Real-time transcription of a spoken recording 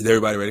Is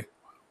everybody ready?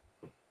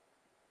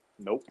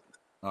 Nope.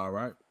 All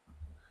right.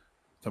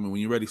 Tell me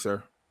when you're ready,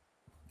 sir.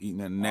 Eating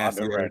that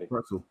nasty ass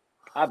pretzel.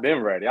 I've been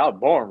ready. I was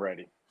born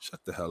ready. Shut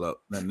the hell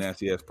up. That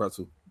nasty ass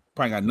pretzel.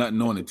 Probably got nothing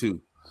on it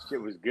too.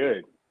 Shit was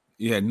good.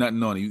 You had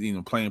nothing on it. You was eating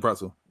a plain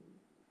pretzel.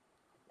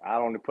 I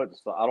don't put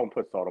salt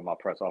on my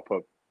pretzel. I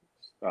put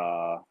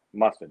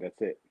mustard.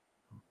 That's it.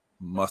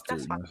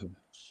 Mustard.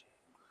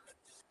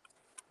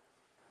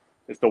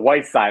 It's the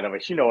white side of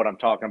it. You know what I'm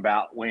talking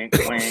about. Wink,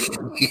 wink.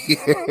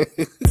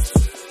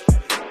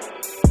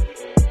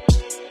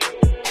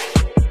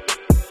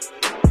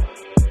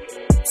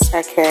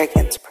 Star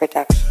Kerrigan's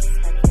production.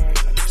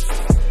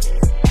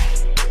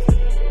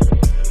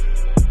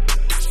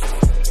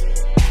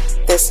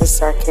 This is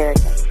Star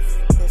Kerrigan.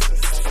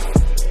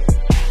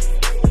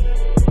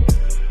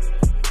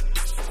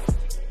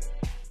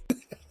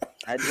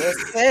 I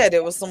just said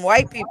it was some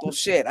white people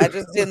shit. I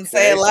just didn't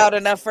say it loud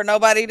enough for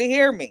nobody to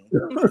hear me.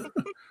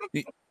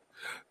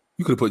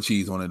 You could have put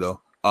cheese on it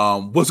though.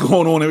 What's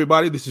going on,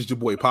 everybody? This is your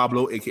boy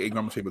Pablo, aka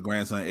Grandma's favorite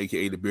grandson,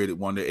 aka the bearded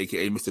wonder,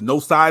 aka Mr. No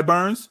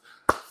Sideburns,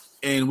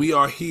 and we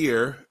are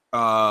here.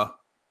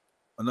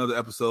 Another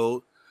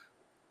episode,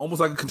 almost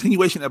like a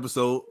continuation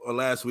episode of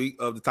last week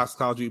of the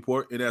Toxicology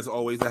Report. And as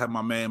always, I have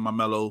my man, my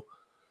mellow.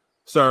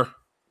 Sir,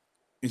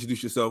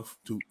 introduce yourself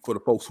for the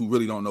folks who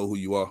really don't know who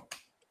you are.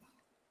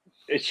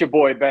 It's your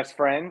boy, best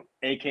friend,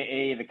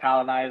 a.k.a. the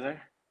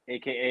colonizer,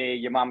 a.k.a.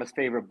 your mama's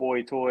favorite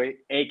boy toy,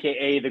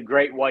 a.k.a. the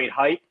great white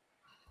hype,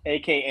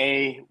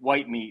 a.k.a.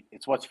 white meat.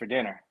 It's what's for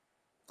dinner.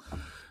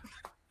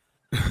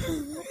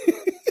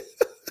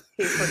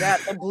 He forgot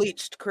the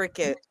bleached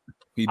cricket.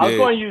 I was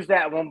going to use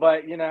that one,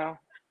 but, I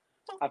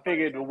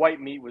figured the white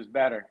meat was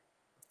better.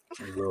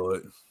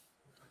 Lord.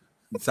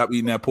 Stop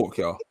eating that pork,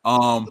 y'all.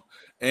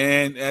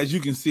 And as you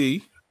can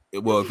see,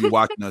 well, if you're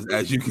watching us,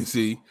 as you can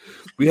see,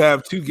 we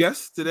have two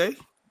guests today.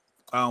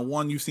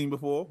 One you've seen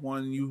before,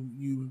 one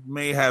you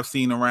may have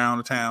seen around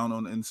the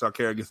town in Star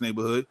Kerrigan's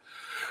neighborhood.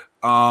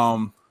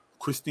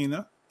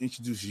 Xtina,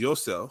 introduce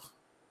yourself.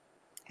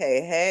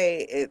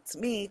 Hey, it's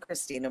me,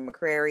 Xtina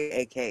McCrary,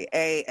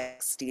 aka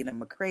Xtina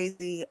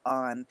McCrazy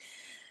on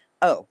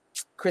Xtina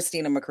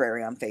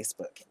McCrary on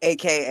Facebook,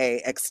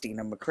 aka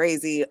Xtina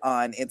McCrazy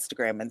on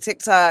Instagram and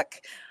TikTok.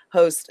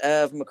 Host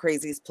of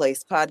McCrazy's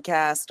Place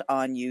podcast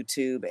on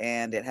YouTube,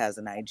 and it has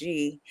an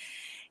IG,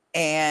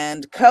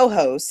 and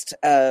co-host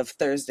of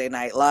Thursday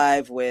Night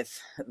Live with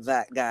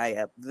that guy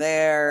up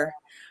there.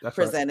 That's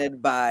presented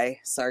right. By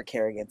Star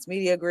Kerrigan's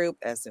Media Group,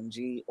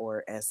 SMG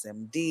or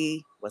SMD.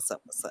 What's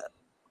up?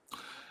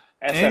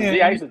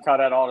 SMD, I used to tell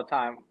that all the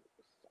time.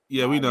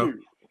 Yeah, we know.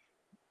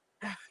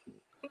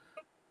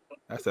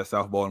 That's that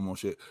South Baltimore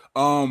shit.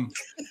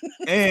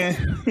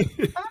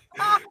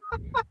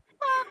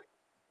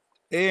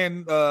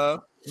 And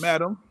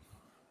Madam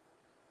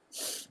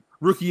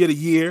Rookie of the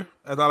Year,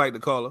 as I like to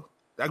call her.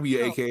 That could be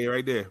your AKA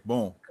right there.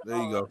 Boom. There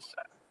you go.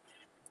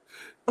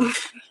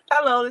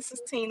 Hello, this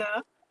is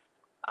Tina.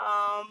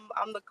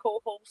 I'm the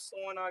co-host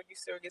on our You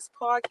Serious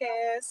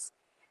podcast.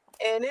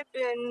 And it's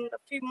been a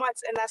few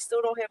months and I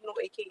still don't have no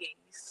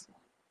AKAs.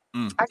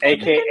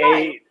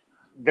 AKA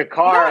the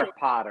car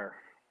potter.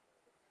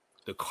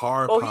 The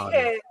car potter. He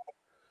had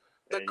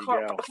the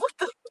car. What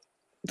the?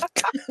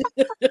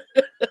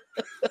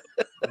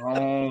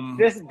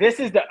 This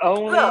is the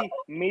only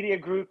media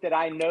group that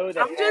I know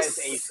that has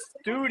a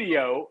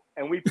studio,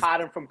 and we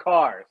pot him from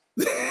cars.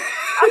 I'm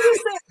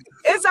just saying,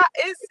 is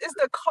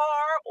the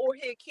car or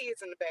his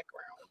kids in the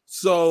background?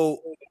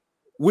 So,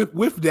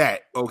 with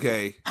that,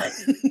 okay,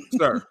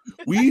 sir,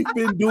 we've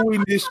been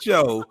doing this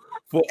show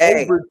for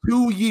over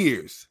 2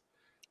 years,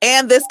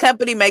 and this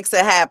company makes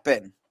it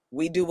happen.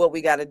 We do what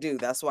we got to do.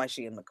 That's why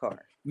she in the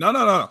car. No.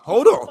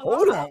 Hold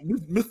on,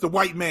 Mr.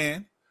 White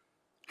Man.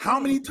 How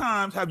many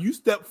times have you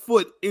stepped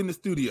foot in the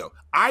studio?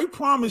 I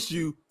promise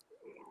you,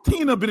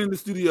 Tina been in the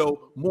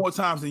studio more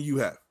times than you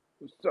have.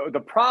 So the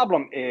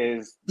problem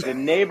is the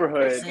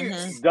neighborhood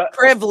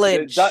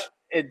privilege.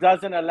 It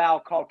doesn't allow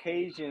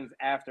Caucasians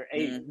after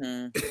 8.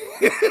 Mm-hmm.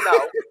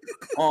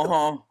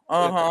 No.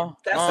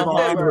 That's the wrong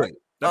neighborhood.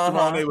 That's the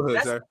wrong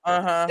neighborhood, sir.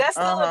 That's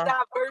not a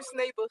diverse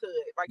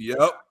neighborhood. Right?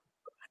 Yep.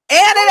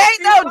 And it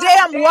ain't no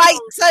damn white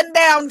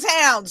sundown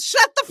towns.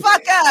 Shut the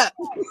fuck up.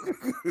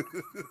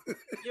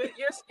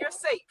 You're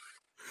safe.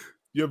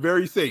 You're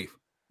very safe.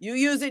 You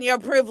using your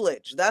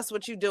privilege. That's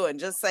what you're doing.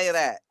 Just say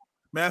that.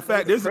 Matter of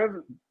fact,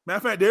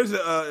 there's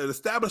an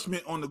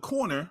establishment on the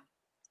corner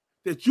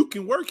that you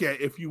can work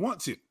at if you want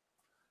to.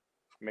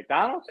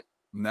 McDonald's?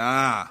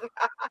 Nah.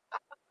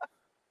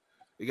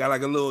 They got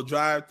like a little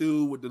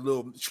drive-through with the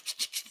little,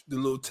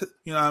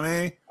 you know what I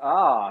mean?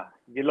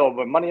 Get a little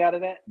bit of money out of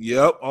that?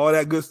 Yep, all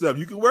that good stuff.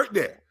 You can work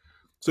there.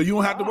 So you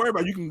don't have to worry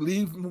about it. You can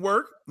leave from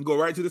work and go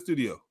right to the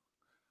studio.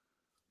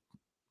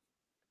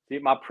 See,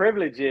 my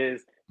privilege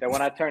is that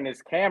when I turn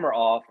this camera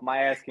off, my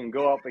ass can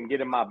go up and get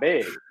in my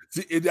bed.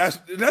 See, that's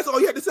all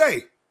you have to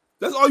say.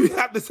 That's all you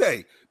have to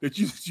say. That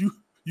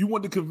you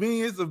want the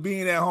convenience of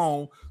being at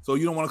home, so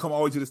you don't want to come all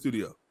the way to the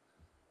studio.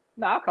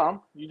 No, I'll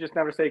come. You just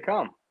never say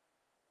come.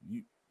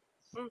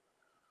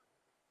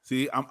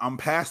 See, I'm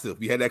passive.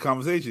 We had that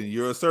conversation.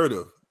 You're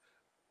assertive.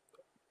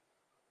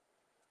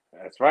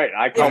 That's right.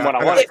 I come when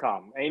I want to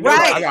come. Ain't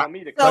Right. nobody tell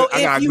me to come. So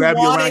I gotta if you grab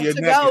you around wanted your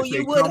to neck go, and say,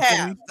 you would "Come for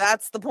have. me."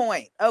 That's the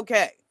point.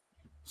 Okay.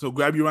 So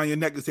grab you around your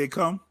neck and say,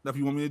 "Come." That's what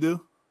you want me to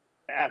do?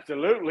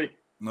 Absolutely.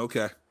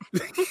 Okay.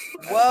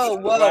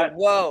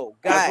 Whoa,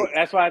 guys.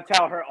 That's why I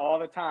tell her all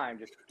the time.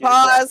 Just get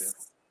Pause.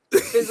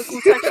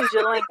 Physical touch is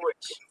your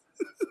language.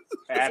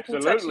 Physical touch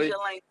is Absolutely. your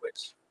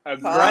language.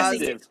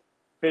 Aggressive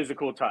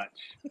physical touch.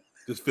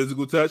 Just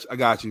physical touch. I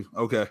got you.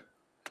 Okay.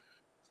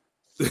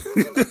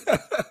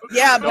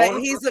 Yeah, but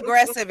he's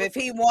aggressive. If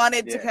he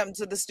wanted to Yeah. come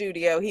to the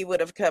studio, he would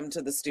have come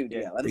to the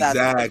studio. Yeah. And that's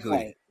the Exactly.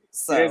 point.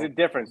 So There's a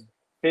difference.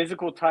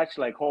 Physical touch,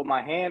 like hold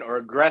my hand, or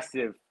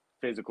aggressive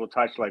physical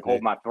touch, like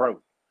hold my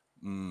throat.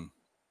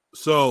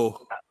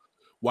 So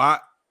why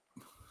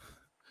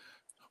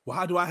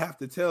do I have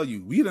to tell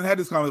you? We didn't have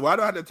this conversation. Why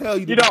do I have to tell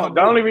you? You don't.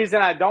 The only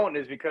reason I don't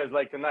is because,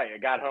 like tonight, I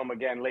got home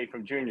again late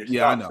from junior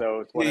Yeah, I stuff. know. So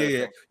it's one of those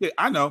things. Yeah,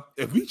 I know.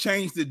 If we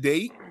change the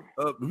date,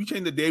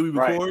 we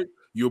record,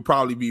 you'll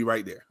probably be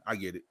right there. I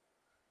get it.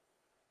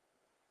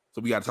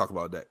 So we got to talk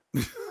about that.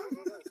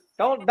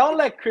 Don't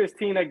let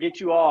Xtina get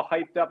you all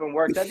hyped up and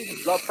worked up. You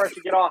just blood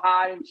pressure get all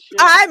high and shit.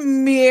 I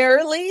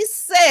merely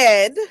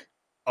said,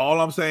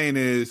 All I'm saying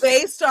is,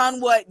 based on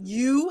what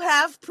you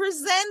have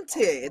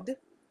presented,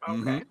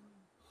 Okay.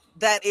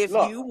 that if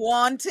Look. you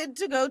wanted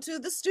to go to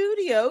the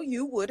studio,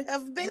 you would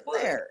have been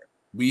there.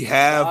 we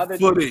have other-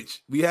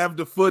 footage. We have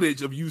the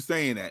footage of you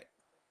saying that.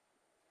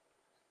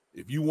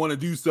 If you want to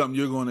do something,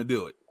 you're going to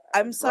do it.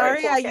 I'm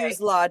sorry I okay.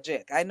 use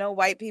logic. I know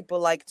white people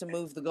like to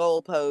move the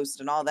goalpost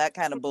and all that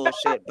kind of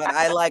bullshit, but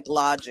I like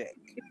logic.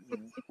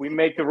 We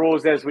make the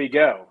rules as we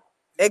go.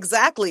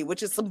 Exactly,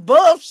 which is some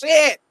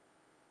bullshit.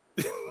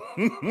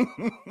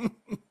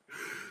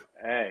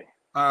 Hey.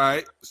 All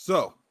right.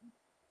 So,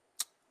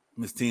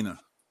 Miss Tina,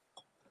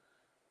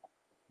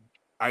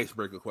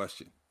 icebreaker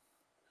question.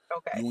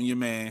 Okay. You and your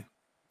man,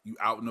 you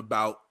out and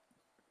about.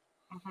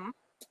 Mm-hmm.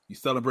 You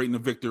celebrating the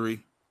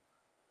victory.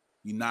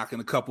 You knocking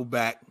a couple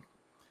back.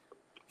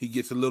 He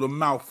gets a little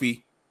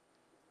mouthy.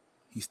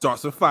 He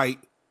starts a fight.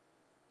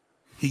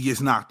 He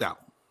gets knocked out.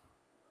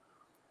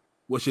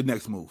 What's your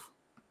next move?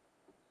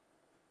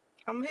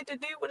 I'm gonna hit the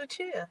dude with a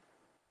chair.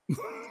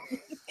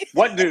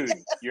 What dude?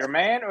 Your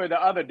man or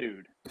the other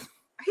dude?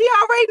 He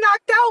already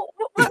knocked out.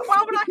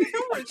 Why would I hit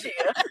him with a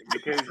chair?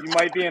 Because you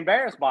might be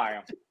embarrassed by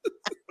him. No,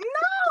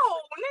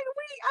 nigga,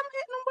 I'm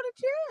hitting him with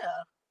a chair.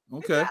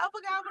 Okay. That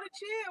other guy with a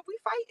chair, we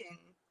fighting.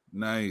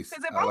 Nice.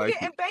 Because if I I'm like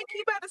getting it. banked,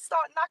 he better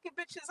start knocking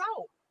bitches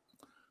out.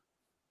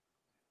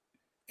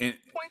 And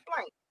Point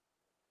blank.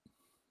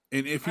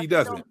 if he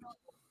doesn't,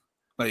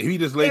 like if he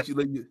just lets you,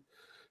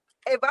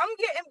 If I'm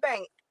getting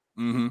banked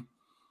mm-hmm.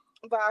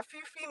 by a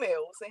few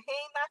females and he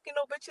ain't knocking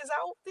no bitches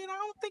out, then I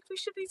don't think we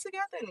should be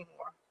together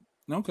anymore.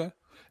 Okay.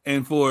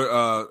 And for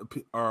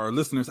our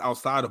listeners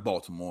outside of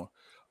Baltimore,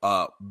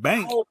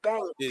 bank Oh,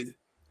 bank.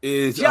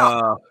 is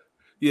Jump.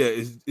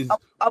 is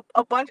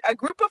A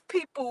group of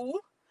people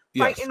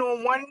yes. fighting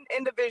on one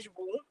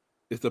individual.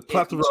 It's a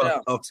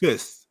plethora of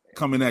fists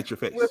coming at your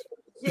face.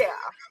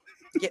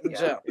 Getting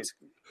jumped.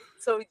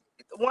 So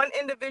one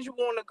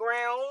individual on the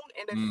ground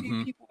and a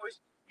few people were,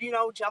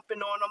 jumping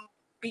on them,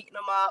 beating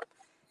them up,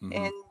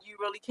 and you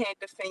really can't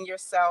defend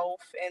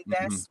yourself, and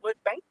that's what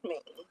bank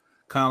means.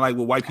 Kind of like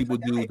what white people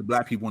do to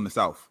black people in the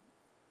South.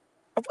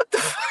 What the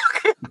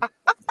fuck?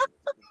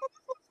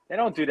 They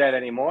don't do that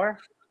anymore.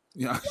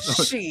 Yeah.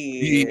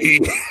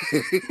 Shit.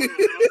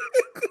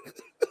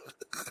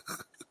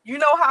 You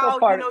know how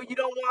you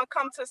don't want to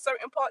come to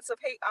certain parts of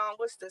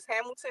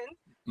Hamilton?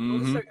 Go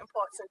to certain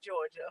parts of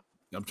Georgia.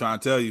 I'm trying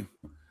to tell you.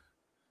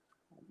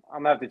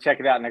 I'm gonna have to check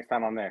it out next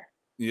time I'm there.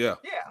 Yeah.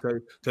 Yeah.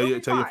 Tell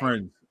your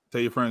friends.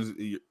 Tell your friends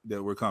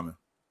that we're coming.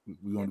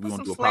 We're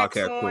gonna do a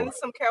podcast tour.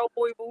 Some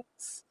cowboy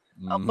boots,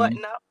 a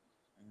button up,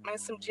 and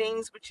some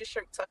jeans with your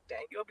shirt tucked in.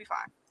 You'll be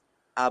fine.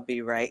 I'll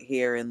be right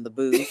here in the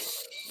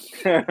booth.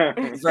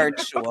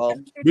 Virtual.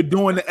 We're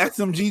doing the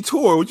XMG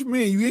tour. What you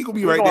mean? You ain't gonna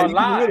be right there. You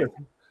live. with us.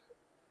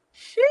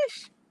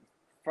 Shish.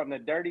 From the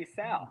dirty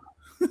South.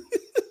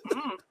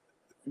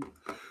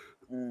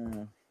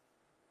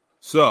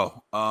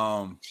 So,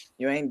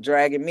 You ain't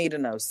dragging me to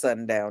no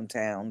sundown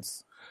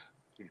towns.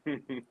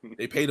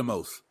 they pay the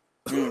most.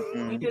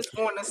 We just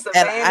going to And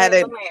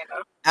Savannah,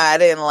 I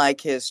didn't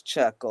like his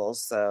chuckle,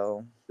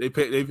 so They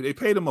pay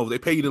the most. They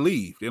pay you to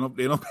leave. They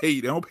don't pay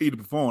you to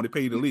perform. They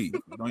pay you to leave.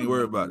 Don't you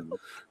worry about it.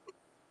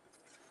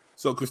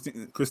 So,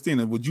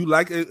 Xtina, would you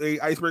like a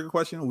icebreaker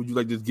question, or would you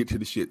like to just get to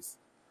the shits?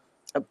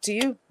 Up to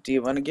you. Do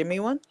you want to give me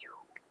one?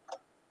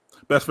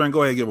 Best friend,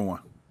 go ahead and give him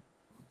one.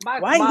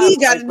 Why he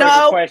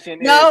got question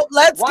no?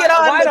 Let's get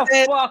on why with the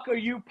it. fuck are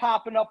you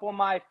popping up on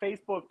my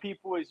Facebook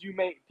people you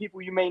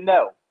may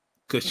know?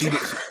 Because she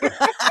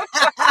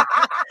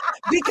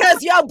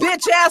Because your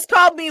bitch ass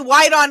called me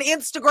white on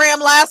Instagram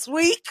last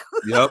week.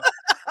 Yep.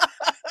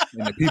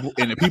 And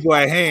the people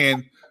at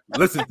hand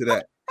listen to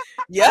that.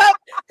 Yep.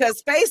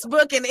 Because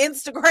Facebook and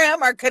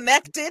Instagram are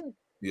connected.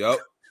 Yep.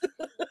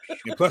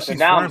 And plus, So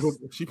now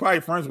she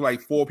probably friends with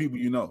like 4 people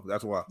you know.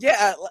 That's why.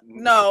 Yeah,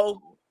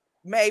 no,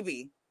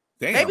 maybe.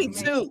 Damn. Maybe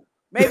 2.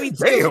 Maybe 2.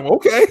 Damn,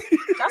 okay.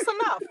 That's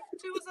enough.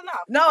 2 is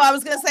enough. No, I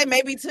was going to say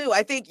maybe 2.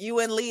 I think you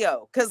and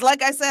Leo. Because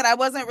like I said, I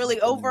wasn't really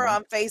over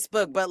on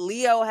Facebook, but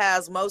Leo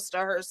has most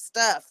of her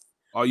stuff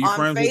Are you on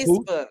friends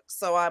Facebook. with who?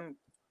 So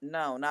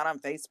no, not on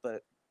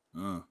Facebook.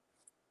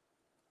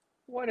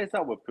 what is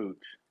up with Pooch?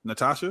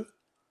 Natasha?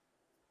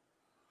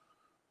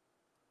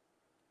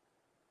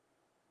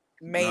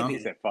 Maybe. He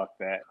said, "Fuck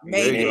that."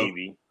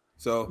 Maybe.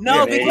 So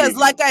no, yeah, because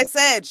like I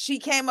said, she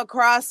came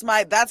across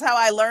that's how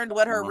I learned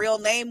what her real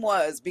name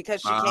was,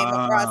 because she came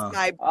across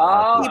my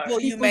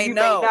people you may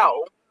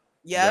know.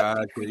 Yep.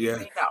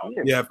 Gotcha.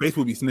 Yeah,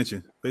 Facebook be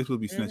snitching. Facebook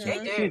be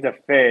snitching. She's a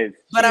fizz.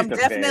 But I'm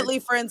definitely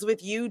friends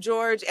with you,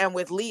 George, and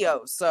with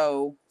Leo.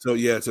 So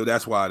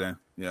that's why then.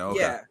 Yeah, okay.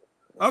 Yeah.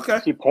 Okay.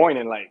 She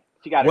pointing like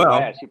she got her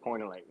glass. She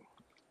pointing like,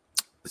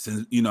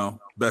 since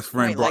best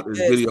friend brought like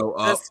this video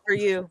up. Just for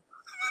you.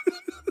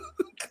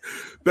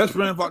 Best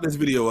friend brought this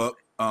video up.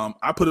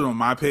 I put it on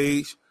my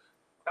page.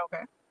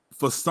 Okay.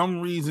 For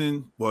some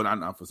reason, well,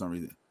 not for some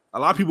reason, a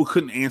lot of people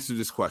couldn't answer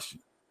this question.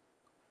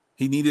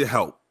 He needed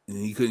help, and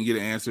he couldn't get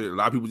an answer. A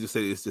lot of people just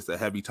said it's just a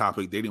heavy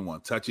topic. They didn't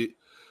want to touch it.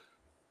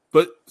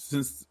 But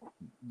since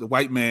the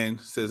white man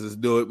says let's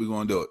do it, we're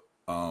going to do it.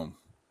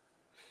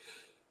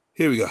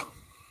 Here we go.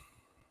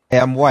 I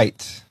am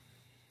white,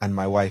 and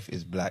my wife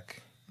is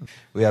black.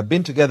 We have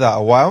been together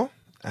a while,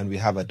 and we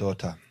have a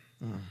daughter.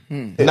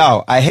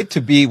 Now, I hate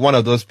to be one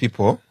of those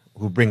people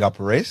who bring up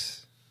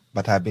race,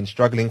 but I've been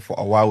struggling for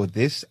a while with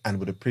this and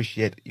would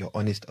appreciate your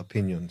honest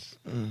opinions.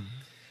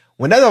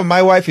 Whenever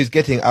my wife is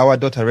getting our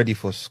daughter ready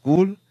for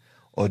school,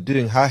 or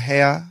doing her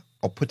hair,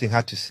 or putting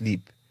her to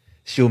sleep,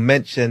 she'll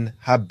mention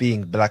her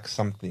being black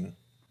something.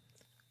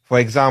 For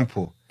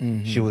example,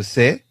 she will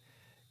say,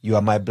 "You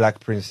are my black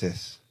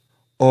princess,"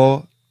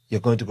 or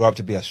 "You're going to grow up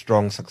to be a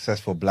strong,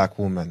 successful black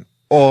woman,"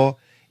 or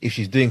if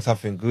she's doing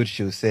something good,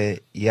 she'll say,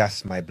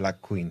 "Yes, my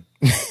black queen."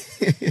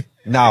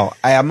 Now,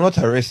 I am not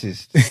a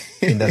racist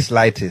in the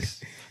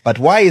slightest, but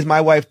why is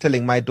my wife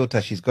telling my daughter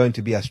she's going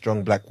to be a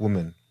strong black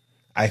woman?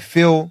 I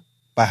feel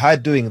by her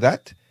doing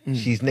that,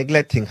 she's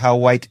neglecting her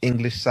white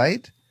English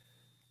side.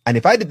 And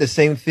if I did the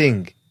same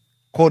thing,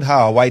 called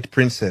her a white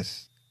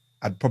princess,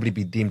 I'd probably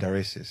be deemed a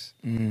racist.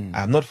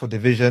 I'm not for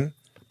division,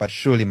 but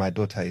surely my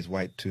daughter is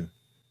white too.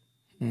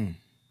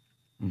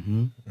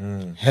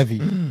 Heavy.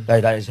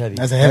 That is heavy.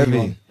 That's a heavy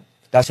one.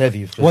 That's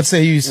heavy. What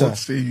say you, sir? What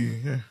say you?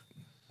 Yeah.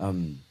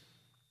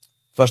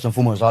 First and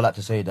foremost, I'd like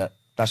to say that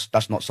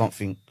that's not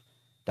something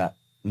that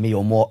me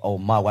or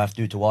my wife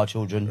do to our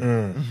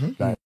children.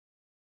 Like,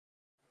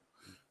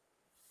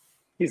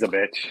 he's a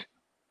bitch.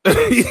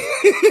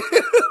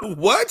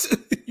 What?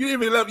 You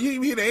didn't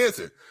even hear the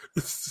answer.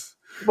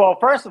 Well,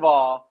 first of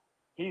all,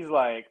 he's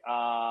like,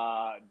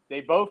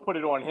 they both put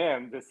it on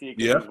him to see if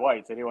he was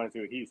white, so they want to see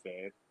what he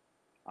said.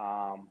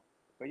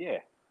 But yeah,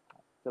 I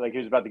feel like he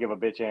was about to give a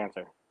bitch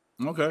answer.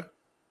 Okay.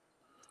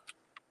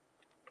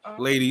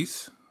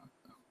 Ladies,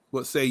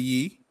 what say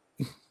ye?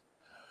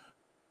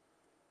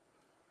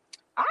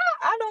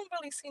 I don't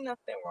really see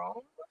nothing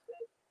wrong with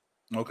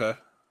it. Okay.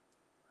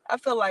 I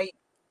feel like,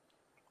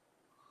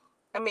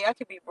 I mean, I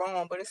could be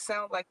wrong, but it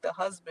sounds like the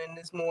husband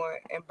is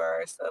more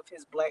embarrassed of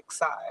his black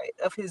side,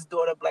 of his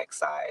daughter black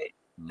side,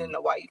 than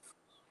the wife.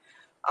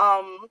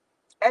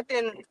 At the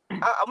end,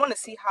 I want to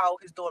see how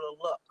his daughter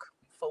look,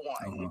 for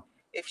one.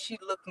 If she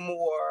look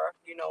more,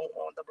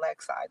 on the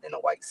black side than the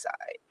white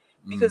side.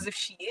 Because if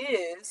she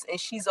is, and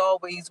she's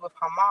always with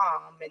her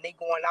mom, and they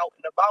going out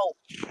and about,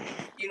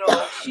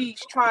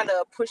 she's trying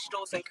to push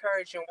those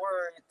encouraging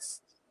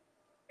words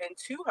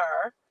into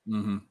her.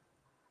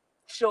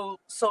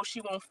 So she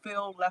won't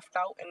feel left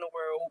out in the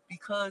world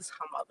because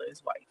her mother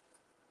is white.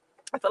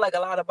 I feel like a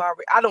lot of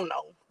I don't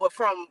know, but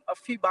from a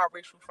few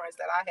biracial friends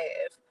that I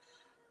have,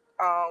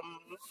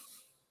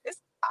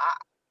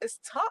 it's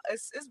tough.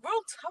 It's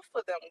real tough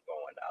for them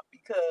growing up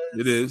because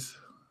it is.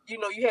 You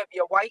have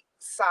your white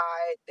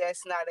side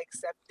that's not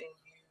accepting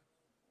you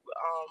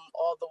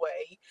all the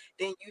way.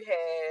 Then you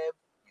have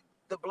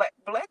the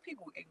black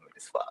people ignorant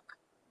as fuck.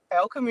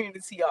 Our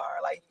community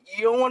are like,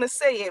 you don't want to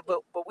say it,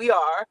 but we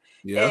are.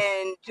 Yeah.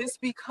 And just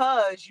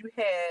because you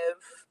have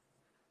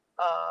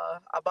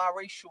a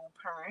biracial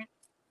parent,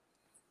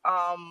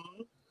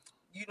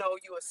 you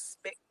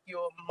expect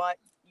your mutt,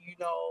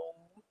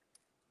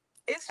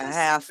 it's just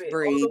half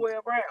breed all the way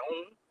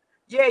around.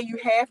 Yeah, you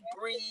half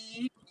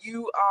breed.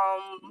 You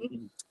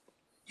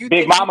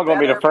Big Mama gonna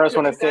be the first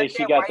one to say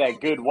she got that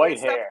good white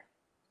hair.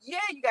 Yeah,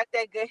 you got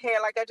that good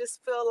hair. Like I just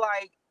feel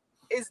like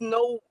it's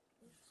lose-lose.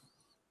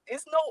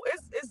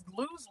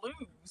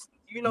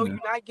 You're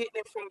not getting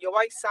it from your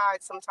white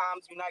side.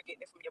 Sometimes you're not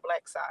getting it from your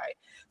black side.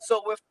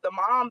 So with the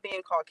mom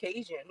being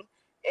Caucasian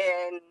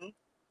and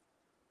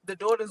the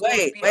daughter's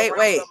wait.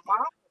 The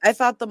mom, I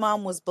thought the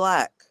mom was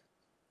black.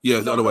 Yeah,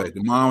 it's the other way.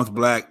 The mom's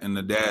black and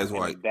the dad's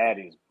white. The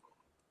daddy's.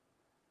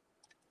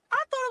 I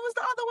thought it was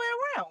the other way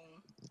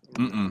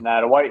around.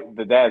 Nah,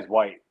 the dad's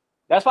white.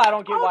 That's why I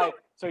don't get why.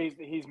 So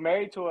he's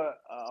married to a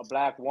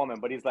black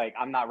woman, but he's like,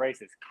 I'm not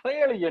racist.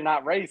 Clearly, you're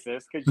not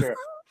racist because you're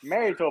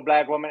married to a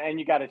black woman and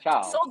you got a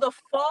child. So the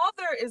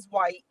father is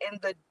white and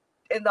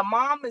the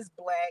mom is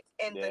black,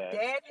 and the Yeah.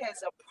 dad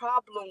has a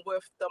problem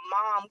with the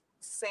mom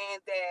saying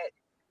that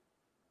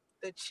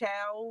the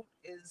child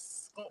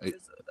is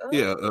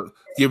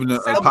giving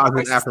a sounds positive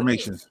racist to me.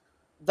 affirmations.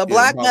 The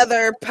black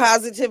mother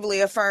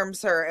positively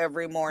affirms her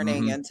every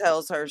morning Mhm. and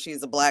tells her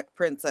she's a black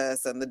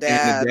princess, and the And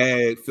dad, the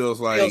dad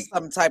feels like feels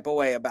some type of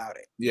way about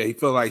it. Yeah, he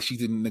feels like she's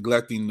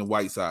neglecting the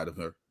white side of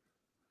her.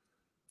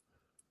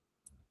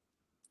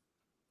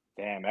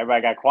 Damn,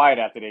 everybody got quiet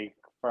after they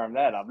confirmed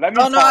that up. Let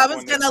me. Oh no, I was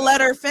on this gonna one.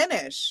 let her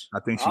finish. I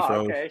think she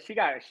froze. Okay, she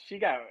got.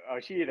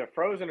 She either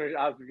frozen or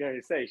I was going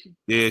to say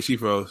she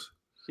froze.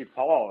 She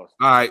paused.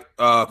 All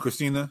right,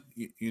 Christina,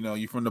 you know,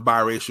 you're from the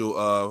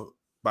biracial,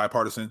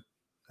 bipartisan.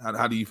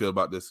 How do you feel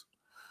about this?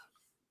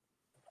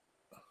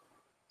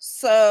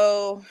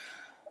 So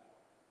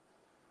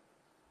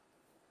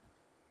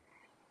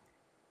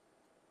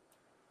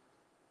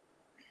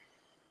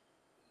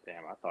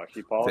Damn, I thought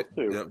she paused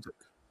too. Yep,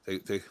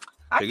 take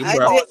a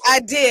breath. I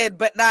did,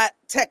 but not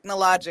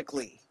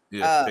technologically.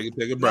 Yeah,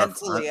 take a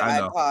breath. Mentally,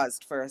 I I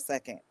paused for a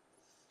second.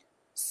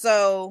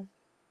 So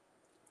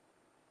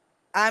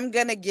I'm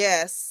gonna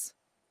guess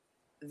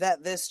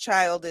that this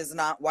child is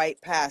not white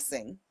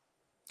passing.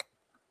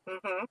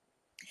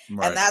 Mm-hmm.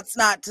 Right. And that's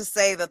not to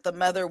say that the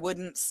mother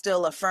wouldn't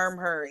still affirm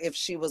her if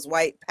she was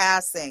white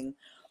passing,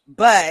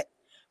 but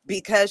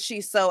because she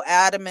so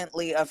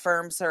adamantly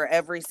affirms her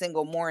every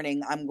single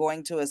morning, I'm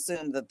going to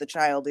assume that the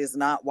child is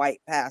not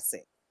white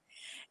passing.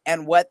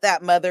 And what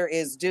that mother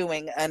is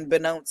doing,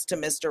 unbeknownst to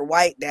Mr.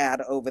 White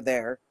Dad over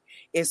there,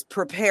 is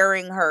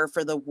preparing her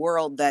for the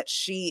world that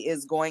she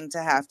is going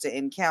to have to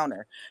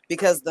encounter.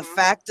 Because the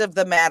fact of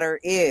the matter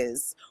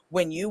is,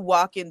 when you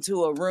walk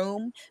into a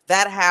room,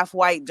 that half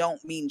white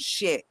don't mean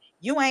shit.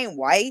 You ain't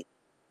white.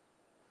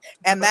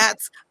 And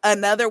that's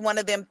another one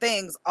of them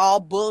things,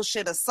 all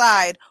bullshit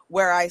aside,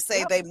 where I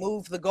say they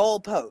move the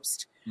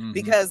goalpost.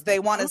 Because they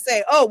want to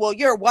say, oh, well,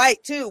 you're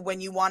white too,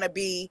 when you want to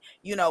be,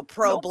 you know,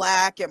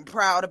 pro-black and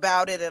proud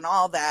about it and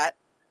all that.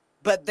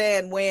 But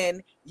then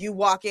when you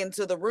walk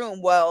into the room,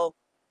 well,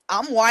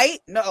 I'm white.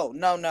 No,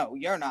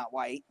 you're not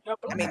white.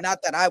 I mean,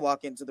 not that I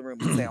walk into the room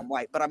and say I'm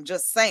white, but I'm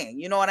just saying,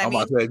 you know what I mean?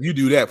 I'm about to say, if you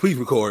do that, please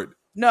record.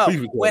 No, please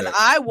record when that.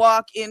 I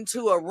walk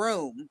into a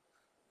room,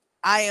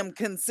 I am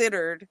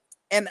considered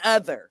an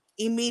other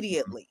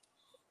immediately.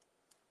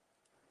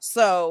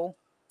 So,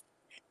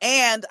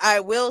 and I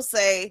will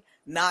say,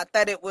 not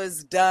that it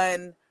was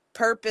done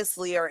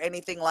purposely or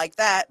anything like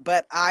that,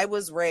 but I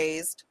was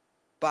raised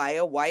by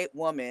a white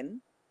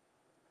woman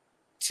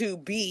to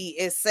be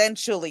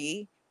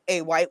essentially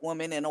a white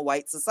woman in a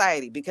white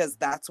society, because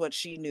that's what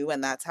she knew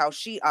and that's how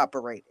she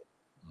operated.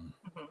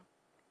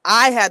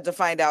 I had to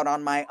find out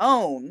on my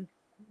own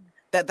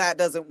that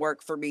doesn't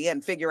work for me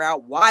and figure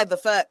out why the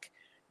fuck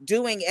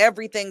doing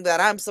everything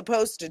that I'm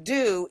supposed to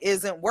do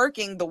isn't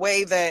working the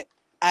way that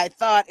I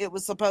thought it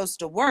was supposed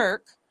to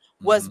work,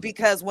 was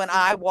because when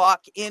I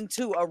walk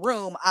into a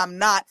room, I'm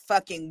not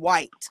fucking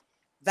white.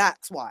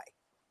 That's why.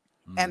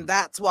 And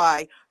that's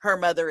why her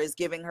mother is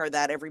giving her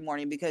that every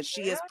morning, because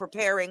she is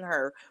preparing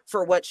her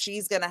for what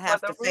she's going to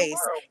have to face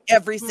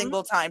every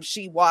single time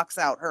she walks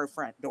out her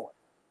front door.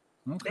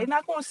 They're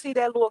not going to see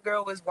that little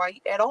girl as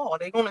white at all.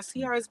 They're going to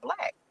see her as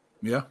black.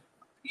 Yeah.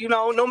 You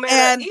know, no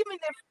matter, even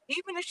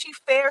if she's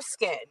fair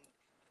skinned,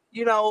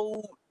 you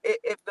know,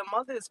 if the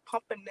mother is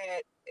pumping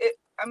that,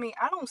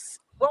 I don't.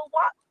 Well,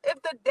 why? If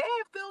the dad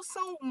feels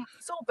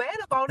so bad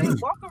about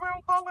it, walk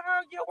around calling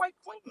her your white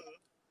queen.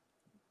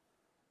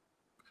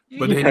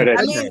 But then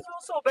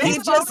he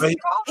doesn't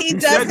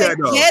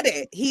get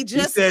it. He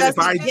just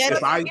doesn't get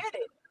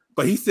it.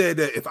 But he said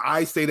that if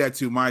I say that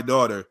to my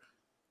daughter,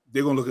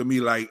 they're gonna look at me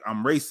like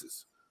I'm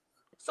racist.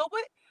 So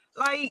what?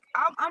 Like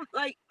I'm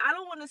like, I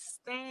don't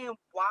understand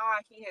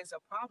why he has a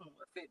problem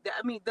with it.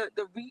 I mean, the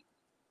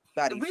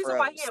reason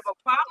why he have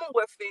a problem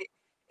with it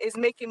is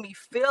making me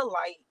feel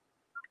like,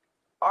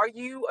 are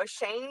you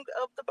ashamed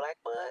of the black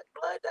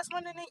blood that's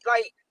running in?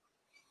 Like,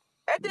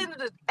 at the end of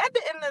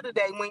the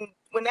day,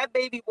 when that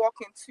baby walk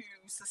into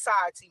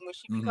society, when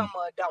she become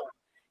an adult,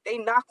 they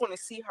not going to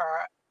see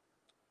her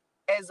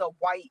as a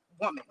white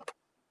woman.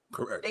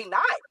 Correct. They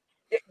not.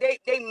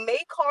 They may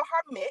call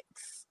her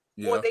mixed,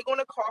 or they're going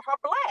to call her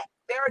black.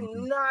 They're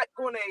not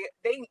going to.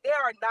 They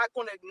are not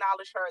going to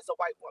acknowledge her as a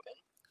white woman.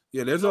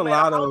 Yeah, there's no a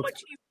matter lot how of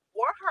much you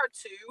want her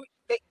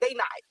to. They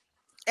not.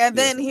 And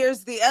then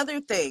here's the other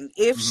thing: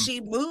 if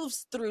she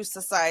moves through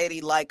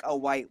society like a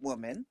white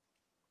woman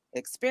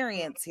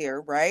experience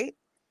here, right?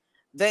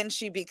 Then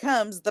she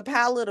becomes the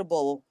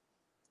palatable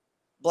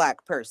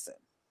black person.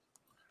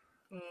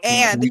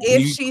 And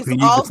if she's can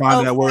you also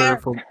define that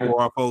word for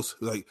our folks?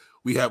 Like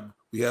we have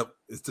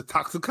it's the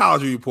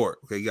toxicology report.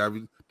 Okay, you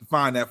gotta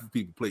define that for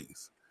people,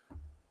 please.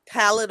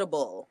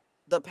 Palatable.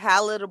 The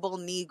palatable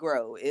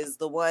Negro is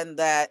the one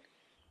that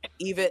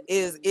even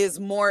is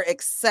more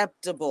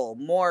acceptable,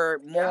 more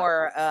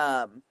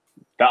the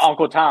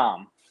Uncle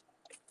Tom.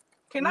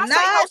 Can I say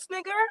house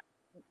nigger?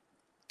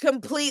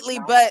 completely,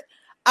 but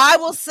I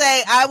will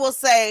say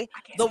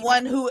the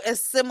one who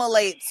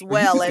assimilates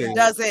well and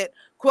doesn't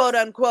quote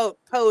unquote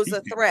pose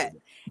a threat.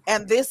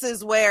 And this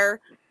is where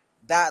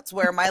that's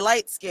where my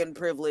light skin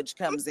privilege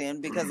comes in,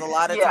 because a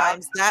lot of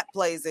times that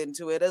plays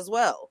into it as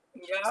well.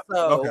 Yep.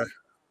 So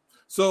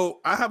So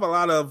I have a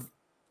lot of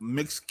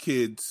mixed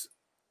kids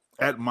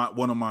at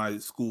one of my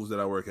schools that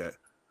I work at.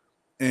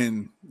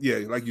 And yeah,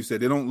 like you said,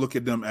 they don't look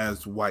at them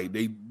as white.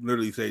 They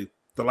literally say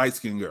the light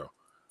skinned girl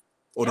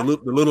or the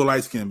little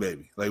light skinned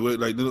baby.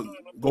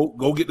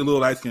 Go get the little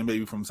light skinned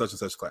baby from such and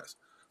such class.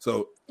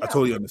 So I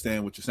totally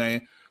understand what you're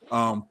saying.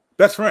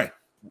 Best friend,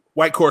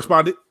 white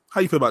correspondent,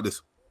 how you feel about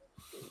this?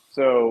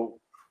 So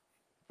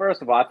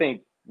first of all, I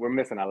think we're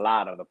missing a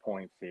lot of the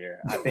points here.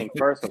 I think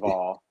first of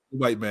all,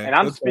 white man, and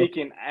I'm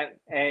speaking,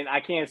 and I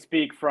can't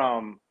speak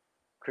from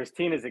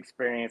Christina's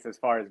experience as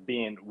far as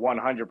being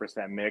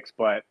 100% mixed,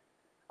 but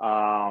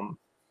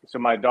so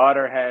my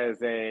daughter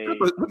has a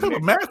what type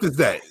of math is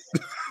that?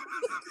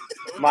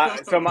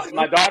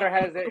 my daughter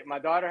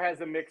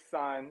has a mixed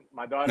son.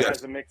 My daughter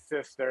has a mixed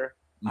sister.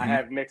 Mm-hmm. I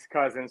have mixed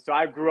cousins. So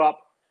I grew up.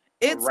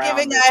 It's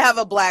giving I have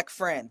a black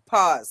friend.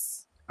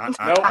 Pause. I'm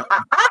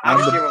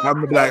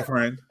the black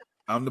friend.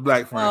 I'm the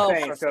black friend.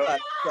 Oh, for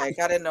fuck's sake.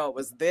 I didn't know it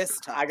was this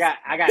time. I got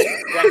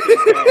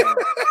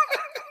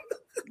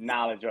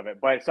knowledge of it.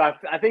 But so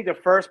I think the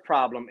first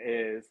problem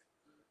is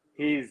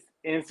he's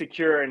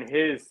insecure in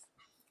his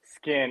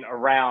skin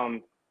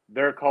around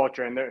their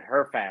culture and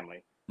her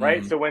family, right?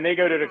 Mm-hmm. So when they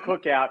go to the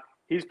cookout,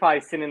 he's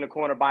probably sitting in the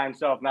corner by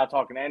himself, not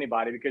talking to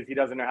anybody because he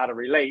doesn't know how to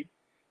relate.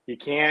 He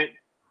can't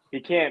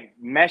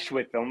mesh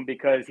with them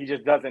because he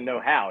just doesn't know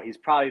how. He's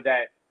probably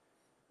that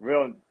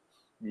real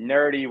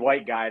nerdy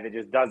white guy that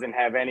just doesn't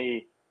have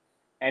any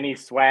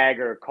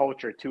swag or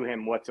culture to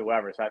him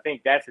whatsoever. So I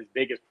think that's his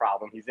biggest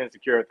problem. He's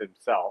insecure with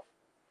himself.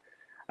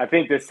 I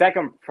think the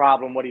second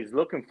problem, what he's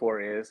looking for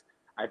is,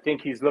 I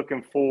think he's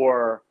looking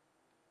for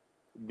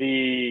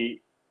the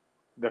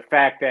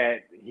fact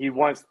that he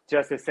wants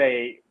just to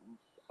say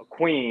a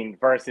queen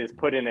versus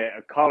put in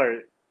a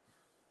color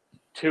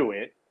to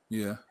it.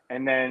 Yeah.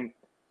 And then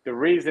the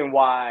reason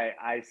why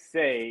I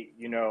say,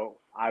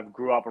 I've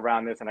grew up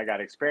around this and I got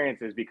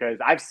experiences because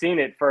I've seen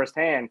it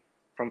firsthand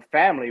from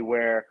family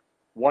where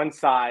one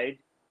side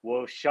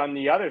will shun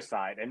the other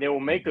side and they will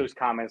make those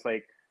comments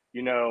like,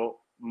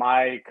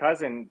 my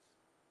cousin's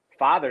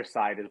father's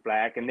side is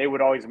black, and they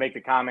would always make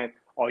the comment,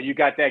 oh, you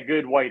got that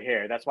good white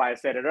hair. That's why I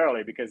said it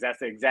earlier, because that's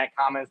the exact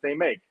comments they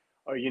make.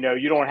 Or, you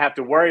don't have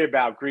to worry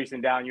about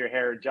greasing down your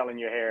hair or gelling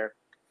your hair.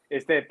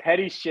 It's that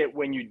petty shit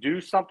when you do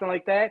something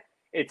like that,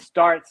 it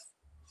starts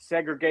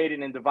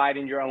segregating and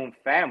dividing your own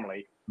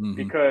family. Mm-hmm.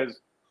 Because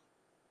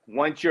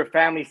once your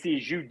family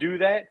sees you do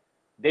that,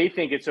 they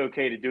think it's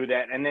okay to do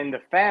that. And then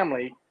the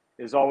family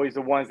is always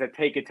the ones that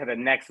take it to the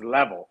next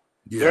level.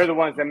 Yeah. They're the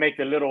ones that make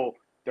the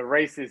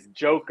racist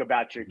joke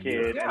about your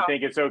kid and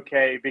think it's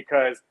okay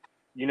because,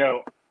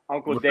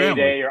 Uncle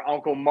Day-Day or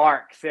Uncle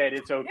Mark said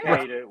it's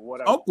okay to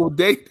whatever. Uncle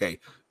Day-Day.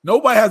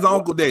 Nobody has an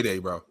Uncle Day-Day,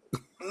 bro.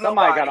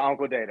 Somebody got an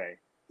Uncle Day-Day.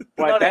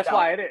 But that's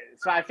why it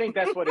is. So I think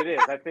that's what it is.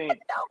 I think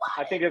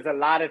there's a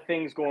lot of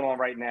things going on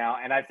right now.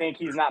 And I think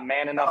he's not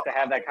man enough to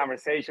have that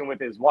conversation with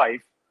his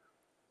wife.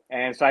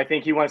 And so I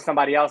think he wants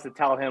somebody else to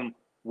tell him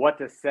what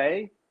to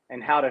say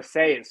and how to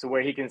say it. So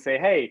where he can say,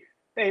 hey,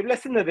 babe,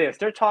 listen to this.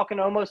 They're talking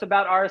almost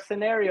about our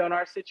scenario and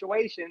our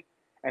situation.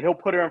 And he'll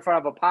put her in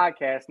front of a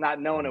podcast,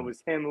 not knowing it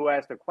was him who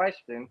asked the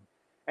question.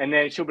 And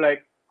then she'll be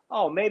like,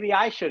 oh, maybe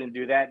I shouldn't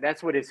do that.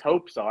 That's what his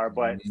hopes are.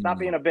 But stop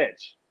being a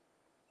bitch.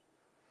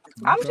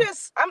 I'm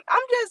just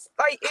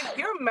like, if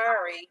you're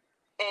married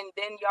and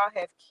then y'all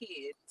have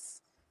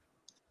kids,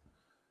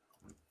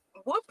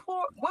 what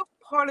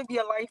part of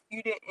your life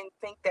you didn't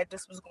think that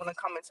this was going to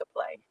come into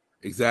play?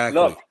 Exactly.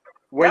 Look,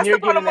 when that's you're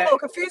the part I'm that... a little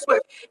confused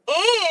with.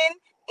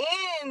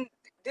 And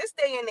this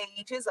day and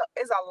age is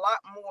a lot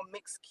more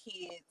mixed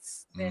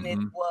kids than it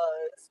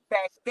was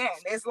back then.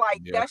 It's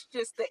like that's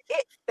just the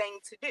it thing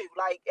to do.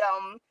 Like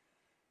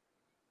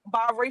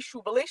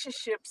biracial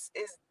relationships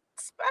is,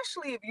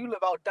 especially if you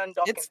live out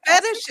Dundalk. It's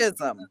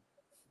fetishism.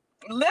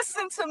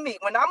 Listen to me.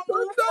 When I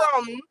moved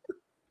from,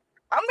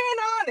 I'm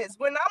being honest,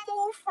 when I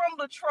moved from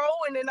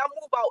Latrobe and then I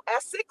moved out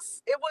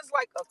Essex, it was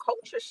like a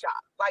culture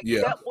shock. Like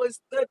that was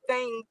the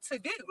thing to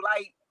do.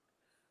 Like,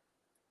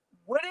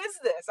 what is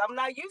this? I'm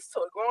not used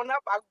to it. Growing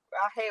up, I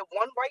had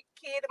one white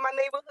kid in my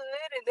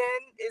neighborhood, and then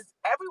it's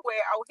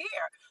everywhere out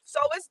here. So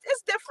it's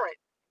different.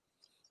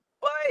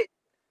 But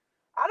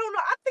I don't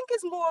know. I think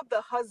it's more of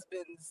the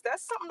husbands.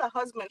 That's something the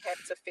husband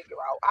has to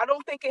figure out. I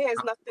don't think it has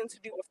nothing to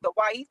do with the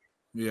wife.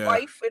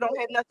 It don't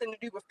have nothing to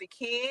do with the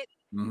kid.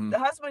 Mm-hmm. The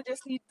husband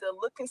just needs to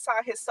look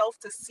inside himself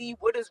to see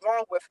what is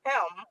wrong with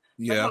him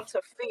for him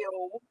to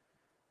feel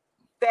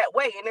that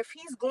way. And if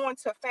he's going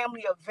to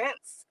family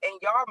events and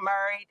y'all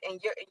married and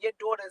your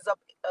daughter's is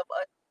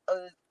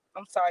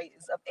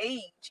of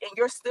age and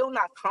you're still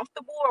not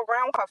comfortable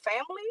around her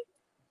family,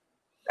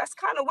 that's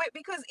kind of weird.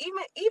 Because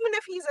even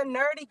if he's a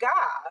nerdy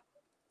guy,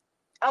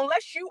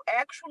 unless you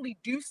actually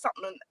do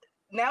something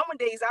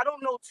nowadays, I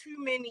don't know too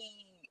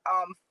many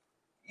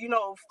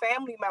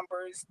family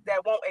members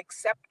that won't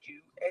accept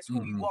you as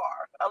who you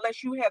are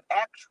unless you have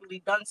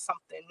actually done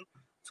something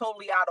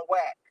totally out of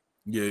whack.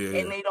 Yeah.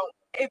 And they don't.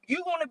 If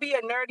you're going to be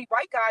a nerdy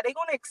white guy, they're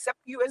going to accept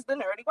you as the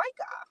nerdy white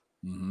guy.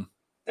 Mm-hmm.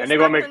 And they're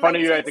going to make fun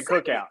of you at the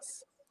cookout.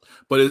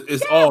 But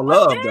it's all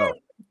love, though.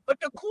 But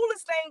the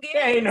coolest thing is...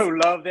 There ain't no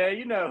love there.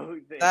 You know.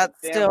 That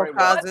still But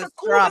causes the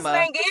coolest drama.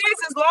 thing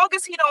is, as long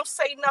as he don't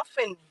say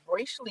nothing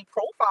racially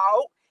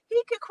profiled,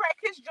 he can crack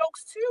his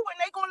jokes too, and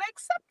they're going to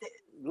accept it.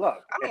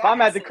 Look, if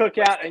I'm at the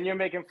cookout and you're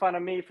making fun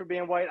of me for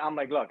being white, I'm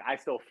like, look, I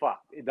still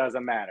fuck. It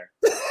doesn't matter.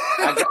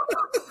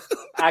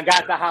 I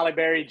got the Holly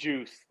Berry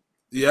juice.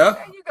 Yeah.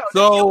 There you go.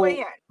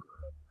 So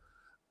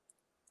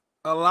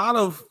a lot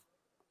of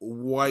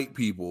white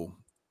people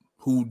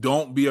who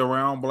don't be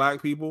around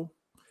black people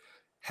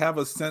have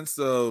a sense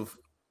of,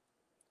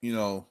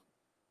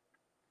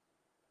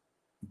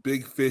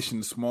 big fish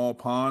in small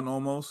pond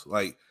almost.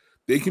 Like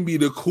they can be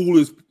the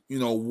coolest,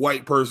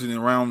 white person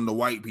around the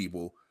white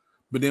people.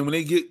 But then when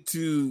they get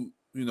to,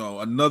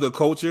 another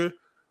culture,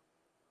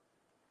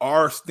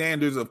 our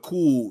standards of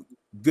cool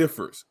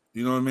differs.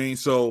 You know what I mean?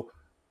 So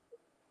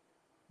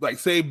like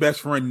say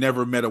best friend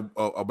never met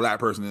a black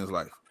person in his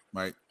life,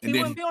 right? And he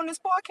wouldn't be on this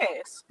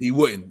podcast. He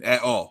wouldn't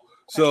at all.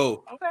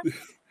 So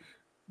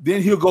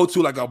then he'll go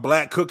to like a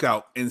black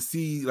cookout and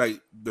see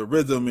like the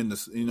rhythm and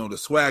the the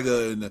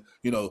swagger and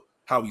the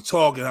how we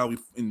talk and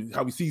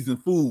how we season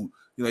food.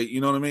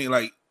 You know what I mean?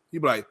 Like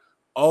he'd be like,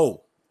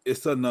 oh,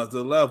 it's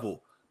another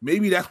level.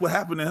 Maybe that's what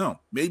happened to him.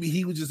 Maybe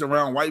he was just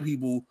around white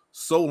people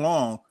so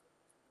long.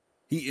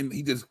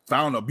 He just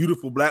found a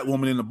beautiful black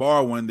woman in the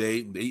bar one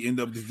day. They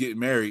end up just getting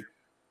married.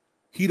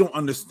 He don't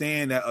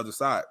understand that other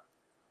side.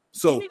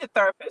 So you need a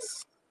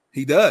therapist.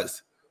 He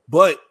does.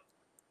 But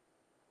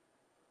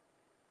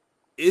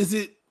is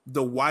it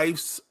the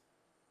wife's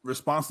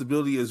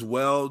responsibility as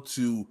well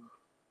to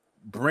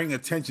bring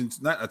attention,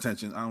 not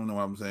attention, I don't know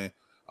what I'm saying,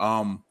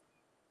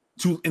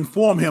 to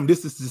inform him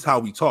this is how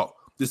we talk.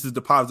 This is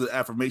the positive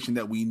affirmation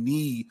that we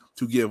need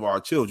to give our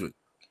children.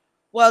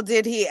 Well,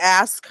 did he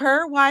ask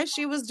her why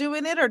she was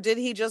doing it, or did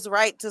he just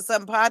write to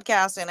some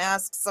podcast and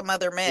ask some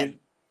other men?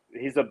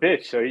 He's a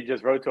bitch, so he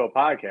just wrote to a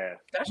podcast.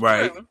 That's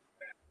right. True.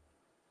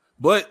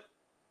 But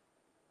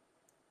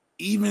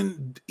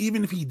even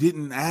if he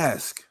didn't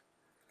ask,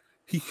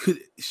 she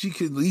could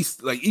at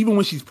least, like, even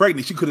when she's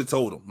pregnant, she could have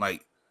told him,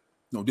 like,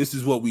 no, this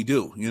is what we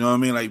do. You know what I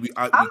mean? Like we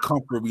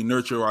comfort, we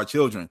nurture our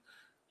children.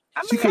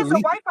 I mean, as a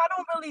wife, I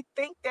don't really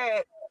think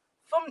that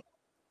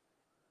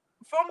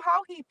from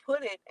how he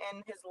put it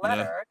in his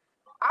letter,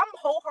 I'm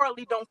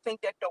wholeheartedly don't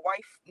think that the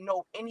wife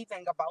know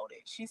anything about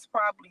it. She's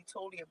probably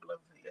totally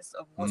oblivious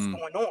of what's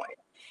going on.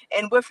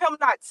 And with him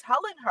not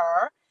telling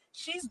her,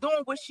 she's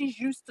doing what she's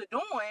used to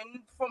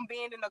doing from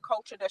being in the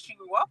culture that she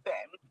grew up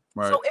in.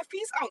 Right. So if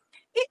he's,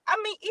 even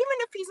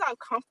if he's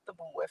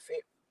uncomfortable with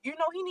it, he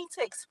needs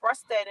to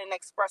express that and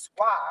express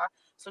why,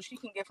 so she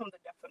can give him the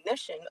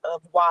definition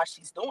of why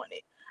she's doing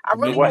it.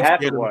 What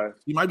happened was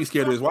he might be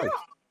scared of his wife.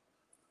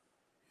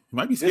 He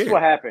might be scared. This is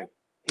what happened.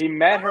 He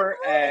met her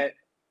at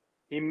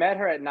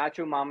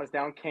Nacho Mama's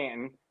down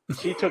Canton.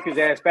 She took his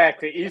ass back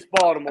to East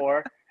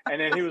Baltimore, and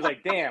then he was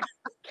like, "Damn,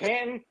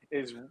 Canton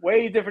is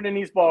way different than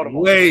East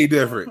Baltimore. Way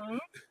different.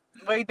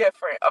 Mm-hmm. Way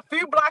different. A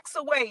few blocks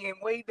away and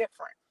way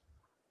different."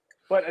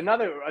 But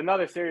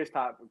another serious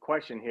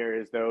question here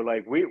is, though,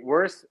 like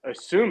we're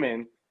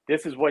assuming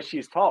this is what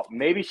she's taught.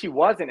 Maybe she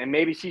wasn't, and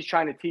maybe she's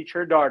trying to teach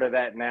her daughter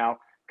that now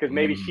because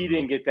maybe she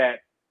didn't get that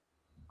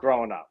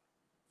growing up.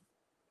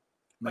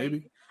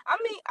 Maybe. I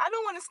mean, I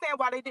don't understand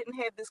why they didn't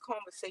have this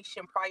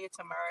conversation prior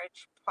to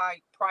marriage,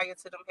 prior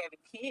to them having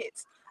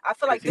kids. I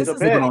feel like this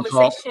is a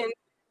conversation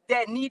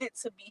that needed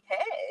to be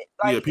had.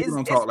 Like, people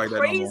don't talk like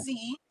that no more.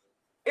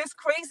 It's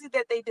crazy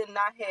that they did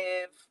not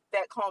have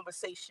that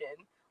conversation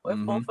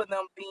with both of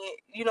them being,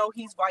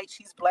 he's white,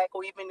 she's black,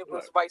 or even if it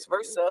was vice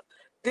versa.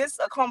 This is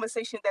a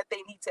conversation that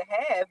they need to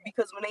have,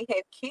 because when they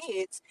have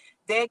kids,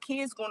 their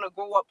kids going to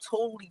grow up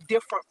totally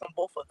different from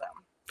both of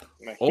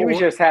them. He was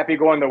just happy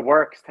going to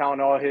work, telling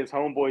all his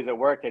homeboys at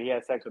work that he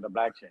had sex with a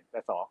black chick.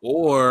 That's all.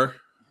 Or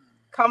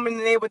coming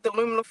in there with the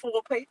aluminum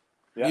foil plate.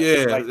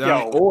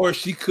 Or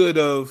she could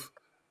have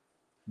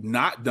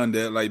not done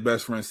that, like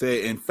best friend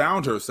said, and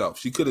found herself.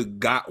 She could have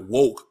got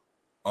woke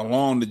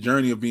along the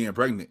journey of being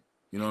pregnant.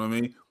 You know what I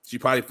mean? She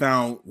probably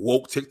found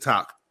woke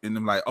TikTok and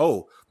them like,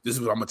 oh, this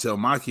is what I'm gonna tell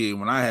my kid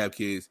when I have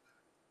kids,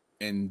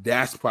 and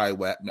that's probably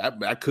what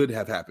that could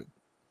have happened.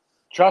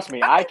 Trust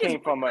me, I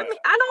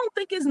don't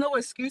think it's no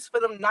excuse for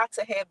them not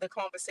to have the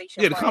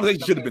conversation. Yeah, the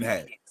conversation should have been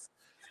had.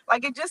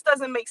 Like, it just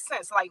doesn't make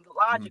sense. Like,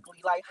 logically,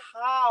 like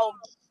how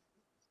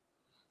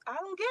I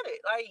don't get it.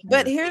 Like,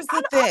 but here's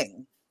the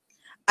thing.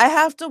 I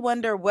have to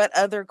wonder what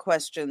other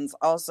questions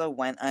also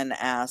went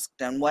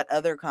unasked and what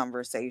other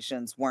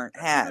conversations weren't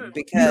had,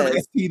 because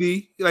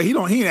STD, like he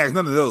ain't asked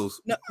none of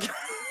those. No.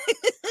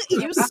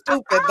 You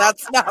stupid.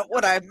 That's not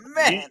what I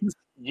meant.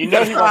 You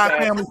know he wants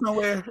family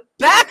somewhere.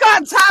 Back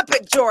on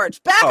topic,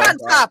 George. Back on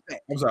topic.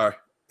 I'm sorry.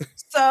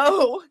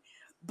 So,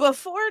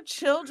 before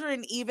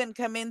children even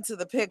come into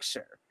the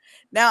picture,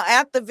 Now,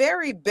 at the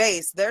very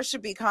base, there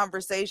should be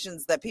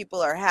conversations that people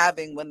are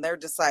having when they're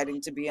deciding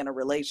to be in a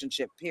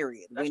relationship,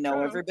 period. That's we know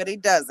true. everybody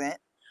doesn't,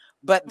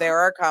 but there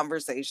are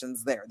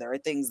conversations there. There are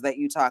things that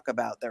you talk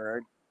about. There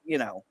are,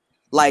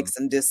 likes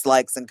and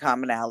dislikes and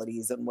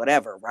commonalities and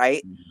whatever,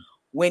 right?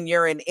 When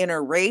you're in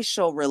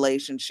interracial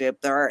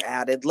relationship, there are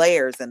added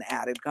layers and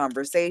added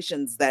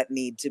conversations that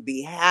need to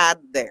be had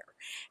there.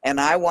 And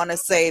I want to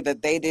say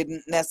that they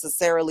didn't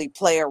necessarily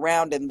play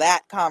around in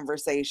that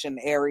conversation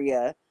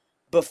area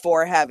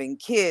before having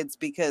kids,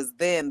 because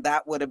then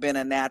that would have been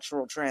a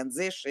natural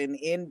transition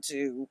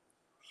into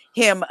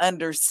him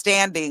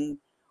understanding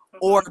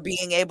or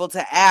being able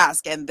to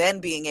ask and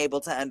then being able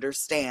to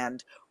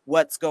understand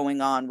what's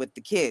going on with the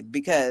kid.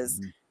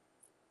 Because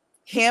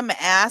him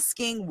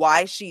asking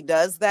why she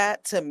does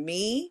that, to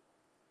me,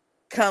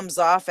 comes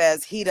off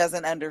as he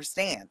doesn't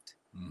understand.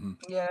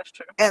 Yeah, that's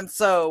true. And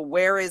so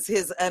where is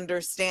his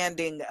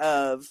understanding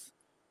of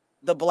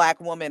the Black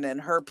woman and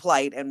her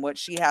plight and what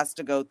she has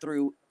to go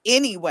through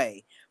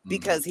anyway,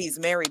 because he's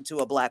married to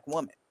a Black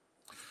woman?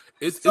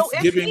 It's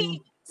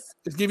giving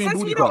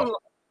booty call.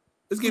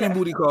 It's giving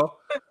booty call.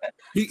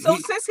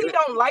 Since he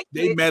don't like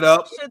they it, met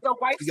up. should the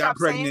wife She got stop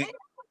saying pregnant it?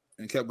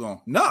 and kept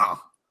going. Nah,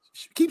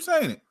 she keeps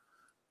saying it.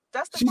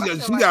 That's the She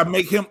question. got to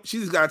make him. She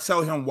just got to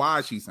tell him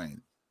why she's saying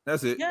it.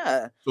 That's it.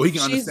 Yeah. So he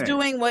can She's understand.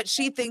 doing what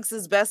she thinks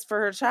is best for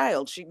her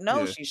child. She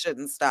knows she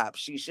shouldn't stop.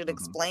 She should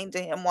explain to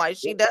him why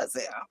she does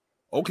it.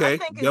 Okay. I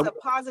think it's a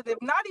positive,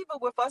 not even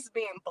with us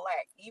being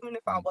Black. Even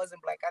if I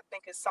wasn't Black, I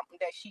think it's something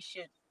that she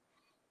should,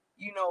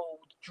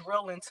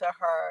 drill into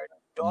her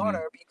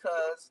daughter,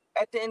 because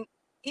at the end,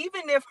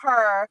 even if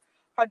her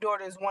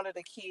daughter is one of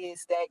the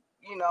kids that,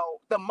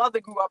 the mother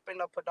grew up in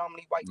a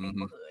predominantly white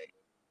neighborhood.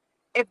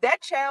 If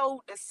that child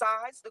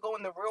decides to go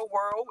in the real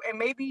world and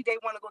maybe they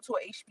want to go to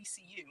a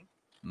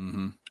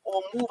HBCU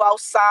or move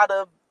outside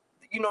of,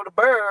 the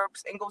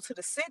burbs and go to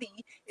the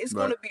city, it's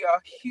going to be a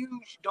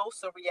huge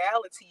dose of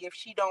reality if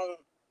she don't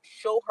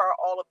show her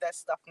all of that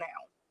stuff now.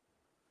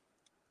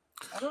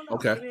 I don't know.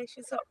 Okay. Maybe he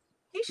should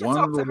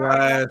talk to her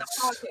at the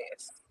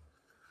podcast.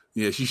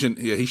 Yeah, he shouldn't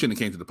have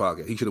came to the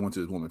podcast. He should have went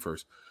to his woman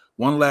first.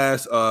 One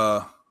last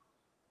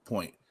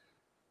point.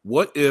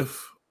 What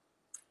if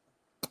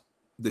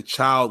the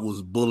child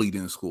was bullied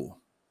in school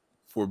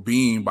for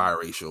being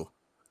biracial?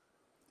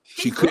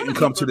 She couldn't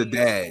come to the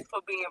dad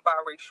for being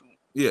biracial.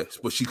 Yes,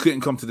 but she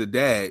couldn't come to the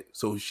dad,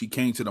 so she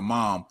came to the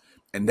mom,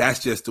 and that's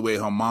just the way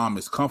her mom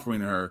is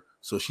comforting her,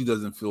 so she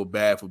doesn't feel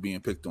bad for being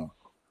picked on.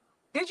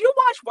 Did you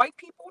watch White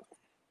People?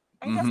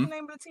 Ain't that the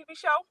name of the TV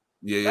show?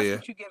 Yeah, that's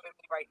what you're giving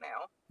me right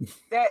now.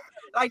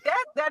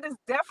 That is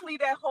definitely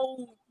that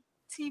whole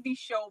TV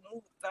show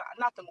movie.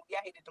 Not the movie.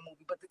 I hated the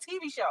movie, but the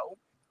TV show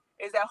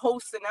is that whole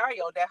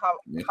scenario that her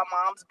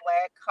mom's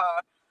Black,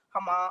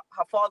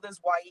 her father's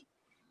white,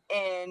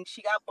 and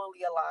she got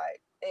bullied a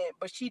lot,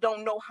 but she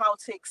don't know how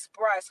to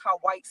express her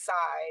white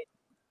side.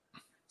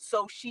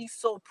 So she's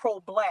so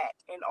pro-Black,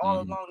 and all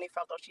along they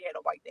felt like she had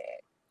a white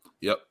dad.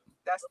 Yep.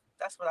 That's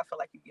what I feel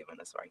like you're giving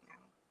us right now.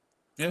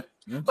 Yeah.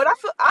 But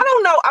I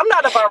don't know. I'm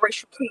not a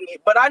biracial kid,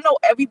 but I know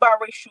every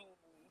biracial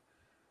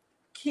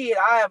kid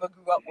I ever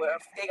grew up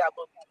with, they got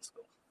bullied in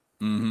school.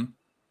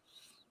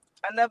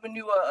 I never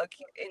knew a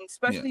kid, and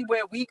especially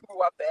where we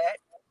grew up at,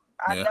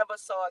 I never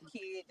saw a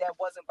kid that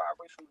wasn't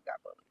biracial who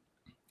got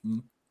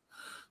bullied.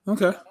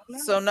 Okay.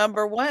 So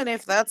number one,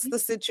 if that's the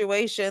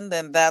situation,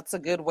 then that's a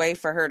good way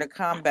for her to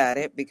combat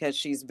it, because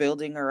she's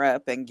building her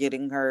up and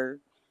getting her,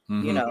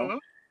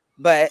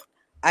 but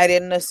I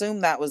didn't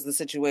assume that was the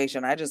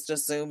situation. I just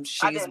assumed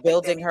she's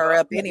building her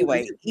up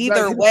anyway.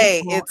 Either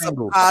way, it's a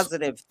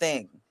positive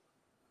thing.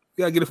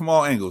 You gotta get it from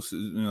all angles,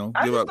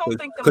 give up,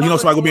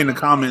 because somebody will be in the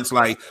comments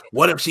like,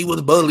 "What if she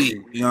was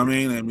bullied?" You know what I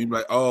mean? And be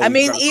like, "Oh." I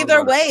mean,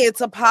 either way,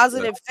 it's a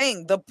positive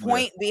thing. The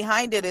point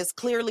behind it is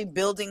clearly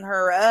building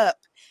her up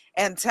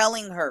and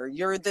telling her,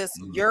 "You're this,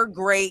 you're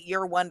great,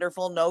 you're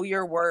wonderful, know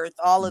your worth,"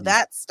 all of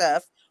that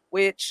stuff,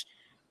 which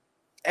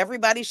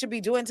everybody should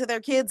be doing to their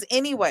kids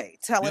anyway,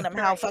 telling them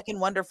how fucking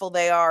wonderful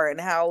they are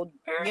and how,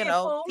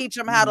 teach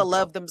them how to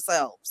love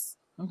themselves.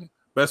 Okay.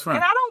 Best friend.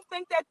 And I don't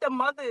think that the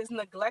mother is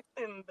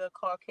neglecting the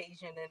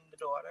Caucasian and the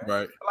daughter.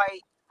 Right.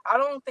 Like, I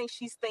don't think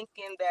she's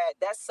thinking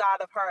that side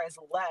of her is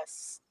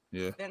less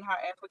than her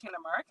African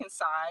American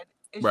side.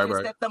 It's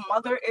just that the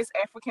mother is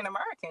African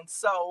American.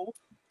 So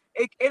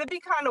it'd be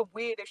kind of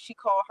weird if she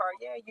called her,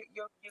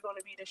 you're going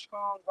to be the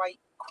strong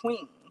white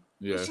queen.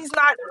 Yeah. She's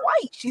not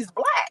white. She's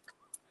Black.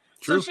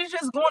 True. So she's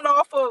just going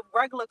off of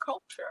regular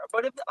culture.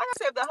 But if, like I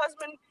said, if the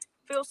husband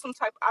feels some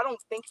type, I don't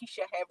think he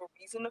should have a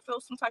reason to feel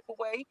some type of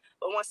way.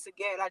 But once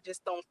again, I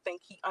just don't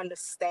think he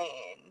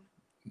understands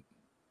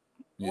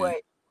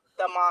what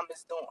the mom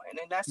is doing.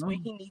 And that's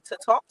when he needs to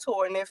talk to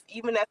her. And if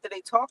even after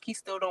they talk, he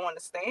still don't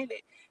understand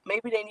it,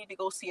 maybe they need to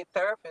go see a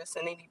therapist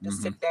and they need to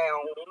sit down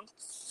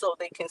so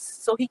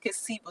he can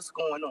see what's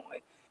going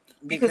on.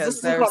 Because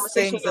there's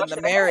things in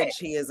the marriage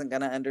he isn't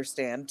going to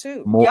understand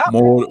too. More of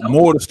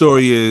the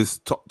story is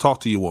talk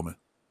to your woman.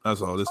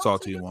 That's all. Just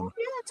talk to your woman.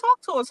 Yeah,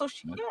 talk to her. So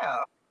she,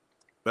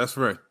 Best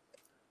friend.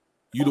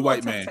 You the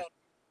white man.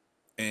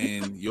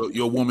 and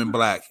your woman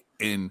black,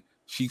 and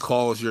she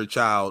calls your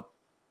child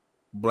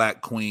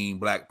black queen,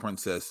 black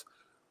princess,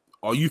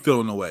 are you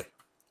feeling the way?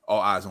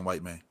 All eyes on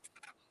white man.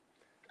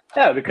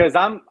 Yeah, because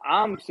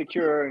I'm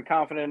secure and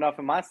confident enough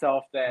in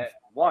myself that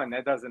one,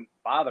 that doesn't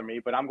bother me,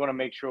 but I'm going to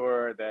make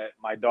sure that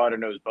my daughter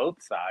knows both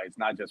sides,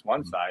 not just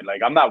one side.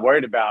 Like, I'm not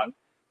worried about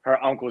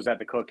her uncles at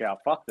the cookout.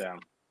 Fuck them.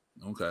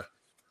 Okay.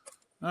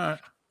 All right.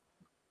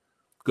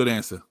 Good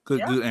answer.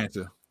 Good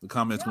answer. The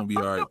comment's going to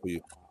be all right for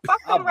you.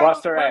 I'll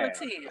bust her ass.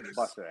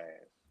 Bust her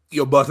ass.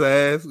 You'll bust her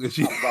ass?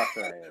 She, bust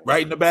her ass.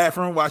 Right in the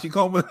bathroom while she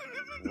combing?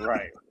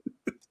 Right.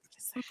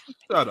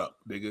 Shut up,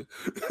 nigga.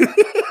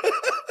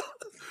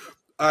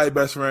 All right,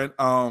 best friend.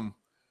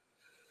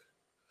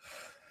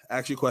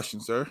 Ask your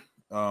question, sir.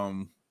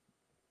 From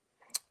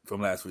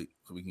last week,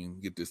 so we can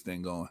get this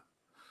thing going.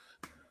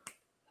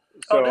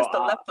 So, that's the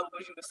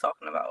leftovers you was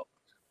talking about.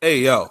 Hey,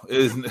 yo,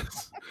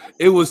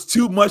 it was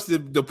too much to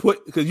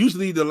put, because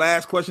usually the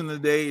last question of the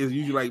day is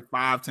usually like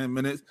 5-10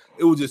 minutes.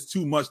 It was just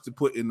too much to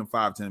put in the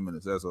 5-10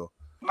 minutes. That's all.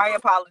 My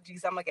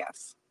apologies. I'm a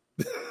guest.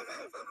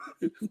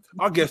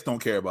 Our guests don't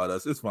care about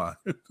us. It's fine.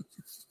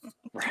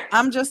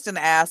 I'm just an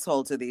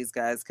asshole to these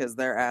guys because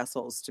they're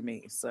assholes to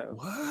me. So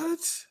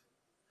what?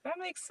 That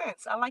makes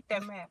sense. I like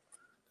that math.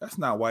 That's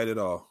not white at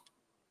all.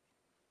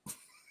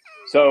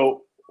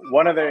 So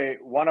one of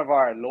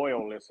our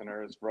loyal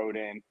listeners wrote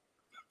in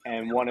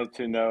and wanted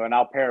to know, and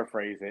I'll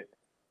paraphrase it.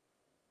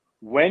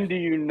 When do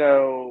you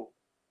know,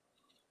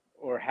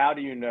 or how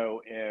do you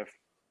know if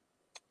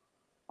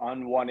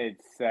unwanted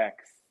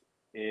sex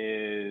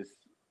is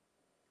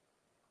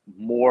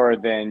more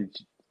than,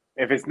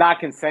 if it's not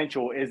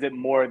consensual, is it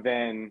more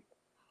than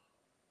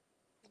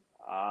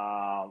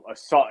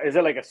assault? Is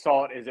it like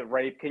assault? Is it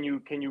rape? Can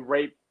you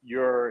rape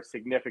your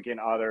significant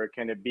other?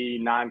 Can it be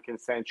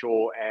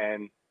non-consensual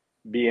and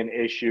be an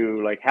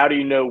issue? Like, how do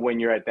you know when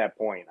you're at that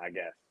point, I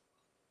guess?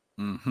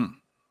 Mm-hmm.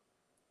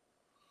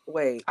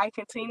 Wait.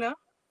 Xtina?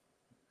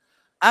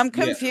 I'm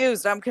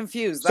confused. Yeah. I'm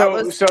confused.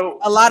 So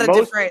a lot of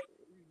different.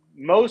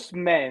 Most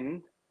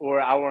men,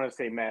 or I want to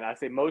say men, I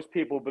say most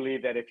people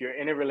believe that if you're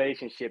in a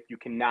relationship, you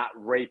cannot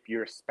rape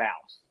your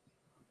spouse.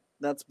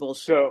 That's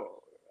bullshit. So,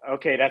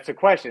 okay, that's a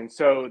question.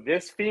 So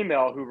this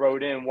female who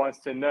wrote in wants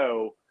to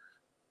know,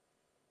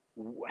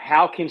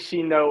 how can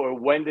she know, or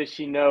when does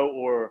she know,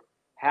 or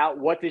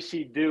what does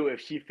she do if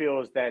she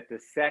feels that the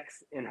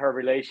sex in her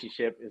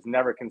relationship is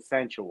never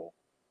consensual?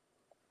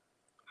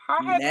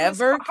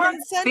 Never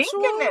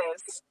consensual?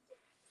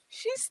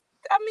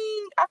 I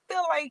mean, I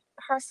feel like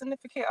her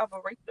significant other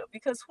raped her,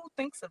 because who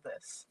thinks of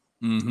this?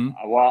 Mm-hmm.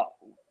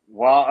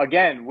 Well,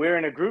 again, we're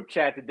in a group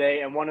chat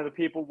today, and one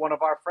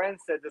of our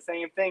friends said the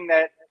same thing,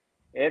 that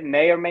it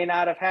may or may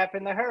not have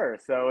happened to her.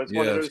 So it's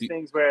one of those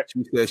things where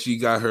she said she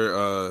got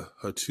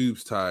her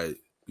tubes tied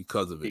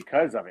because of it.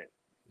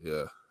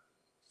 Yeah.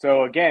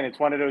 So again, it's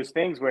one of those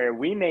things where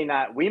we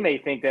may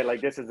think that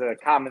like this is a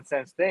common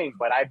sense thing,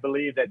 but I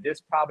believe that this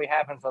probably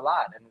happens a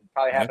lot, and it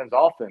probably happens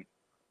often.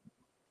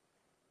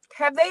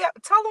 Have they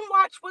tell them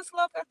watch What's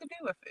Love Got to Do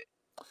with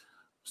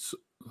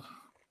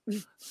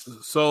it?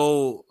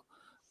 So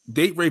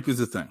date rape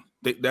is a thing.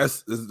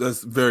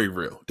 That's very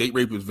real. Date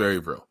rape is very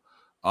real.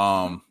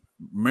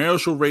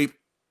 Marital rape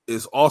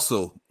is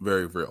also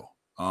very real.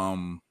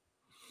 For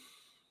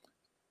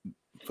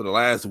the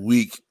last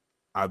week,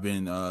 I've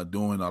been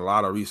doing a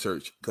lot of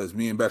research, because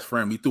me and best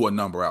friend, we threw a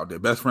number out there.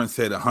 Best friend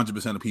said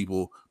 100% of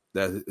people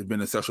that have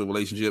been in a sexual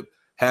relationship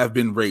have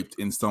been raped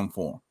in some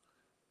form.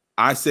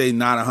 I say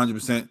not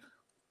 100%,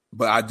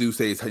 but I do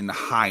say it's in the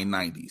high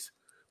 90s.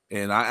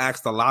 And I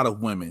asked a lot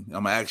of women,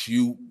 I'm going to ask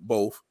you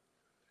both,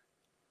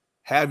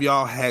 have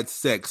y'all had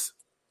sex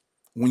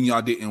when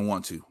y'all didn't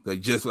want to? Like,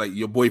 just like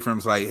your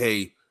boyfriend's like,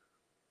 hey,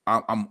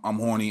 I'm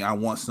horny, I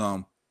want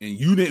some, and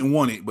you didn't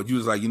want it, but you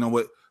was like, you know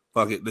what?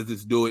 Fuck it, let's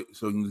just do it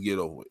so we can get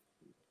over it.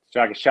 So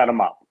I can shut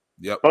them up.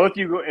 Yep.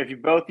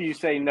 If both of you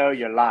say no,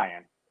 you're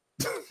lying.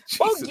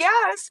 Well,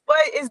 yes, but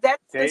is that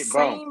the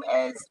same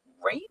as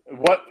rape?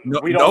 What?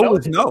 No, we don't know.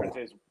 Is no.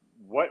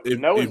 What? If,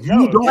 no if is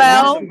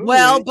no.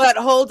 Well, but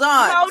hold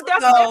on. No,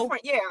 that's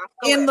different. Yeah.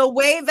 In the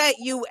way that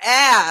you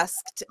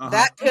asked,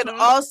 that could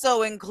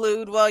also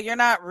include, well, you're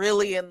not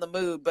really in the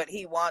mood, but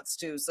he wants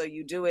to, so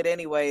you do it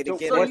anyway to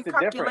get what's the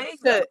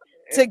difference?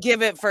 To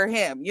give it for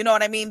him. You know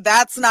what I mean?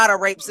 That's not a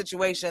rape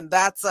situation.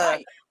 That's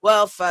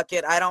well, fuck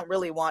it. I don't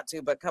really want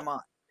to, but come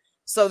on.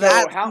 So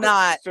that's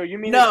not. So you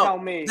mean to tell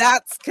me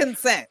that's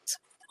consent?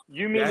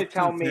 You mean to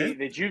tell me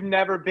that you've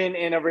never been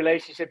in a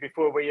relationship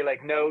before where you're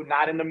like, no,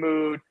 not in the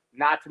mood,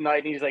 not tonight.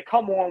 And he's like,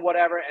 come on,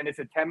 whatever. And it's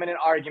a 10-minute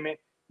argument.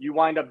 You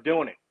wind up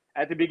doing it.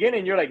 At the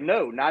beginning, you're like,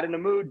 no, not in the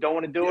mood. Don't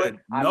want to do it.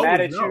 I'm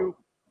mad at you.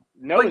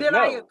 No, but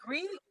I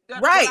agree?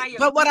 Right.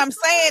 But what I'm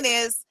saying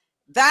is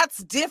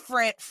that's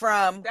different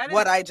from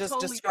what I just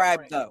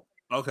described, though.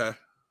 Okay.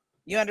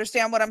 You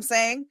understand what I'm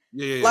saying?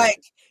 Yeah.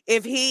 Like,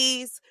 if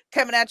he's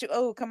coming at you,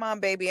 oh, come on,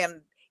 baby.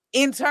 And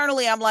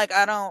internally, I'm like,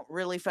 I don't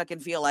really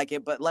fucking feel like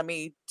it, but let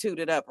me toot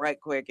it up right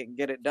quick and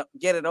get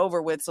it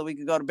over with so we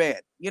can go to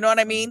bed. You know what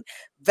I mean?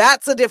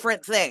 That's a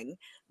different thing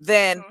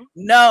then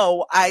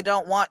no, I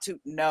don't want to.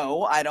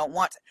 No, I don't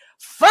want to.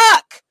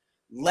 Fuck!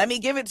 Let me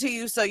give it to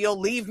you so you'll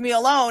leave me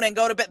alone and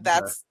go to bed.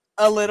 That's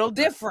a little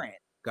different.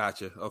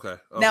 Gotcha. Okay.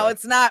 Now,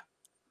 it's not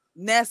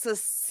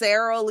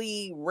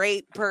necessarily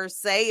rape per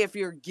se. If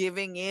you're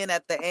giving in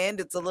at the end,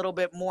 it's a little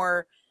bit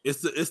more. It's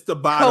the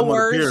bottom of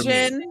the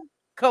pyramid.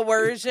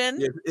 Coercion.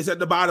 It's at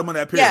the bottom of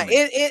that pyramid.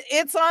 Yeah,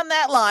 it's on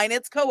that line.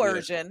 It's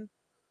coercion. Yeah.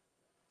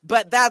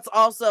 But that's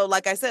also,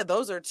 like I said,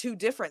 those are two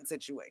different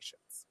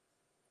situations.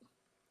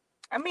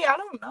 I mean, I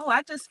don't know.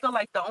 I just feel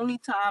like the only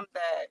time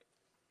that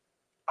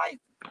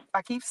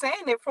I keep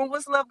saying it, from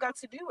what's love got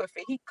to do with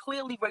it? He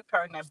clearly raped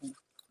her in that booth.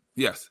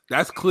 Yes,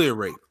 that's clear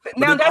rape.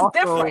 Now that's also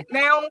different.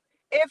 Now,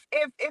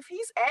 if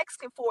he's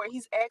asking for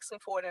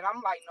it, and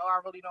I'm like, no, I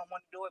really don't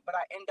want to do it, but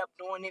I end up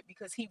doing it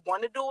because he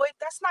want to do it.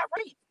 That's not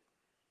rape.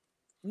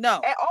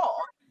 No, at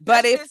all.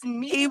 But that's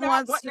if he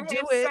wants to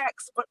do it,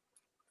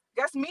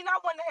 that's me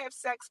not wanting to have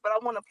sex, but I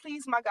want to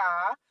please my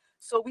guy.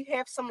 So we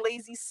have some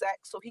lazy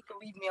sex so he can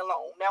leave me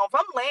alone. Now, if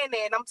I'm laying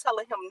there and I'm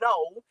telling him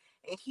no,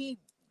 and he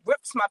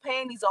rips my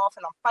panties off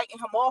and I'm fighting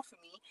him off of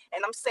me,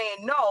 and I'm saying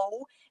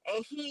no,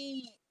 and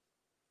he,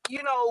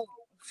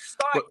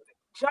 start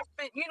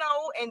jumping,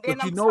 and then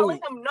I'm telling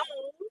him no.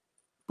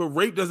 But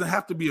rape doesn't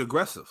have to be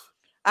aggressive.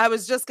 I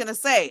was just going to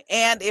say,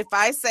 and if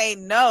I say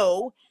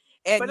no,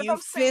 and you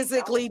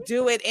physically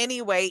do it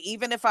anyway,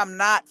 even if I'm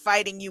not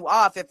fighting you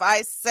off, if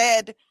I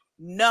said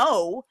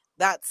no,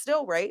 that's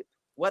still rape,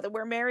 whether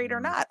we're married or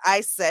not.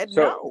 I said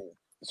no.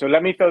 So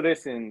let me throw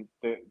this in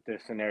the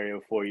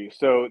scenario for you.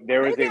 So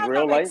there is a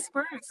real life. I've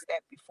experienced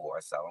that before,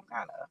 so I'm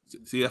kind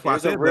of. See, that's why I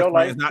said real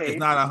life. It's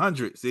not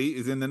 100. See,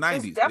 it's in the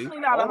 90s. It's definitely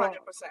not 100%.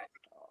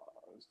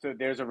 So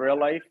there's a real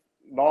life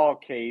law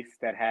case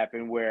that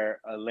happened where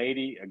a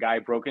guy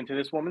broke into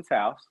this woman's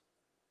house.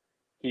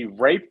 He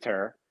raped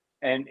her.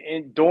 And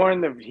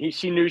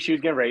she knew she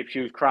was getting raped. She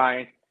was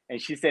crying.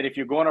 And she said, if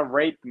you're going to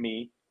rape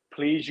me,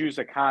 please use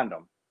a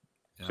condom.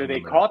 Yeah, so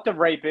they caught the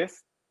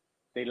rapist.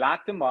 They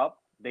locked him up.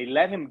 They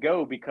let him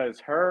go because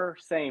her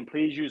saying,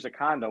 please use a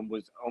condom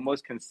was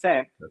almost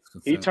consent.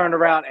 He turned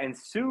around and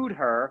sued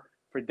her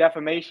for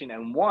defamation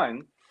and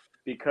won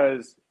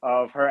because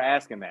of her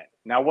asking that.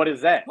 Now, what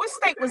is that? What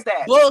state was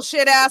that?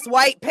 Bullshit ass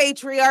white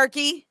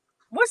patriarchy.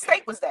 What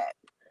state was that?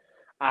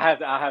 I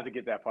have to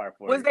get that part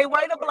for you. Was they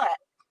white or black?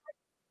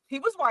 He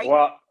was white.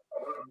 Well,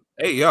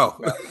 hey, yo.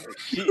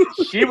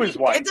 She was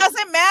white. It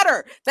doesn't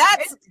matter.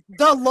 That's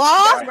the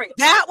law.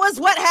 That was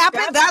what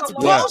happened. That's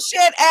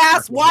bullshit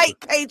ass white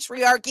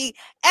patriarchy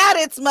at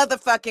its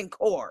motherfucking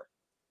core.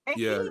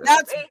 And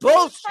that's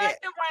bullshit.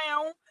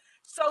 Around,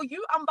 so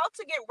I'm about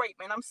to get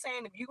raped, and I'm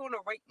saying if you're gonna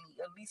rape me,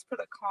 at least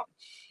put a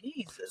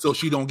Jesus. So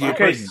she don't get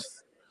pregnant.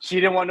 She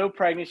didn't want no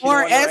pregnancy.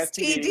 Or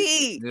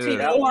STD.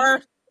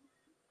 Or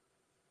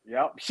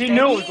yep. She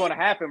knew it was going to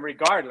happen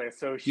regardless.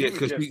 So she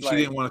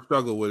didn't want to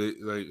struggle with it.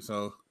 Like,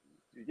 so.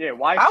 Yeah,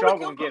 why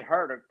struggle and get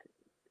hurt?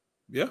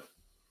 Yeah.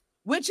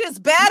 Which is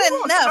bad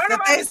enough that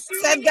they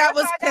said that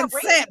was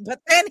consent, but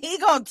then he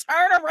gonna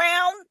turn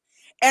around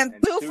and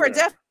sue for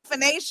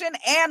defamation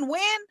and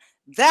win?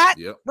 That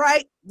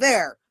right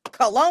there.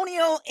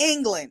 Colonial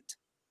England.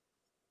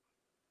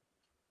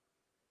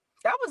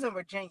 That was in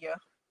Virginia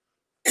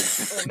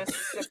or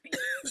Mississippi.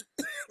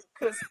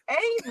 Because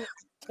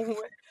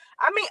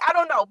I mean, I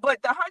don't know, but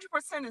the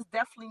 100% is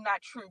definitely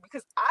not true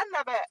because I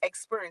never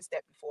experienced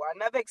that before. I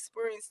never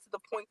experienced to the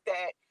point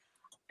that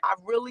I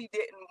really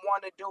didn't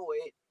want to do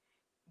it,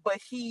 but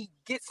he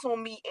gets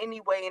on me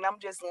anyway, and I'm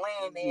just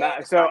laying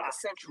there. So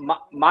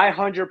my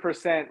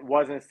 100%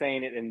 wasn't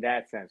saying it in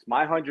that sense.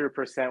 My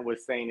 100%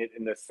 was saying it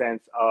in the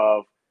sense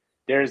of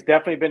there's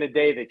definitely been a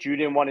day that you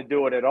didn't want to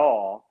do it at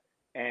all,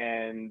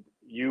 and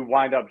you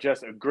wind up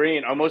just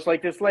agreeing, almost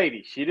like this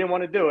lady. She didn't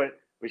want to do it,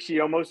 but she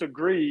almost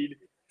agreed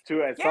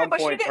to at some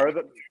point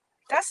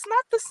that's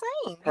not the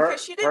same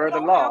because she didn't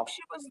know how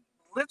she was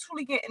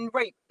literally getting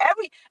raped.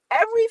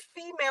 Every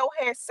female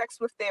has sex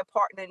with their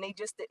partner and they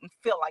just didn't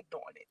feel like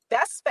doing it.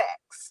 That's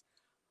facts.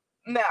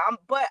 Now,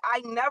 but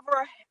I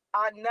never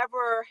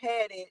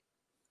had it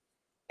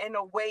in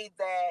a way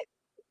that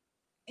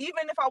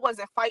even if I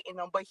wasn't fighting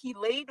him, but he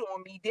laid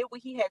on me, did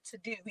what he had to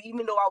do,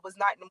 even though I was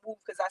not in the mood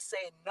because I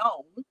said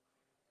no.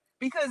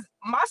 Because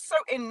my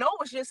certain no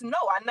was just no.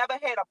 I never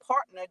had a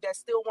partner that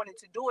still wanted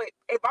to do it.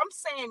 If I'm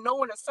saying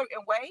no in a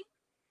certain way,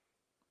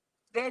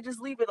 then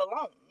just leave it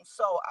alone.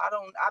 So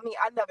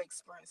I never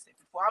experienced it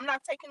before. I'm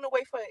not taking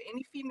away for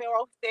any female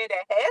out there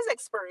that has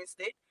experienced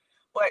it.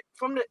 But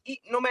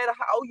no matter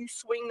how you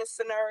swing the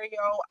scenario,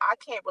 I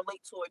can't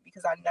relate to it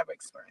because I never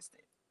experienced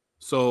it.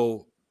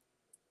 So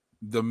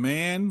the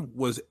man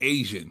was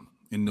Asian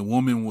and the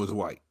woman was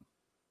white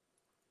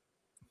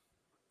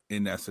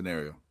in that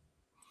scenario.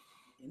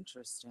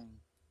 Interesting.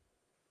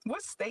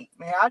 What state,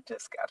 man? I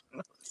just got to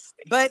know the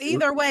state. But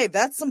either way,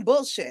 that's some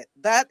bullshit.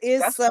 That's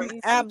some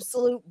crazy.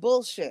 Absolute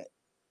bullshit.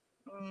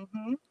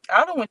 Mm-hmm.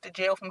 I done went to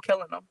jail from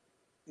killing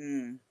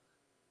them.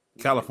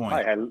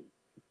 California.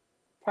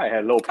 Probably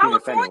had low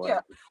penis anyway.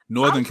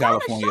 Northern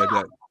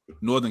California.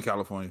 Northern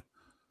California.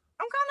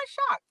 I'm kind of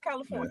shocked,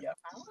 California.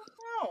 I don't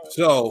know.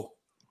 So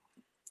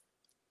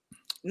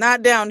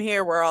Not down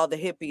here where all the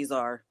hippies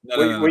are.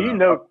 Well, you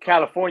know,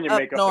 California Up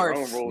make up their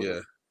north. own rules. Yeah.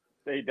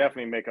 They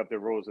definitely make up their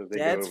rules as they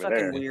Yeah, go it's over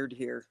fucking there. weird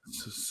here.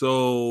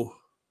 So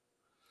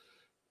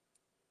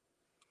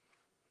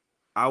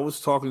I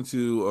was talking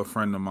to a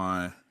friend of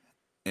mine,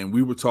 and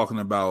we were talking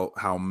about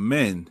how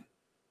men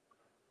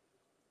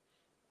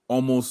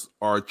almost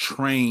are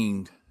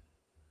trained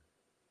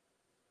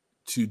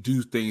to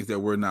do things that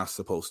we're not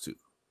supposed to.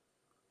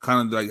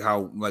 Kind of like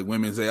how like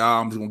women say,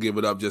 I'm just gonna give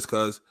it up just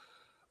because.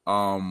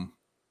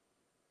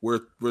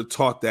 We're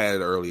taught that at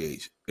an early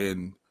age.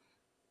 And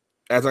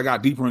as I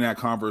got deeper in that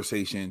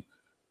conversation,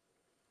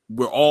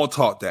 we're all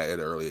taught that at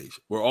an early age.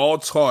 We're all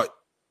taught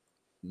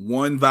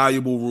one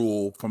valuable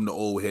rule from the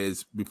old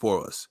heads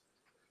before us.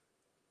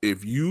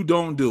 If you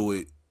don't do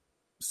it,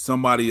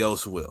 somebody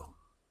else will.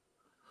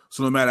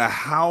 So no matter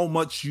how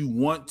much you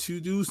want to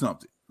do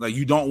something, like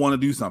you don't want to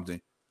do something,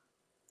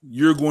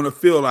 you're going to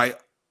feel like,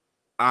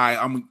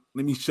 let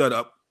me shut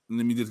up and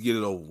let me just get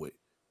it over with.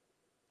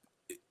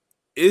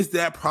 Is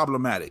that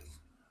problematic?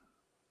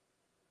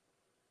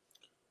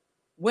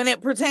 When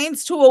it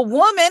pertains to a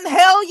woman,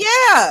 hell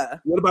yeah.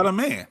 What about a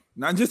man?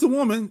 Not just a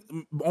woman,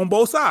 on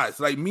both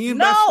sides. Like me and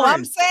No, best friends.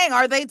 I'm saying,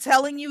 are they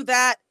telling you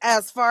that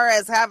as far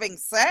as having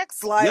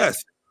sex? Like,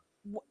 yes.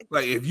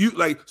 Like if you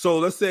so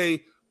let's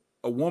say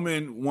a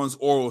woman wants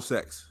oral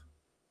sex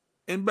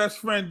and best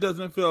friend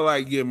doesn't feel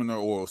like giving her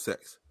oral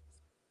sex.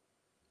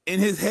 In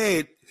his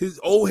head, his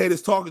old head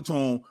is talking to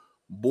him,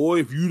 boy,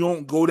 if you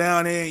don't go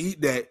down there and eat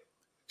that,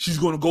 she's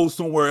going to go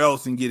somewhere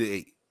else and get it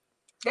ate.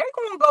 They're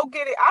going to go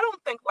get it. I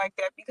don't think like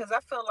that because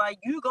I feel like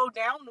you go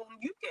down on them,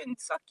 you can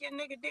suck your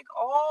nigga dick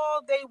all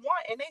they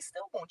want and they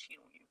still going to cheat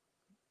on you.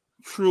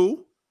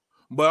 True.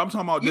 But I'm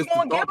talking about you this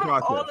thought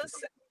process. all this.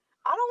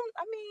 I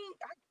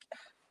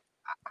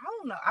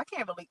don't know. I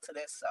can't relate to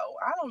this, so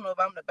I don't know if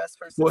I'm the best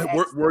person.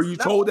 Were you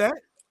told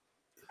that?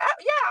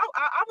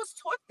 I was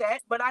taught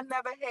that, but I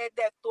never had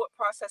that thought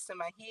process in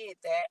my head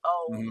that,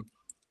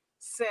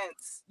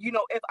 since,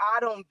 if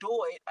I don't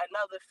do it,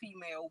 another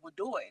female will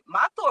do it.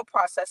 My thought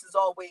process is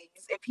always,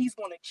 if he's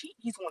going to cheat,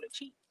 he's going to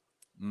cheat.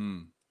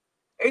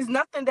 There's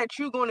nothing that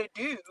you're going to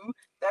do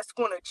that's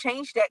going to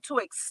change that to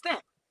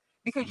extent.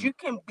 Because you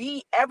can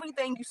be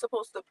everything you're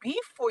supposed to be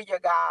for your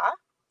guy,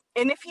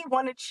 and if he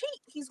want to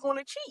cheat, he's going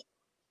to cheat.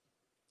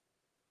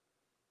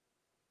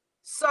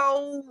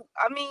 So,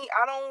 I mean,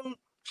 I don't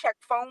check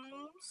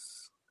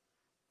phones.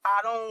 I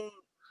don't,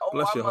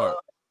 Bless your heart.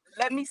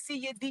 Let me see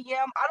your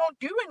DM. I don't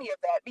do any of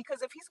that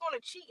because if he's going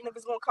to cheat and if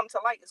it's going to come to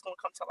light, it's going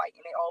to come to light,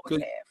 and they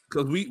always have.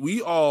 Because we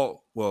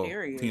all,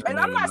 and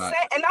I'm not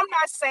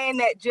saying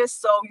that just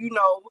so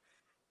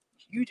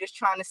you just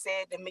trying to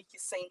say it to make you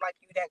seem like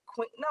you that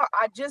quick. No,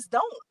 I just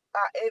don't.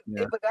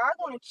 If a guy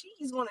going to cheat,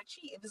 he's going to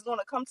cheat. If it's going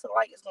to come to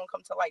light, it's going to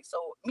come to light.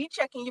 So me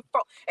checking your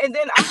phone, and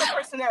then I'm the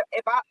person that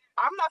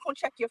I'm not going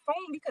to check your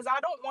phone because I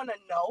don't want to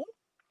know.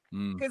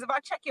 Because if I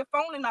check your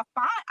phone and I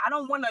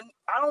don't want to know.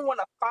 I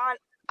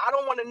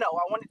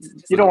want it to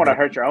just. You don't want to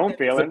hurt your own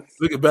feelings.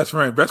 Look at best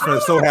friend. Best friend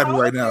is so happy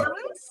right now.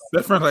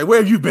 Best friend's like, where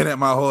have you been at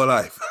my whole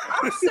life?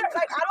 I don't want to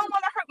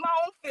hurt my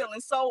own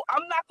feelings, so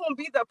I'm not going to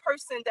be the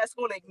person that's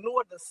going to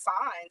ignore the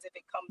signs if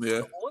it comes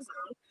towards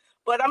me.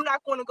 But I'm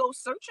not going to go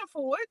searching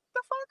for it.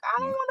 The fuck,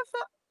 I don't want to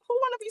feel. Who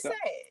want to be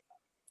sad?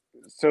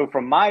 So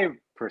from my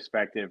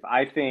perspective,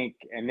 I think,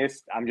 and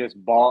this, I'm just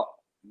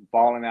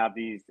balling out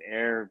these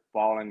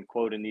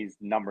quoting these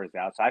numbers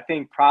out. So I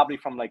think probably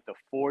from like the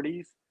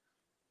 40s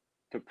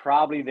to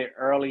probably the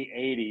early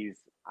 80s,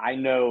 I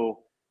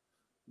know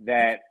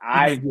that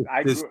I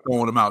just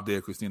throwing him out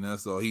there, Xtina.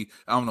 That's all. I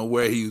don't know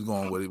where he was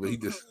going with it, but he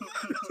just.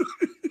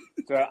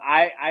 So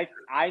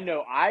I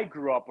know I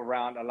grew up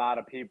around a lot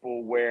of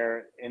people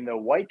where in the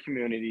white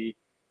community,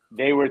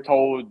 they were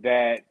told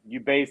that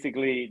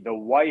the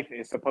wife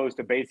is supposed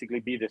to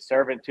basically be the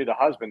servant to the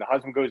husband. The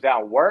husband goes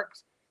out and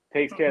works,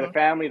 takes care of the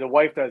family. The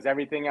wife does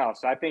everything else.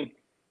 So I think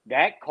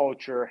that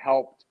culture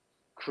helped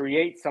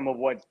create some of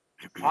what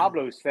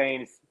Pablo's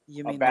saying.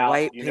 You mean about, the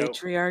white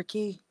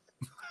patriarchy?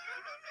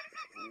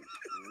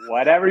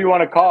 Whatever you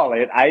want to call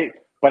it.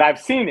 But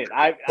I've seen it.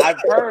 I've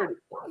heard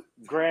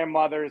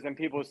grandmothers and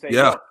people say,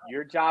 look,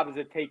 your job is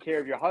to take care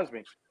of your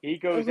husband. He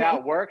goes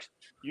out, works.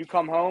 You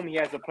come home. He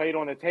has a plate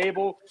on the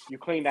table. You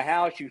clean the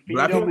house. You feed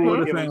him. And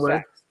you give him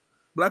sex.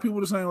 Black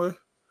people the same way.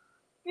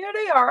 Yeah,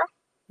 they are.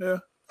 Yeah.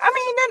 I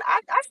mean, then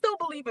I still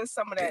believe in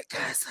some of that.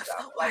 Because of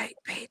the white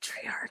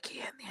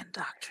patriarchy and the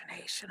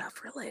indoctrination of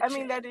religion. I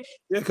mean, that is...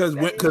 Yeah, because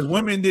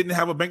women didn't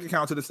have a bank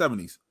account to the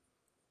 70s.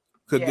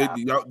 Because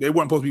they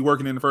weren't supposed to be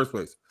working in the first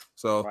place.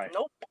 So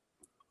Nope.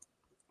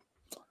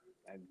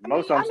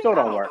 Most of them still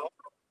don't work.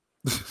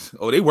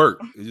 Oh, they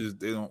work. It's just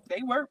they don't.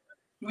 They work.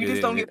 We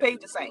just don't get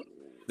paid the same.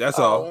 That's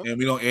all. And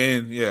we don't.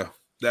 And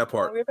that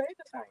part. We get paid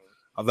the same.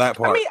 Of that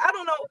part. I mean, I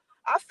don't know.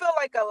 I feel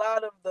like a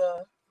lot of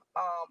the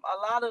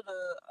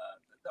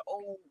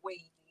old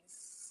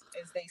ways,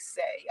 as they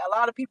say, a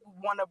lot of people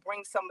want to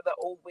bring some of the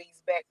old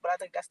ways back, but I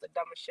think that's the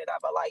dumbest shit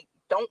ever. Like,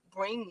 don't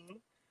bring.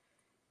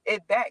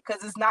 it that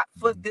because it's not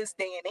for this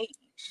day and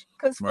age.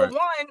 Because for Right.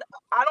 one,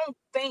 I don't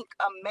think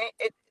a man,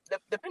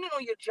 depending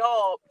on your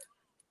job,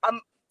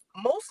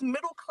 most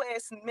middle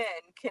class men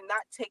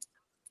cannot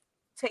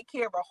take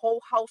care of a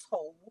whole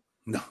household,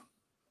 No.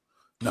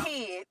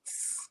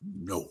 kids,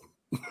 No.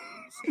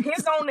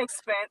 his own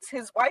expense,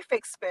 his wife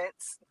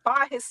expense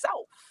by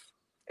himself.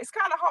 It's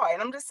kind of hard.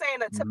 And I'm just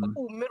saying, a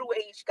typical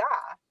middle-aged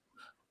guy.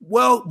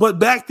 Well, but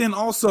back then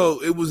also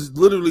it was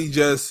literally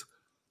just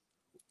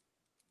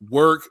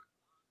work,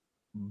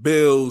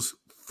 bills,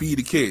 feed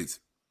the kids.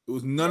 It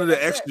was none of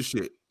the extra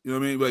shit. You know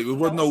what I mean? Like it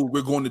wasn't no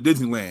we're going to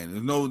Disneyland.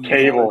 There's no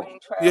Cable.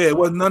 Yeah, it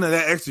wasn't none of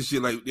that extra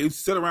shit. Like they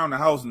sit around the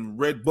house and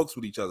read books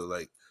with each other.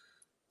 Like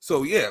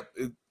so, yeah.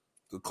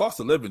 The cost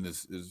of living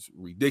is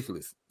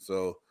ridiculous.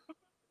 So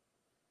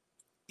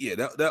yeah,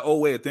 that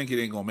old way of thinking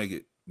ain't gonna make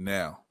it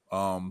now.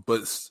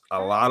 But a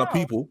lot of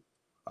people,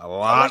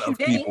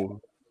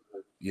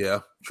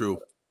 yeah, true.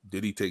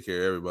 Diddy take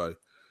care of everybody,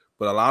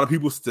 but a lot of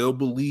people still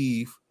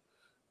believe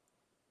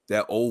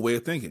that old way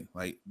of thinking.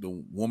 Like the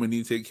woman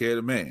needs to take care of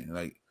the man.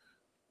 Like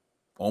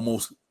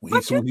almost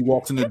when he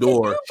walks in the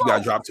door, she got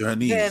to drop to her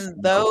knees. Then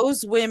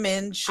those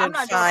women should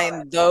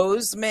find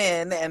those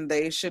men, and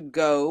they should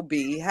go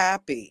be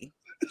happy.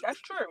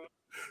 That's true.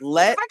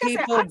 Let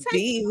people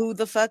be who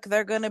the fuck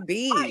they're gonna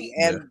be,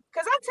 and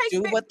because I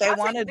take do what they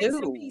want to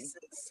do.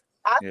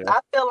 I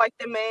feel like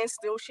the man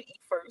still should eat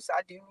first.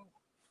 I do.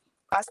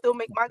 I still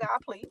make my guy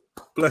plate.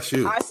 Bless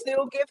you. I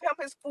still give him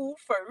his food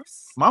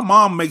first. My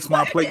mom makes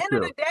my plate. At the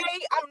end of the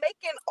day, I'm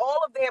making all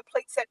of their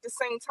plates at the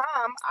same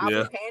time. I would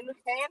hand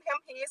him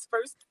his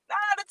first. 9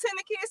 out of 10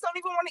 the kids don't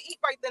even want to eat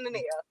right then and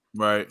there.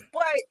 Right.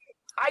 But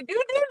I do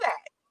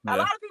that. A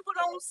lot of people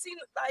don't see,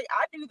 like,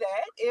 I do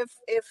that.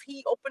 If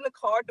he opened the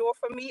car door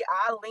for me,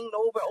 I lean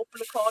over and open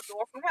the car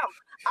door for him.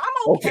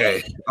 I'm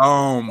okay.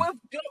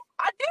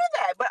 I do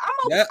that, but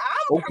I'm okay.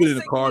 Opening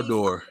the car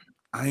door.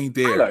 I ain't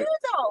there.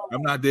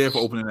 I'm not there for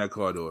opening that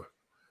car door.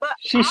 But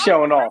she's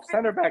showing off.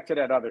 Send her back to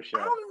that other show.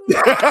 For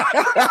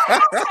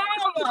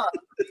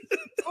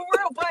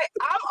real, but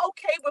I'm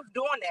okay with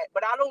doing that.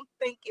 But I don't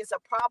think it's a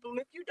problem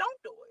if you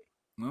don't do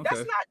it.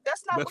 Okay.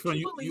 That's not Best what friend,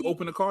 you believe. You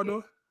open the car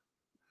door?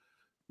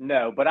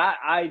 No, but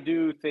I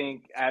do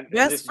think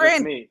best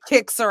friend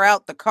kicks her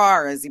out the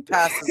car as he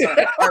passes an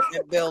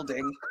apartment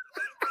building.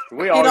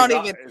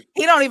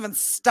 He don't even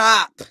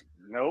stop.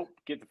 Nope,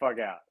 get the fuck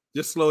out.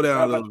 Just slow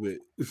down a little bit.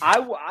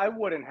 I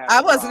wouldn't have. I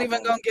wasn't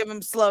even gonna give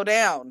him slow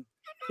down.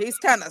 He's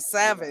kind of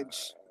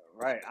savage.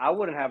 Right. I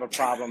wouldn't have a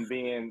problem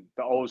being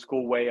the old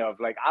school way of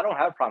like, I don't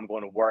have a problem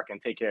going to work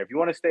and take care. If you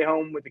want to stay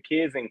home with the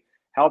kids and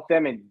help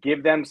them and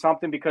give them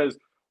something, because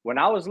when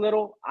I was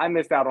little, I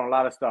missed out on a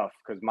lot of stuff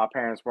because my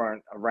parents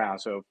weren't around.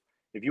 So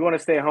if you want to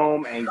stay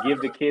home and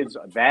give the kids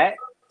that,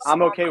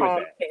 I'm okay with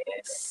that.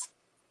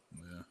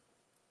 Yeah.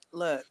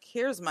 Look,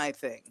 here's my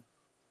thing.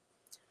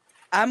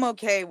 I'm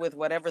okay with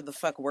whatever the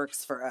fuck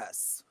works for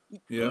us.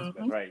 Yeah.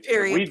 That's right.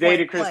 Period. If we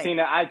dated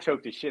Xtina, I'd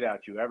choke the shit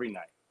out you every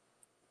night.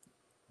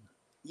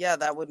 Yeah,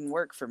 that wouldn't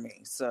work for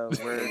me. So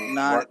we're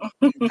not.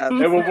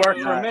 It would work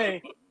for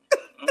me.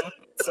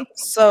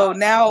 So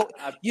now,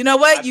 you know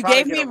what? You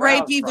gave me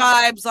rapey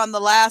vibes on the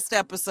last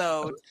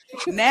episode.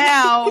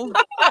 Now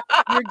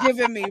you're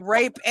giving me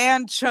rape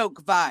and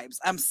choke vibes.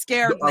 I'm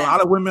scared now. A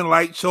lot of women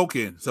like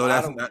choking, so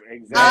that's not.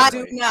 Exactly. I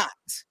do not.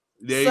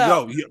 There you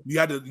go. You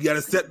got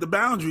to set the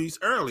boundaries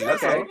early.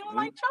 That's okay. all. You don't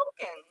like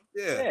choking.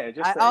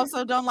 Yeah. I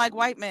also don't like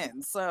white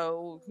men.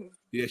 So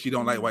yeah, she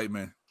don't like white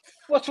men.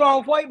 What's wrong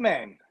with white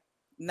men?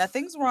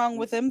 Nothing's wrong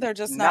with them. They're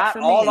just not for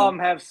me. Not all of them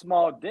have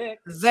small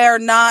dicks. They're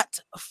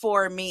not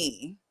for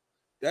me.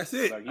 That's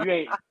it. Look,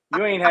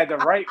 you ain't had the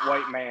right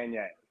white man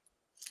yet.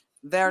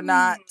 They're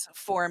not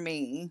for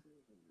me.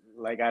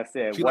 Like I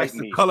said, she white likes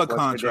the meat. color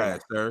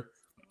contrast, sir.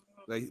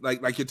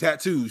 Like your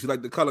tattoos. She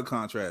like the color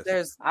contrast.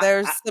 There's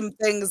some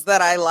things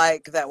that I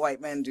like that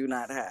white men do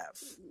not have.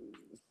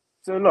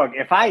 So look,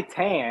 if I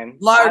tan,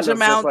 large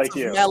amounts of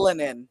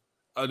melanin.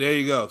 Oh, there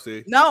you go.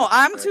 See? No,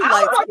 I'm too light.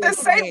 I was about to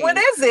say, what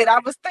is it? I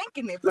was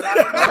thinking it, but I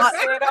don't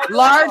know.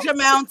 Large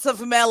amounts of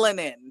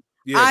melanin.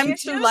 Yeah, I'm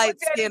too light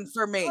skinned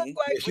for me.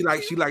 Yeah,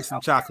 she likes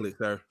some chocolate,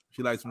 sir.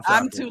 She likes some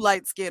chocolate. I'm too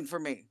light skinned for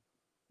me.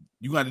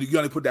 You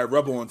gotta put that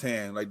rubber on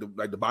tan, like the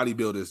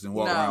bodybuilders, and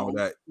walk around with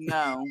that.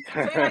 No. So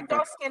you like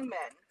dark skinned men.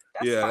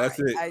 That's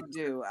it. I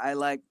do. I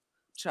like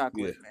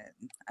chocolate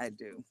men. I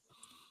do.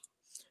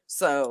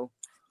 So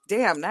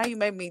damn, now you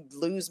made me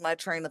lose my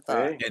train of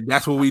thought. And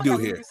that's what we do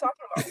here.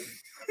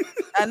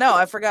 I know.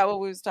 I forgot what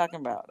we was talking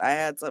about. I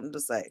had something to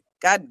say.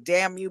 God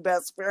damn you,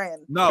 best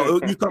friend. No,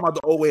 you talking about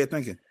the old way of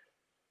thinking.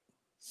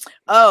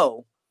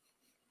 Oh.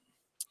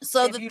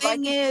 So the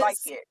thing is,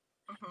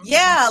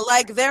 yeah,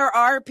 like there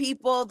are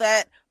people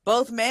that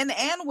both men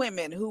and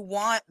women who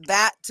want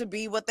that to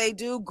be what they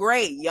do.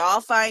 Great.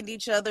 Y'all find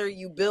each other.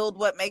 You build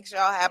what makes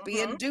y'all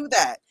happy and do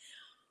that.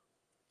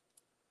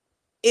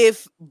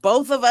 If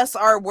both of us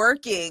are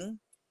working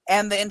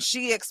and then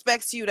she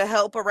expects you to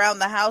help around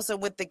the house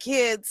and with the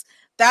kids,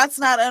 That's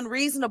not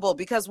unreasonable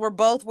because we're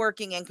both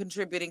working and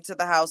contributing to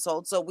the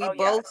household. So we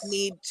both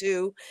need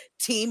to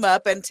team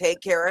up and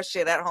take care of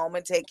shit at home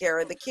and take care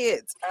of the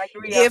kids. I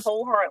agree If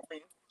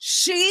wholeheartedly.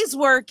 she's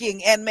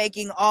working and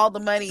making all the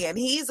money and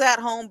he's at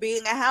home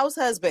being a house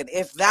husband,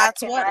 if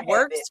that's what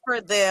works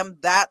for them,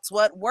 that's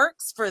what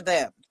works for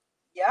them.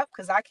 Yep,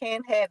 because I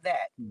can't have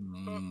that.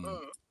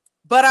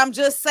 But I'm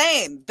just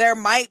saying, there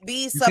might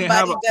be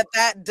somebody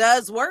that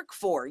does work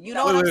for. You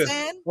know what I'm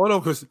saying? Hold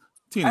on,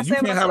 Christina. You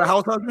can't have a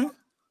house husband?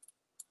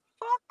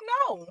 Fuck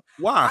no.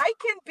 Why? I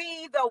can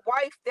be the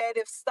wife that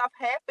if stuff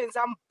happens,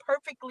 I'm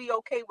perfectly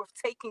okay with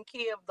taking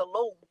care of the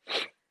load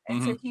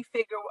until he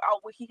figure out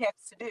what he has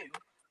to do.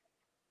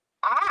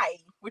 I,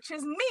 which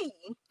is me,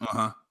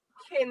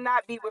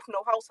 cannot be with no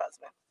house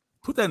husband.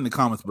 Put that in the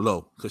comments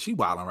below because she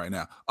wilding right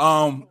now.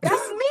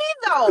 That's me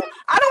though.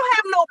 I don't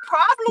have no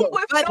problem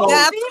with but no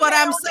that's what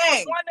I'm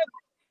saying.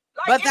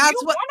 But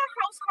that's what want a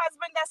house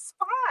husband, that's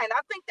fine.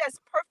 I think that's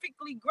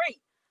perfectly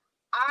great.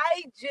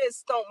 I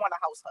just don't want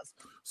a house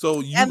husband.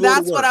 So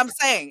that's what I'm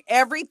saying.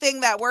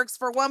 Everything that works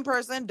for one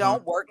person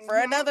don't work for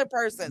another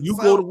person. You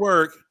go to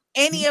work.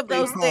 Any of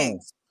those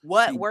things.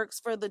 What works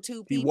for the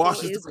two people? He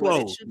washes is the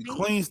clothes. What it should he be.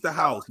 Cleans the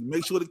house. He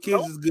makes sure the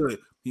kids is good.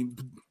 He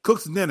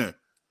cooks dinner.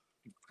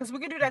 Because we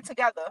can do that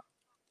together.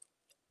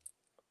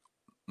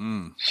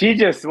 She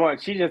just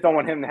don't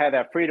want him to have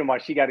that freedom while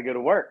she got to go to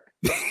work.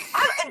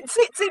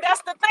 See,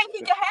 that's the thing. He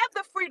can have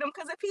the freedom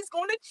because if he's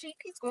going to cheat,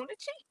 he's going to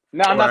cheat.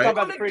 No, I'm not talking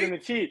about the freedom to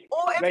cheat.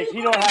 Like,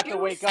 he don't have to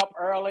wake up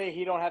early.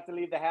 He don't have to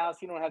leave the house.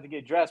 He don't have to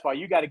get dressed while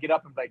you got to get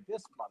up and be like,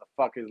 this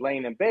motherfucker is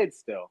laying in bed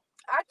still.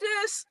 I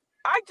just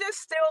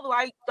still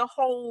like the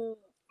whole,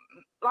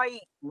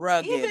 like,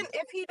 rugged. Even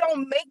if he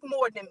don't make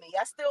more than me,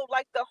 I still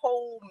like the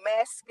whole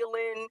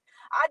masculine.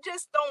 I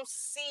just don't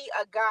see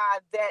a guy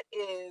that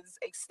is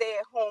a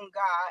stay-at-home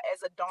guy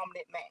as a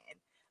dominant man.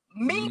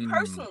 Me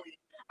personally,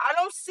 I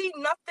don't see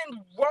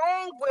nothing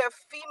wrong with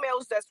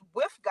females that's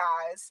with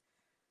guys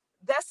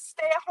that's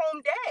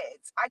stay-at-home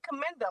dads. I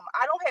commend them.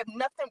 I don't have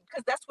nothing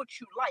because that's what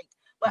you like.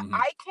 But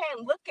I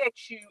can't look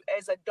at you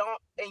as a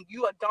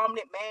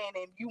dominant man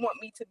and you want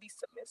me to be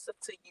submissive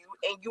to you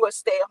and you a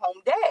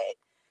stay-at-home dad.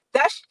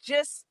 That's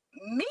just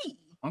me.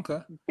 Okay.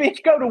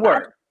 Bitch, go to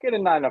work. Get a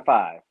 9 to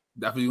 5.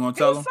 That's what you want to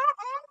tell him?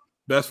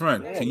 Best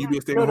friend, can you be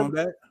a stay-at-home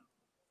dad?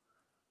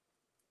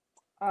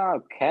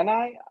 Can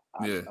I?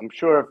 Yeah. I'm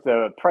sure if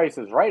the price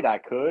is right, I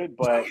could,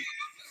 but...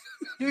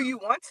 Do you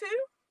want to?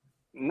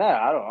 No,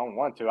 I don't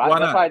want to.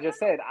 That's why I just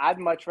said I'd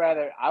much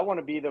rather. I want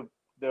to be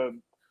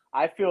the.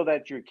 I feel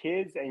that your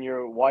kids and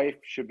your wife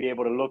should be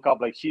able to look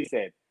up, like she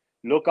said,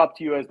 look up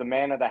to you as the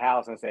man of the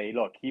house and say,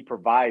 "Look, he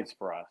provides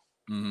for us."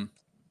 Mm-hmm.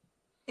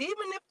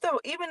 Even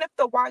if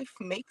the wife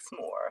makes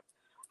more,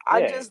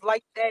 I just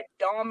like that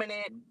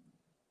dominant.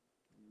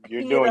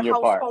 You're doing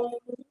your part.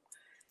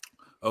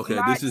 Okay,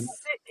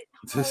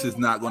 this is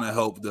not going to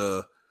help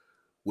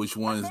which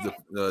one is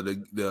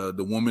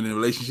the woman in a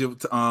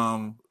relationship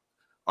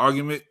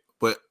argument,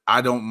 but I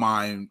don't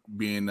mind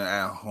being the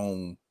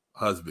at-home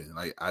husband.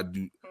 Like I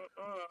do,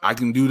 I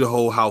can do the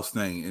whole house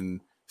thing and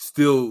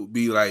still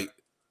be like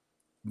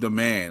the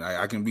man.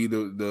 I can be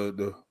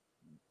the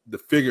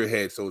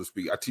figurehead, so to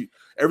speak.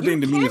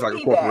 Everything to me is like a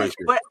corporation.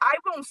 That, but I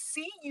don't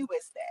see you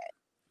as that.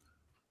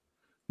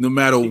 No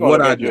matter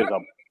what I do, you're a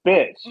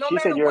bitch. No she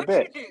said you're a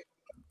bitch.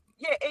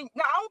 Yeah, and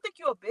no, I don't think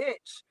you're a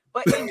bitch.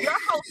 But in your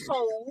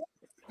household,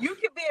 you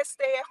could be a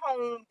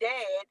stay-at-home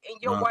dad,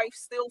 and your wife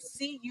still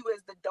see you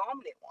as the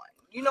dominant one.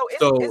 You know,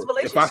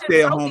 it's if I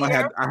stay at home, I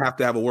have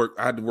to have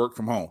I had to work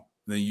from home.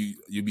 Then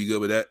you be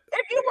good with that.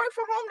 If you work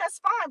from home, that's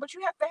fine, but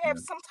you have to have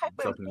some type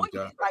of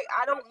employment. Like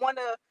I don't want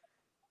to.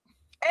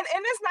 And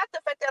it's not the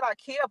fact that I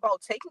care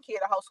about taking care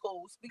of the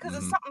households, because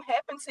if something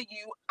happened to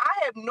you, I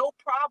have no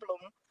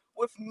problem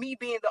with me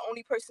being the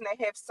only person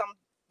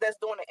that's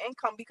doing the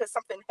income because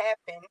something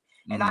happened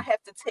and I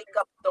have to take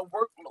up the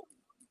workload.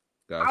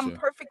 Gotcha. I'm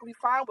perfectly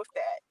fine with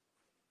that.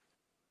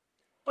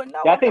 But no,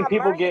 I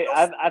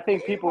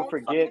think people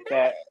forget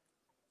that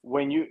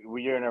when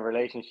you're in a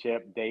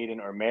relationship, dating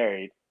or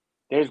married,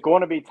 there's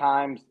going to be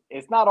times,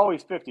 it's not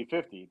always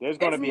 50-50. There's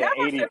going to be an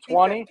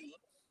 80-20.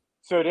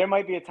 So there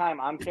might be a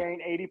time I'm carrying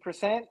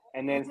 80%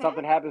 and then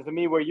something happens to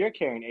me where you're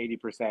carrying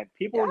 80%.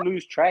 People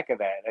lose track of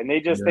that and they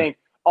just think,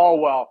 oh,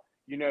 well,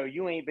 you know,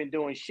 you ain't been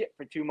doing shit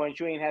for 2 months.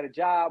 You ain't had a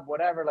job,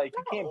 whatever. Like,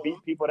 you can't beat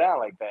people down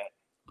like that.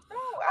 No,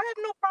 I have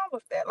no problem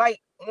with that. Like,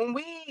 when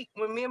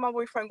me and my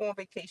boyfriend go on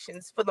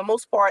vacations, for the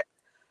most part,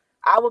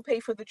 I would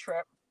pay for the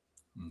trip.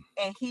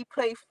 And he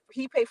pay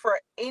for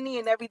any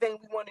and everything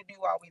we want to do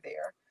while we're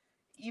there.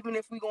 Even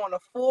if we go on a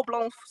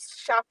full-blown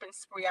shopping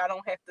spree, I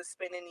don't have to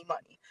spend any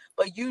money.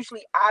 But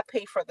usually I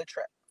pay for the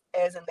trip,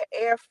 as in the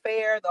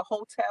airfare, the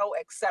hotel,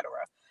 etc.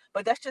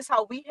 But that's just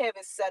how we have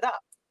it set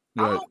up.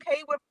 Right. I'm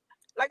okay with,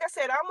 like I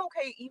said, I'm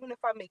okay even if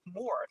I make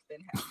more than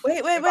him.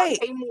 Wait. I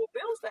pay more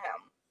bills than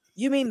him.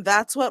 You mean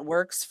that's what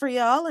works for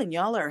y'all and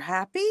y'all are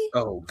happy?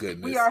 Oh,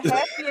 goodness. We are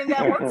happy and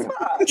that works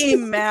for us.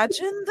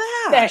 Imagine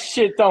that. That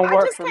shit don't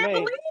work for me.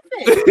 Believe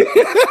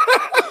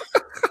it.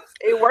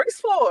 It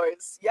works for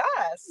us.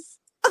 Yes.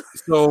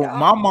 So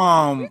my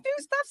mom, we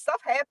do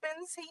stuff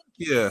happens.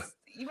 yeah,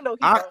 Even though he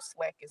I don't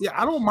slack his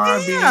I don't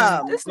mind being.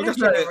 This Like new I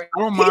said, generation. I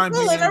don't mind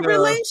People in being a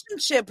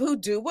relationship who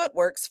do what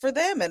works for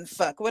them and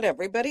fuck what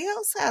everybody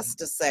else has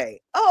to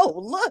say. Oh,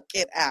 look,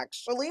 it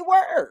actually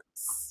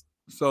works.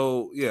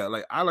 So yeah,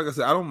 like I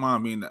said, I don't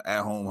mind being the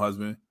at-home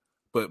husband,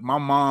 but my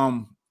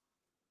mom,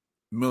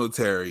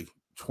 military,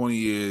 20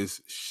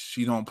 years,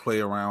 she don't play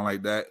around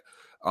like that.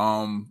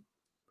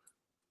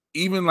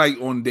 Even like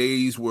on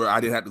days where I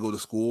didn't have to go to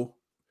school,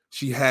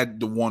 she had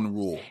the one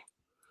rule.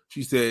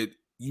 She said,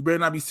 "You better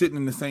not be sitting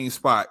in the same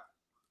spot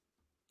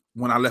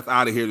when I left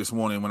out of here this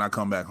morning when I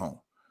come back home."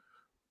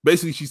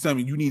 Basically, she's telling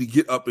me you need to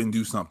get up and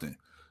do something.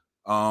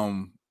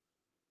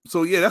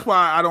 So yeah, that's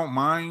why I don't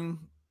mind,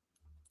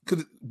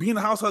 because being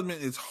a house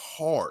husband is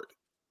hard,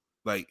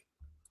 like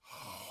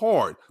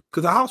hard,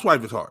 because a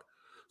housewife is hard.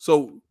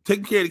 So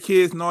taking care of the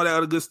kids and all that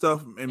other good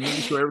stuff and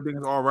making sure everything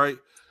is all right,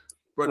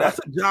 bro, that's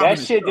a job. That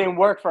shit didn't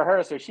work for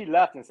her, so she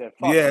left and said,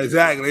 "Fuck." Yeah,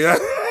 exactly.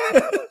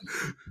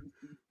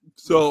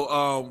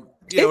 So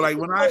yeah, like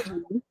when I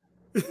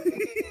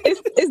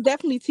it's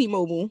definitely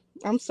T-Mobile.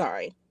 I'm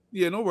sorry.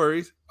 Yeah, no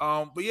worries.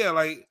 But yeah,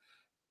 like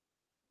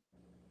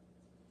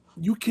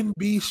you can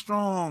be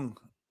strong,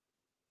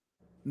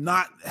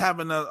 not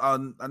having a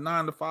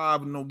 9 to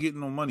 5 and no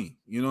getting no money.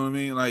 You know what I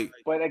mean? Like,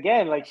 but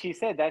again, like she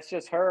said, that's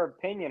just her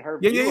opinion. Her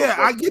yeah.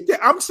 I get that.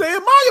 I'm saying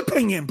my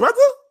opinion, brother.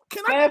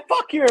 Man,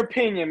 fuck your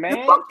opinion,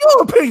 man. Fuck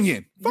your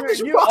opinion.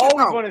 You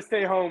always want to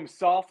stay home,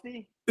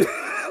 softy.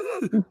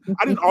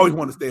 I didn't always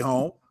want to stay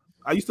home.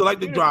 I used to like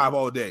to drive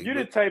all day. You're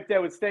the type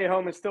that would stay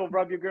home and still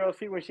rub your girl's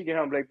feet when she get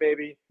home. Like,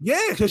 baby. Yeah,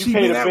 because she's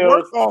been at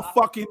work all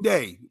fucking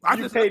day.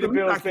 You pay the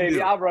bills,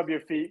 baby. I'll rub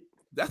your feet.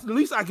 That's the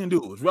least I can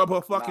do is rub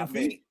her fucking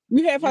feet.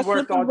 You have her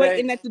slipping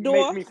waiting at the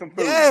door. Make me some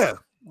food. Yeah,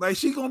 like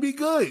she gonna be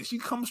good. She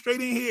comes straight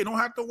in here. Don't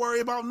have to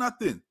worry about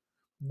nothing.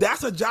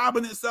 That's a job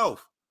in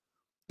itself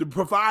to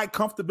provide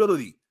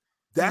comfortability.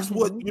 That's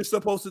what you're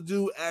supposed to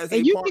do as a partner.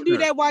 And you can do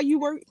that while you're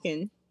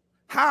working.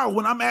 How?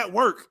 When I'm at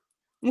work.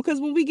 Because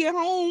when we get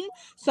home,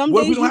 some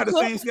what days if we don't have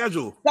cook, the same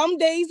schedule? Some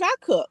days I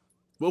cook.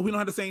 What if we don't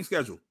have the same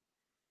schedule?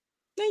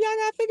 Then y'all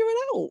gotta figure it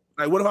out.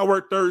 Like, what if I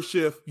work third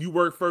shift, you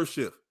work first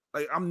shift?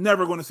 Like, I'm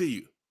never going to see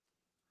you.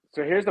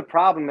 So here's the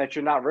problem that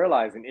you're not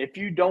realizing. If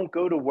you don't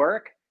go to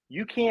work,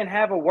 you can't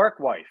have a work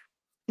wife.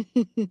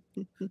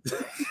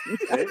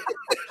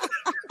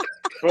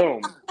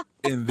 Boom.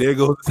 And there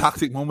goes the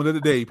toxic moment of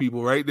the day,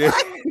 people, right there.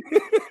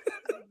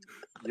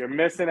 You're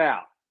missing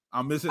out.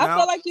 I'm missing out. I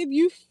feel like if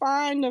you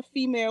find a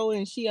female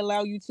and she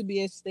allow you to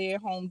be a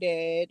stay-at-home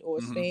dad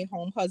or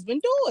stay-at-home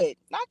husband, do it.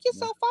 Knock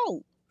yourself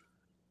out.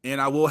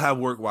 And I will have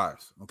work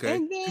wives, okay?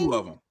 And then, 2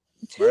 of them.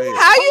 Right.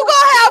 How you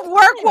gonna have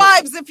work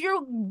wives if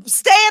you're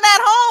staying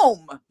at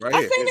home? Right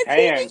I seen a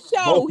TV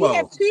show.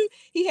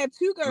 He had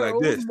two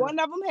girls. Like one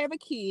of them have a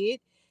kid.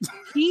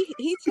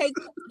 He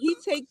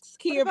takes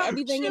care of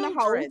everything in the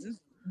house.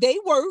 They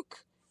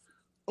work,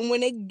 and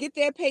when they get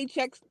their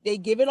paychecks, they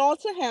give it all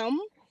to him.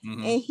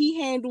 And he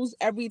handles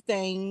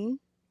everything.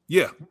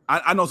 Yeah,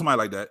 I know somebody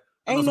like that.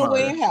 Ain't no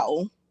way in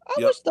hell. I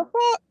wish the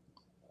fuck.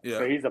 Yeah,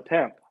 so he's a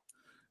pimp.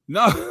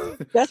 No,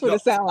 that's what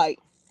it sounds like.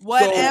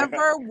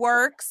 Whatever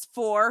works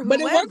for whoever.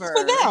 But it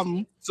works for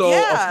them. So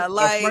yeah,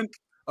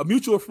 a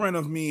mutual friend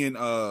of me and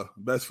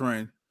best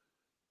friend,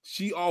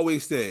 she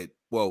always said,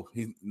 well,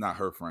 he's not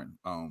her friend,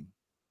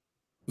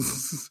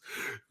 because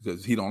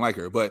he don't like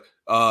her, but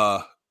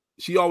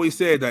she always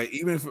said that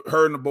even for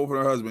her and both of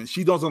her husbands,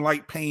 she doesn't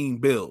like paying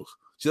bills.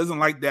 She doesn't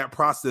like that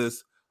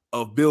process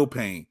of bill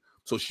paying.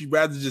 So she'd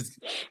rather just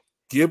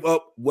give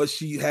up what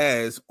she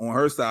has on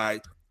her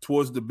side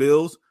towards the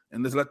bills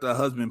and just let the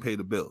husband pay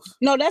the bills.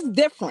 No, that's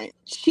different.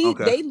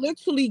 They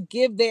literally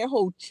give their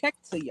whole check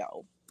to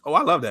y'all. Oh,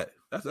 I love that.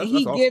 That's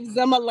he awesome. gives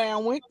them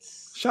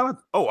allowance.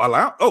 Shout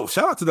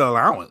out to the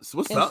allowance.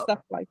 What's up?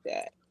 Stuff like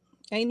that.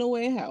 Ain't no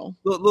way in hell.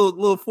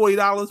 Little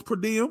 $40 per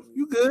diem.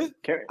 You good?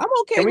 I'm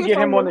okay. Can we get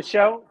him on the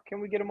show?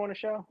 Can we get him on the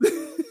show?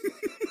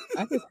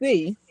 I can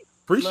see.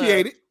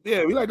 Appreciate it.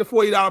 Yeah, we like the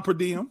 $40 per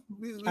diem.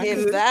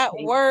 If that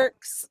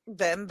works,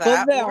 then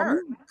that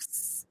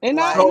works.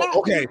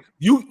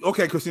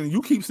 Okay, Christina,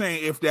 you keep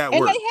saying if that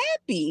works. And they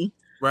happy.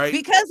 Right?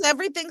 Because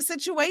everything's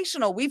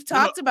situational. We've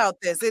talked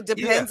about this. It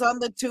depends on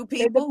the two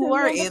people who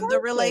are in the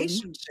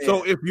relationship.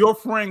 So if your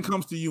friend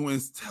comes to you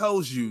and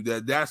tells you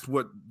that that's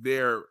what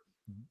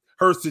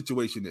her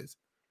situation is,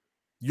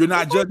 you're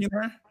not judging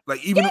her?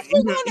 Like even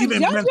mentally. I'm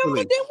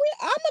gonna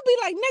be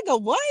like,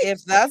 nigga, what?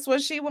 If that's what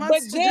she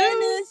wants to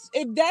do.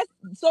 If that's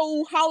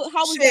so, how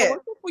is that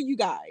working for you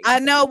guys? I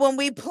know when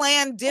we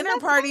plan dinner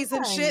parties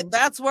and shit,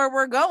 that's where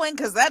we're going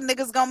because that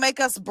nigga's gonna make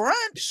us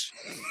brunch.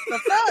 The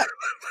fuck?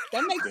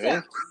 That makes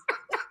sense.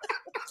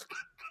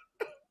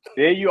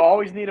 Yeah, you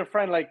always need a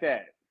friend like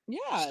that.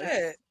 Yeah.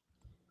 Shit.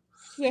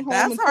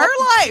 That's her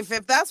life.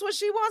 If that's what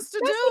she wants to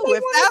do,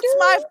 if that's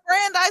my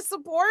friend, I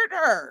support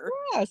her.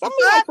 Yes, I'm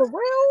like, for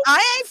real.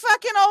 I ain't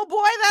fucking old boy.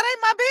 That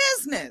ain't my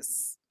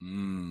business.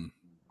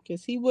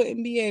 Because he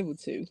wouldn't be able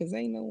to. Because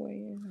ain't no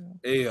way.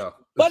 Yeah.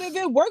 But if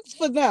it works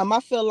for them, I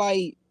feel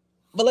like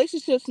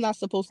relationships not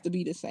supposed to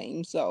be the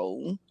same.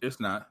 So It's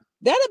not.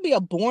 that'd be a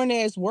boring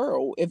ass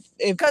world if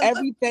 'Cause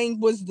everything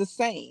was the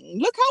same.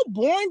 Look how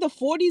boring the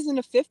 40s and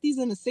the 50s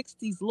and the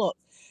 60s look.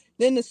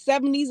 Then the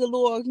 70s, a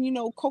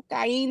little,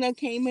 cocaine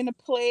came into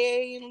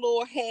play, and a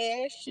little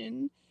hash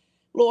and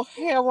a little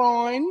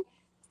heroin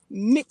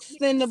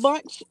mixed in the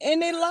bunch,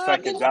 and they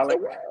lived in the Psychedelic.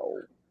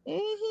 world. A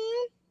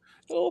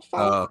little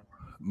fun.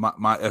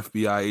 My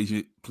FBI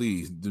agent,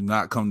 please do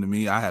not come to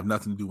me. I have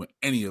nothing to do with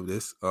any of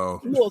this.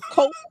 Little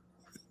coke.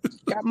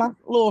 Got my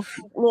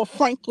little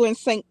Franklin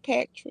St.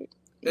 Patrick.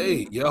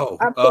 Hey, yo.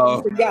 I put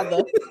them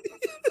together.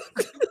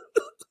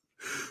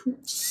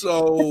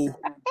 So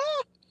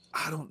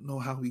I don't know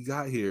how we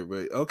got here,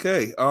 but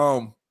okay.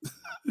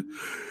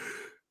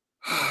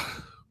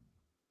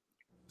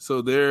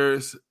 So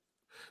there's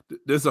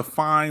a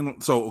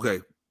fine. So okay,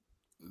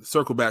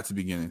 circle back to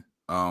the beginning.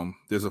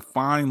 There's a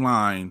fine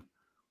line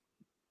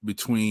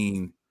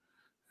between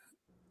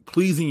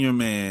pleasing your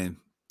man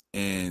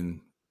and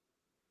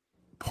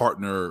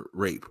partner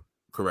rape.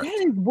 Correct.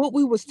 That is what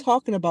we was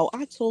talking about.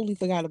 I totally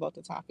forgot about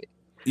the topic.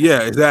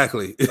 Yeah,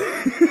 exactly.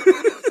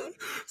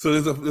 So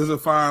there's a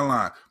fine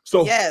line.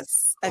 So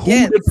yes,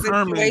 again,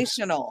 determines-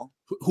 situational.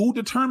 who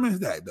determines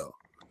that though?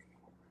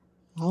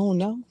 I don't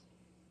know.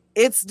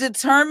 It's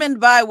determined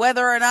by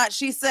whether or not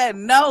she said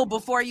no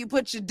before you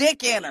put your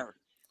dick in her.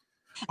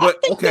 But I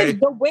think okay, that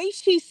the way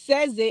she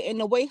says it and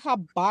the way her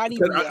body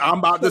reacts. I'm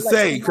about to like,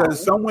 say, no.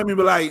 because some women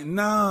be like,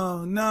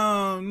 no.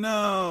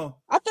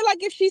 I feel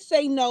like if she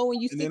say no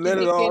and you And stick then your let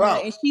it dick all in her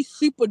out. and she's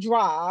super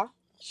dry,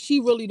 she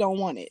really don't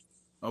want it.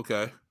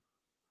 Okay.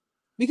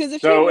 Because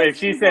if So she if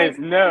she says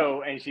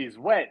no and she's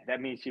wet,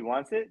 that means she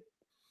wants it?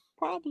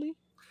 probably.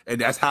 And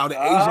that's how the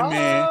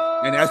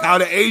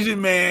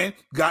Asian man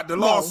got the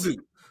No. lawsuit.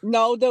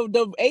 No,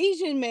 the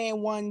Asian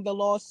man won the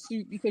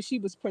lawsuit because she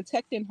was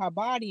protecting her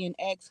body and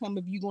asked him,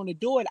 if you're going to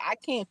do it, I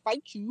can't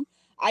fight you.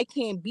 I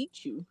can't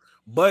beat you.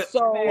 But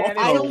So Man,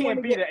 I if don't you want can't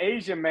to beat get. an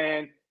Asian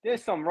man,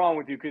 there's something wrong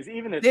with you, because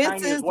even the This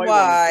tiniest is white woman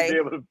why- should be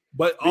able to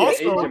But beat an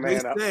also Asian they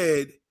man up.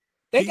 said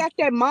They got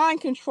that mind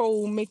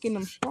control making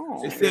them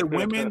strong. they said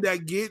women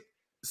that get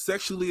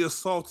sexually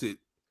assaulted,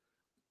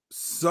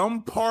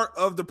 some part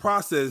of the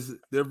process,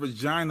 their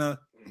vagina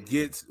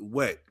gets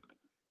wet.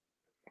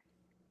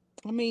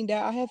 I mean,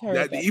 that I have heard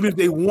That that. even if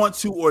they want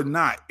to or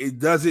not, it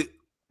does it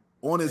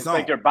on its It's own.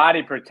 like their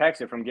body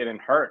protects it from getting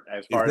hurt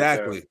as far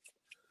Exactly. as the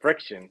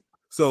friction.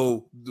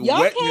 So the Y'all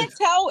wetness, can't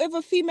tell if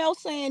a female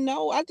saying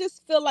no. I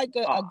just feel like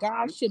a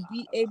guy should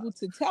be able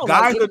to tell.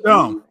 guys Like, are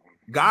dumb.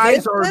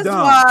 Guys are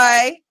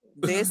dumb.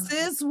 This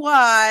is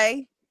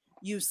why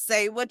you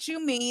say what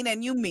you mean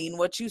and you mean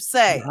what you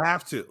say. You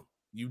have to.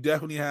 You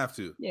definitely have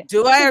to. Yeah.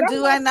 Do I or Because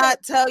do I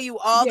not tell you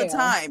all the Yeah.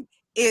 time?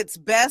 It's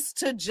best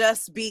to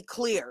just be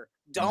clear.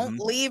 Don't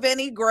Mhm. leave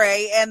any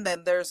gray and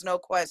then there's no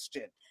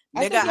question.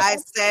 I Nigga, think I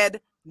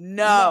said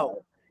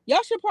no.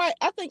 Y'all should probably.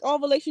 I think all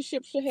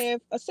relationships should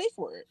have a safe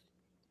word.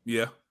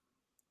 Yeah.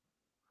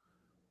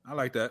 I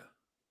like that.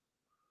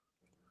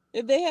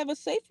 If they have a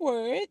safe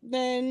word,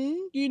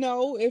 then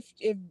if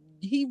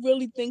he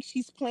really thinks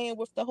she's playing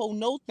with the whole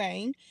no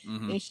thing,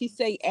 Mhm. and she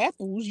say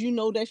apples,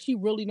 that she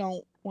really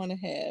don't want to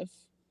have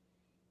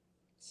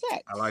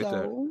sex. I like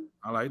that.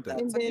 I like that.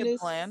 That's a good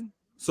plan.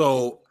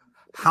 So,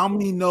 how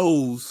many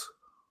no's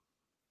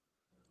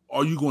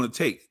are you going to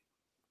take?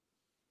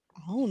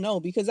 I don't know,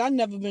 because I've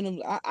never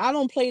been. I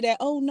don't play that.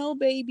 Oh no,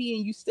 baby,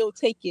 and you still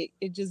take it.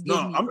 It just gives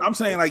No, me. I'm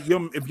saying like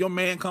if your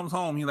man comes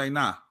home, he's like,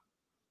 nah.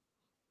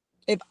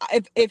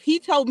 If he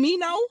told me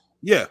no,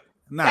 Yeah,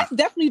 nah. that's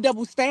definitely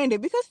double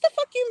standard. Because the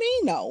fuck you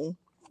mean no?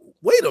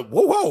 Wait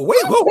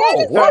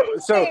whoa.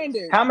 So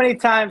how many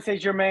times have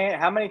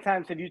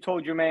you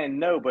told your man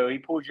no, but he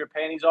pulls your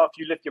panties off,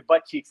 you lift your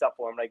butt cheeks up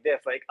for him like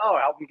this, like, oh,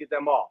 help him get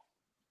them off.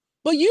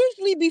 But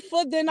usually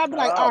before then, I'd be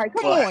like, all right,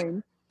 come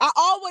on. I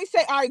always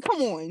say, all right,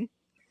 come on.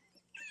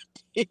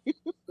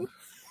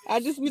 I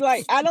just be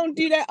like, I don't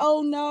do that.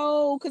 Oh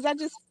no, because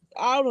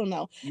I don't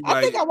know.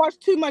 I think I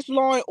watched too much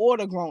Law and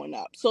Order growing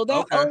up, so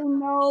that oh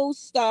no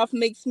stuff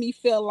makes me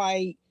feel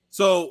like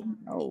rape.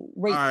 All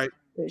right.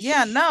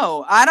 Yeah,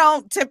 no, I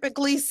don't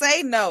typically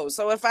say no.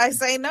 So if I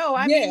say no,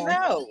 I mean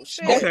no.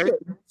 Shit. Okay,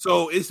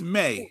 so it's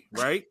May,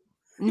 right?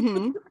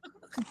 Mm-hmm.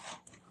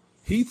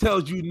 He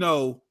tells you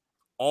no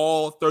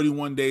all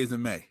 31 days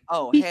in May.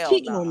 Oh, He's hell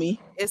cheating no. on me.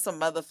 It's a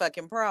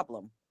motherfucking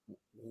problem.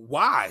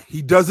 Why?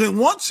 He doesn't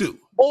want to.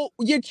 Or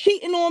you're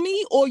cheating on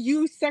me, or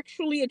you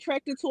sexually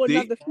attracted to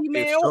another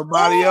female.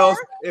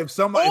 If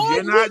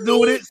you're not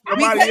doing it,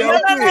 somebody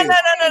else is.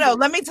 No.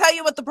 Let me tell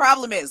you what the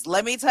problem is.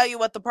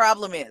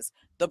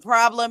 The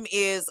problem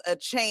is a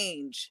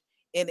change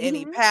in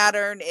any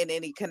pattern, in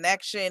any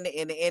connection,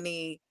 in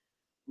any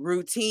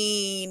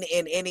routine,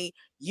 in any,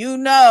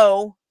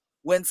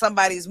 when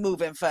somebody's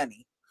moving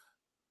funny.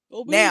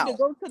 Well, we need to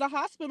go to the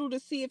hospital to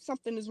see if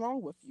something is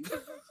wrong with you.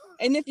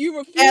 And if you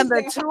refuse, and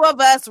the two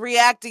of us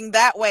reacting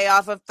that way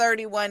off of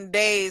 31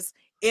 days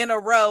in a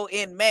row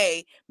in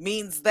May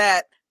means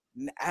that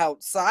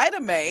outside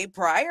of May,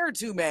 prior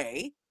to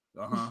May,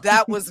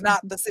 That was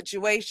not the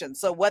situation.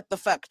 So what the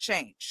fuck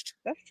changed?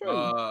 That's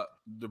true.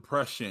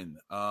 Depression.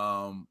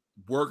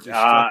 Work is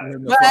stressing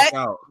him the fuck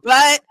out.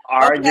 But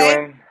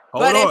arguing.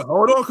 Okay.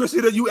 Hold on,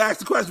 Christina. You asked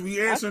the question.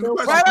 We answering the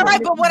question.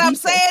 Right. But what I'm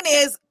saying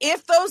is,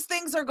 if those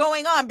things are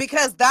going on,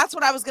 because that's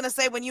what I was going to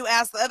say when you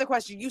asked the other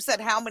question. You said,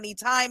 how many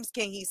times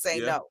can he say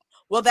no?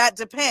 Well, that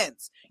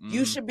depends.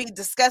 You should be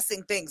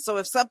discussing things. So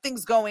if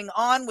something's going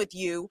on with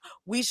you,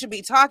 we should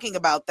be talking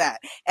about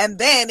that. And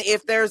then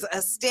if there's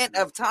a stint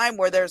of time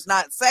where there's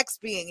not sex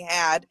being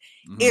had,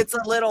 it's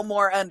a little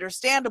more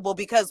understandable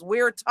because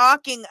we're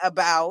talking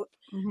about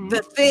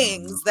the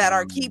things that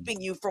are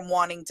keeping you from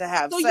wanting to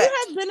have sex. So you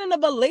have been in a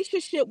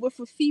relationship with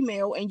a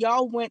female and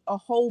y'all went a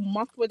whole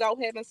month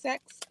without having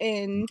sex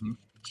and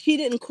she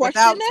didn't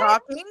question without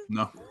that? Talking?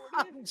 No.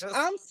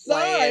 I'm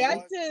sorry.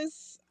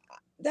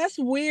 That's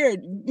weird.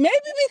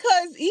 Maybe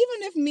because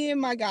even if me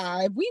and my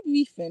guy, we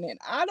beefing and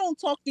I don't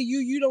talk to you,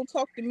 you don't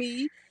talk to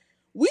me,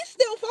 we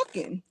still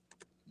fucking.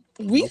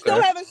 We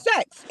still having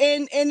sex.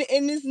 And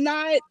it's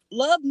not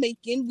love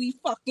making, we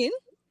fucking.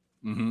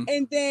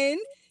 And then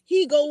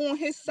he go on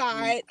his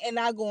side and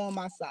I go on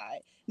my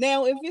side.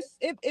 Now, if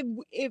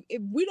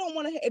we don't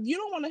want to, if you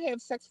don't want to have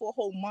sex for a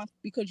whole month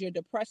because you're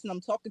depressed and I'm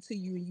talking to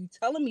you and you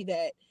telling me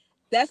that,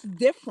 that's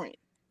different.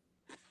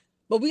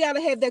 But we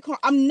gotta have that.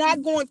 I'm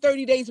not going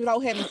 30 days without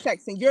having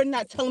sex, and you're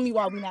not telling me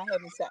why we're not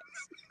having sex.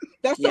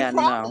 That's the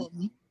problem.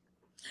 No.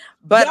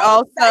 But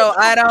also,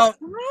 I don't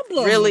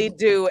really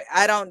do.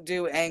 I don't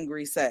do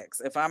angry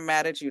sex. If I'm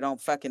mad at you, don't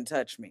fucking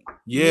touch me.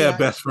 Yeah,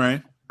 best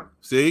friend.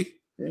 See,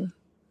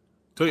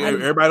 tell you,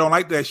 everybody don't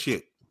like that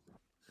shit.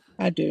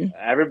 I do.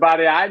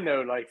 Everybody I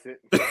know likes it.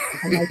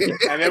 I like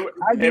it.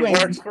 And it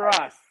works for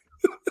us.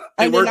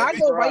 And then I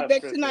go right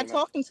back to not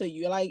talking to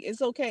you. Like,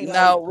 it's okay. Like,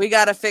 no, we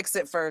got to fix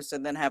it first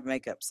and then have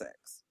makeup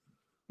sex.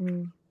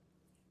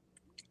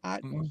 I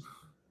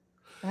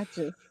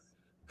just.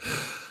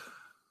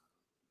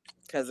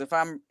 Because if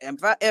I'm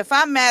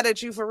mad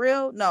at you for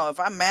real, no, if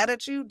I'm mad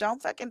at you,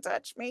 don't fucking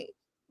touch me.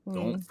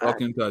 Don't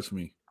fucking touch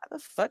me. How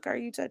the fuck are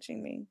you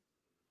touching me?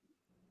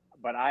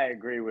 But I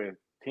agree with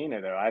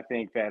Tina, though. I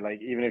think that,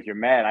 like, even if you're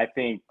mad, I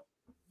think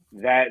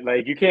that,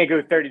 like, you can't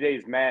go 30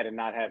 days mad and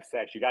not have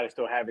sex. You got to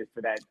still have it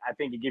for that. I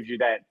think it gives you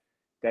that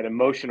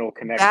emotional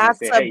connection. That's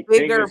to say, a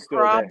bigger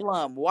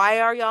problem. Why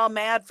are y'all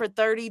mad for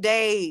 30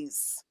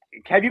 days?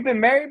 Have you been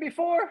married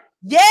before?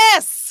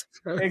 Yes.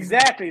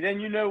 Exactly. Then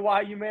you know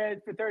why you married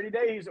for 30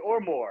 days or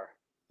more.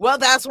 Well,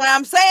 that's what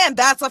I'm saying.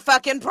 That's a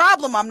fucking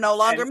problem. I'm no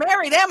longer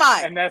married, am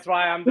I? And that's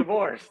why I'm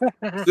divorced.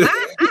 Because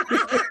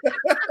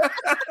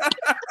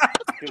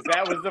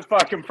that was the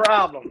fucking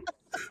problem.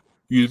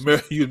 You was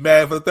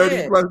mad for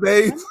 30 plus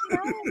days?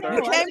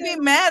 You can't be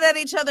mad at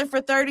each other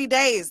for 30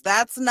 days.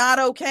 That's not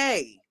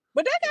okay.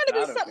 But that got to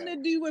be something to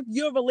do with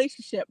your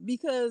relationship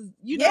because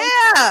you know.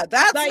 Yeah,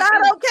 that's like,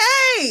 not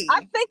okay.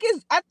 I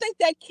think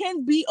that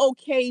can be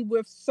okay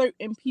with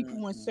certain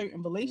people in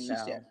certain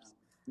relationships.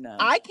 No.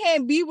 I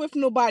can't be with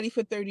nobody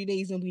for 30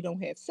 days and we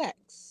don't have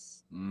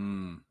sex.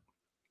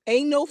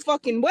 Ain't no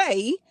fucking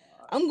way.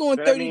 I'm going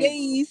 30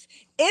 days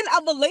in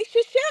a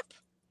relationship.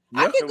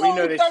 Yep. I can so we go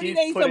know that 30 she's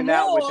days putting or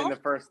out more. within the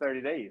first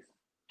 30 days.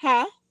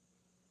 Huh?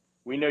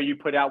 We know you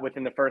put out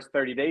within the first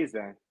 30 days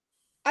then.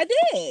 I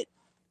did.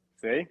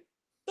 See?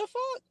 The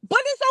fuck? But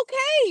it's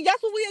okay.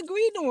 That's what we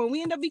agreed on.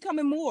 We end up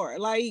becoming more.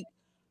 Like,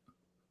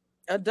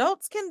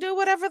 adults can do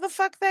whatever the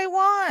fuck they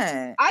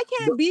want. I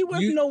can't be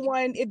with no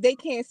one if they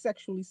can't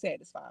sexually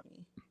satisfy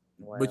me.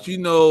 But you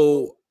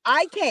know,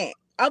 I can't.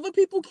 Other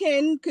people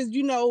can, because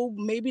you know,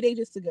 maybe they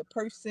just a good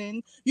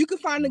person. You can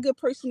find a good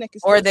person that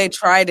can. Or they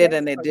tried it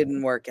and it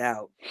didn't work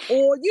out.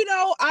 Or you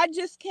know, I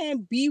just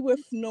can't be with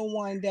no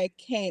one that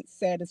can't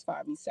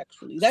satisfy me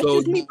sexually. That's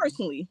just me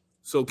personally.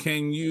 So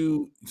can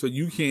you? So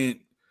you can't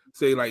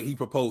say like he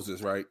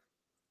proposes, right?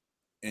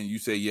 And you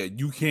say, yeah,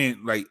 you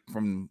can't, like,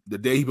 from the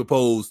day he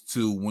proposed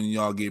to when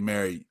y'all get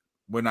married,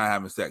 we're not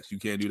having sex. You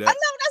can't do that. I know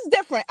that's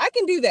different. I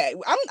can do that.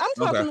 I'm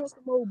talking on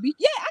some old beat.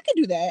 Yeah, I can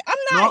do that. I'm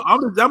not.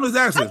 No, I'm just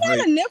asking. I'm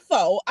not a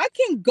nympho. I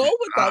can go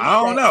without.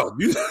 I don't know.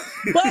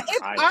 But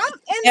if I'm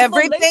in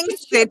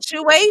everything's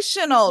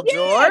situational, yeah,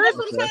 George. that's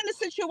what I'm saying. The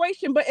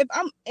situation. But if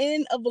I'm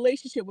in a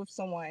relationship with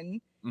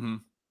someone,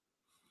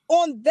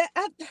 on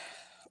that,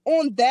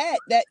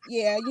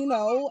 yeah, you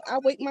know, I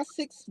wait my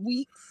 6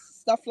 weeks.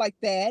 Stuff like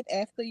that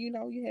after, you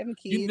know, you're having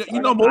kids. You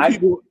know most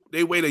people,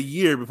 they wait a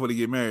year before they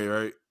get married,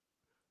 right?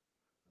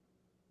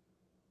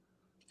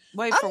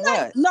 Wait for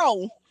what?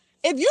 No.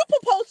 If you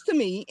propose to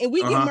me and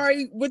we get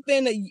married we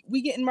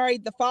getting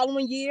married the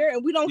following year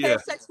and we don't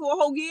have sex for a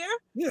whole year,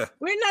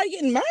 we're not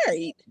getting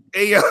married.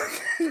 Hey, ain't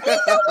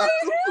no way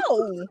in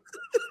hell.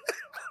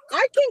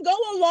 I can go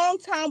a long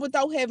time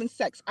without having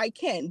sex. I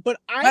can, but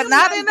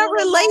not in a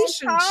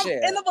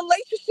relationship. In a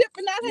relationship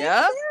and not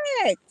having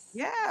sex.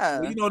 Yeah.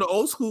 Well, you know, the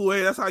old school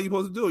way, that's how you're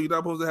supposed to do it. You're not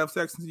supposed to have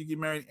sex until you get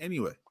married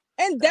anyway.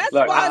 And that's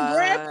why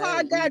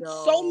Grandpa got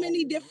so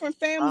many different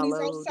families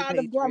outside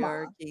of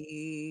Grandma.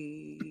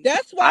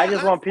 That's why I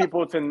just want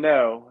people to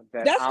know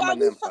that I'm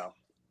a nympho.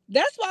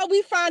 That's why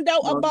we find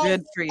out Well, about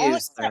good for you,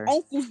 aunts and sir.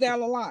 uncles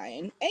down the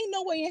line. Ain't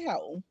no way in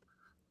hell.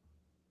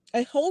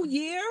 A whole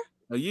year?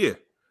 A year.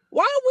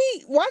 Why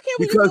can't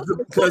we just go to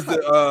the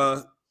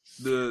courthouse?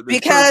 The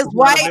Because church is not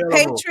white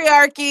available.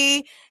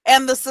 patriarchy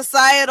and the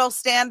societal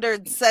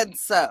standards said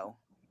so.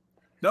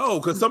 No,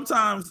 because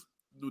sometimes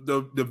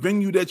the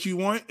venue that you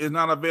want is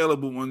not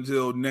available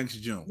until next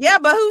June. Yeah,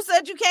 but who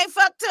said you can't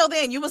fuck till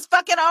then? You was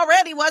fucking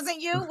already,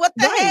 wasn't you? What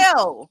the Right.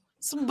 hell?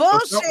 Some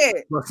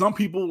bullshit. But some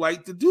people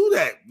like to do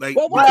that. Like,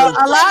 Well, why because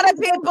Well, a lot of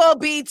people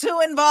be too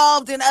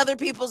involved in other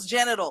people's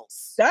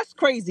genitals. That's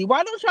crazy.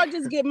 Why don't y'all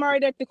just get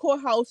married at the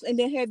courthouse and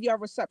then have your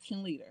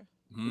reception later?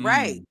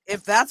 Right.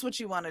 If that's what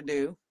you want to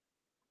do.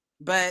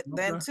 But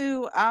then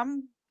too,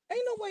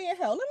 Ain't no way in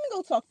hell. Let me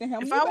go talk to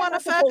him. if You I better want to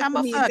not fuck, propose I'm to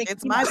a me and fuck. think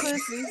It's you my might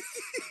pussy.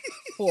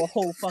 for a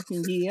whole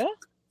fucking year.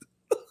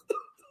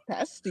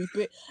 That's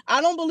stupid.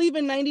 I don't believe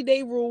in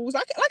 90-day rules.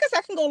 Like I said,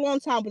 I can go a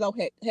long time without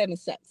having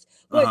sex.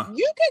 But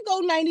you can go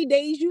 90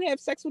 days, you have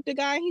sex with the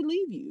guy and he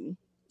leave you.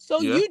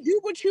 So you do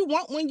what you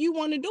want when you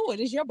want to do it.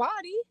 It's your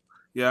body.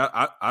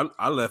 Yeah,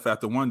 I left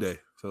after one day.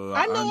 So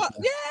I know,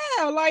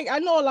 I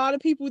know a lot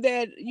of people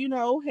that,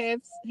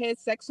 have had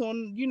sex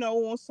on,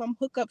 on some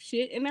hookup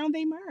shit, and now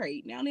they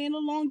married. Now they're in a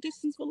long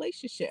distance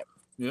relationship.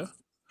 Yeah.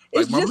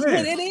 It's just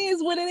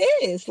what it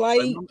is.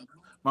 Like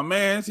my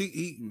man,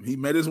 he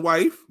met his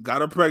wife,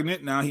 got her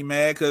pregnant. Now he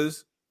mad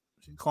because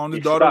she called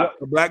his daughter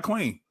a black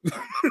queen.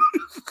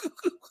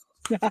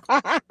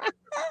 What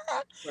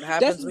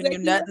happens when you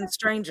nutting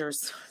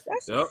strangers?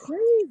 That's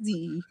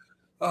crazy.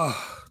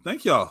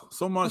 Thank y'all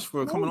so much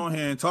for coming on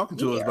here and talking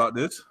to us about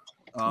this.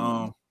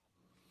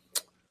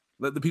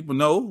 Let the people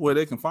know where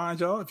they can find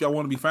y'all if y'all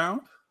want to be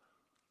found.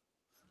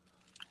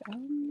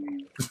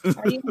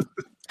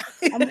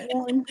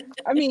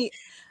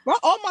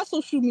 All my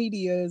social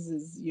medias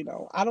is,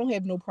 I don't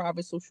have no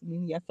private social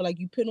media. I feel like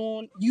you put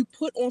on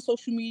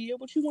social media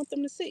what you want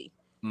them to see.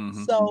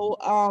 Mm-hmm.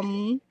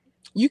 So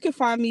you can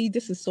find me.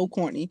 This is so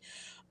corny.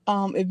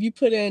 If you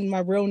put in my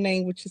real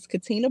name, which is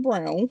Xtina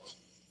Brown.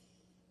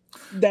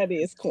 That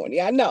is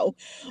corny. I know.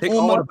 Take on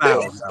all my the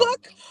vowels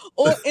Facebook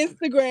or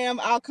Instagram,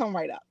 I'll come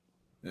right up.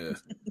 Yeah.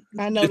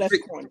 I know that's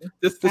corny.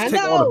 Just take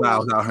all the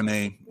vowels out her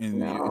name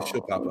and she'll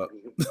pop up.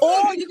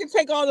 Or you can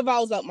take all the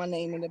vowels out my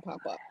name and then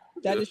pop up.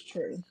 That is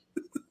true.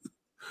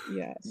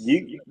 Yes.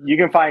 You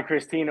can find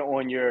Xtina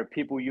on your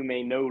people you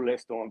may know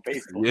list on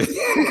Facebook. Yeah.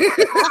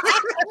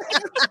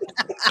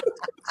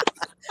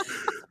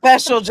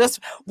 Special,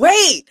 just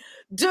wait,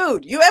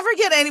 dude. You ever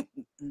get any?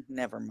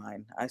 Never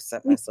mind. I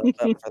set myself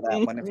up for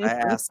that one. If I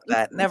ask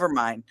that, never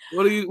mind.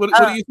 What are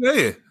you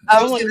saying?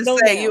 I was going to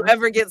say, you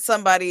ever get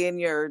somebody in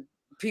your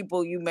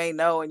people you may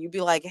know, and you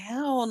be like,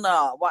 hell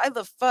no, why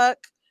the fuck?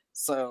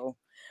 So.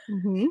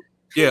 Mm-hmm.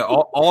 Yeah,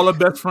 all the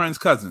best friends'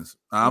 cousins.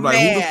 I'm like,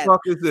 who the fuck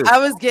is this? I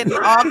was getting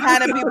all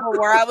kind of people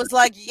where I was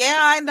like,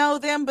 yeah, I know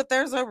them, but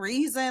there's a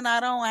reason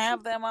I don't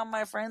have them on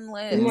my friend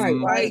list. Right,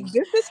 like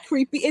this is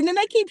creepy. And then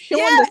they keep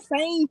showing the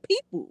same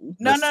people.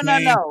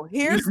 No.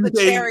 Here's the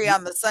cherry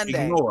on the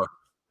sundae. Ignore.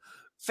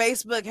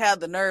 Facebook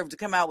had the nerve to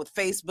come out with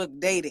Facebook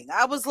dating.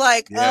 I was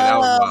like, that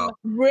was wild.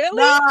 Really?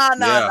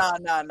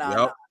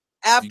 No.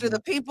 After the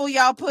people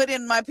y'all put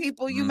in my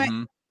people, you make.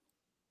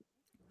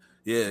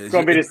 Yeah, it's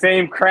gonna be the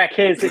same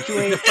crackhead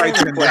situation.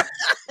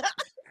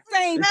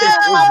 Same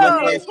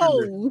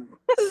asshole.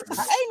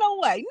 Ain't no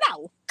way.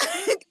 No.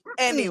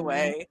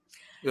 Anyway,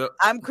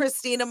 I'm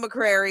Xtina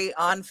McCrary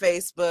on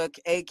Facebook,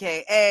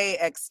 aka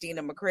Xtina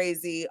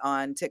McCrazy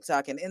on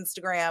TikTok and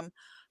Instagram.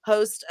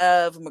 Host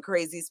of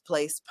McCrazy's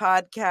Place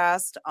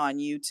podcast on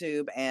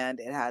YouTube, and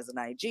it has an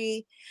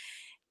IG.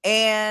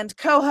 And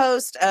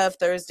co-host of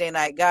Thursday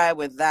Night Guy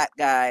with that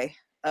guy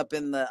up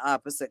in the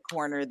opposite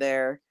corner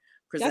there.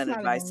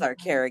 Presented by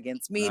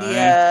Sarcarragans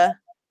Media,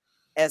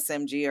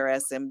 SMG or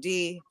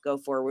SMD. Go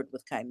forward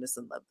with kindness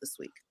and love this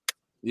week.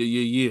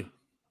 Yeah.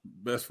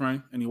 Best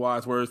friend, any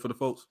wise words for the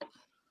folks?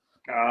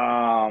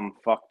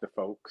 Fuck the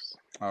folks.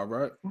 All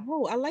right.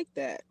 Oh, I like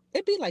that.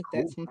 It be like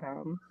that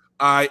sometimes.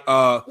 Wait,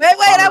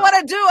 I want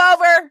to do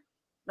over.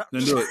 No.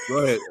 Then do it. Go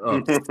ahead.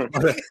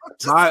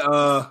 My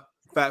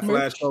Fat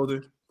Flash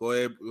clothing. Go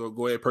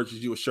ahead, purchase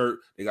you a shirt.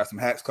 They got some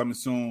hats coming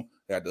soon.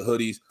 They got the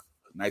hoodies,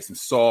 nice and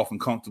soft and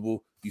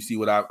comfortable. You see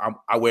what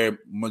I wear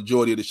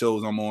majority of the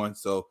shows I'm on,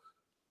 so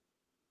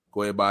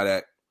go ahead buy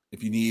that.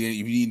 If you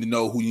need to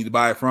know who you need to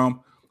buy it from,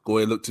 go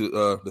ahead look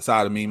to the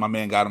side of me. My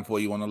man got them for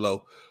you on the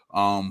low.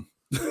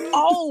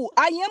 Oh,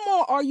 I am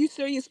on Are You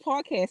Serious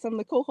podcast. I'm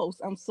the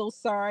co-host. I'm so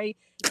sorry.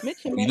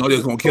 Mitch, you know they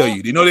was gonna kill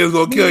you. You know they was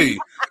gonna kill you.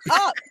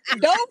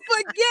 Don't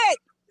forget,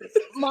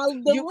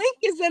 the link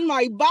is in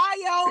my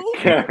bio.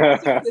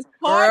 This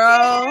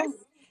podcast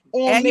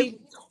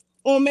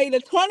on May the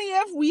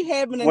 20th, we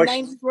having a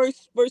 90s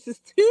versus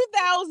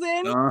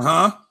 2000.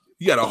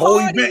 You got a whole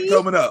event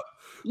coming up.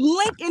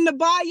 Link in the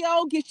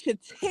bio. Get your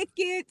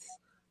tickets.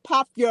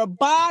 Pop your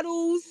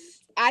bottles.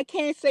 I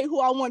can't say who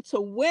I want to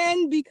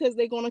win because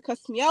they're gonna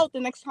cuss me out the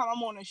next time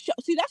I'm on a show.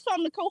 See, that's why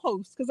I'm the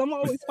co-host, because I'm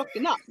always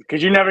fucking up.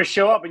 Because you never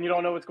show up and you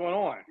don't know what's going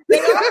on. They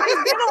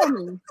always get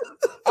on me.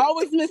 I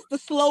always miss the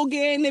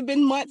slogan. It's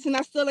been months and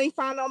I still ain't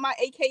found out my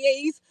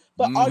AKAs.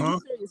 But Are You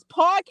Serious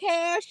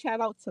podcast?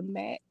 Shout out to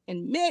Matt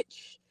and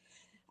Mitch.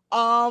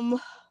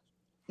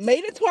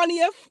 May the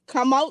 20th,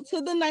 come out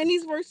to the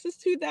 90s versus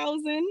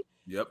 2000.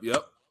 Yep.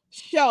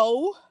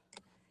 Show.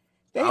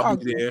 I'll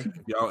be there.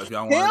 If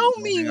y'all tell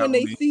me when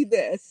they see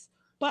this.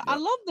 But I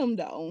love them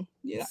though.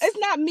 You know, it's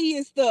not me.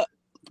 It's the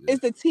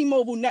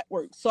T-Mobile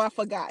network. So I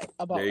forgot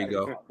about. There you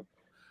go.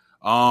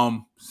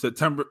 July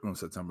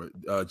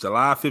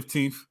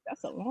 15th.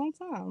 That's a long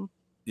time.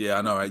 Yeah,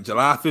 I know, right?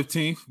 July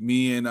 15th.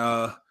 Me and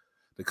the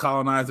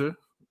Colonizer.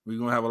 We're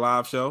gonna have a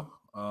live show.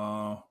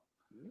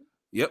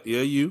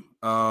 You.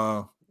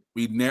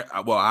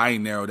 I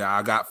ain't narrowed down.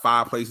 I got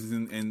 5 places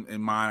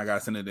in mind. I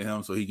gotta send it to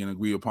him so he can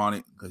agree upon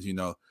it because you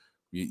know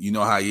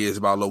how he is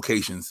about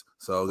locations.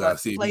 So gotta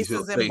see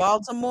places in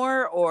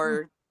Baltimore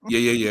or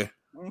yeah.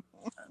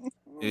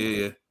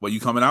 Well, you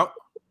coming out?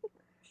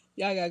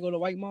 Yeah, I gotta go to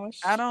White Marsh.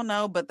 I don't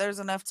know, but there's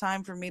enough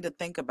time for me to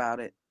think about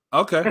it.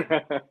 Okay.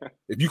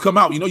 If you come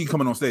out, you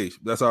coming on stage.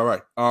 That's all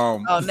right. Oh,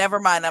 never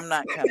mind. I'm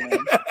not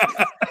coming.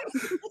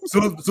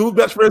 Soon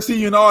best friend see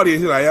you in the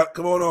audience. He's like, yep,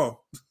 come on.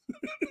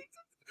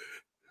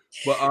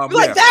 But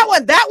like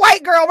that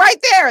white girl right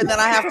there, and then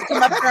I have to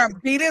come up there and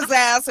beat his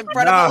ass in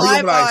front of a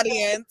live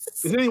audience.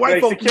 Is any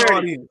white folks in the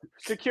audience?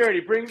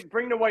 Security,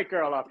 bring the white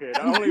girl up here.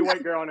 The only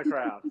white girl in the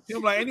crowd.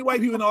 I'm like, any white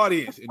people in the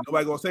audience, and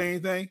nobody gonna say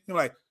anything. I'm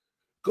like,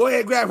 go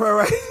ahead, grab her,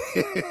 right?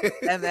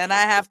 And then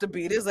I have to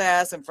beat his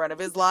ass in front of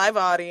his live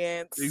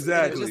audience.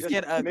 Exactly. Just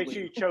get ugly. Make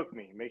sure you choke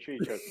me.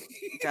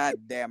 God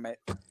damn it.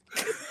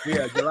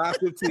 Yeah, July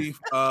 15th,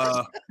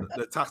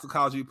 the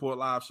Toxicology Report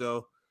live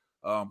show.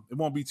 It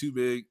won't be too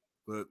big,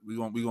 but we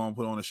gonna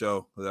put on a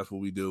show because that's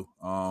what we do.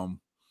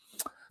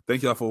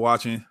 Thank y'all for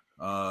watching.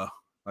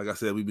 Like I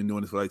said, we've been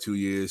doing this for like 2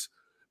 years.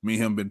 Me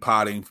and him been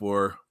potting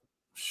for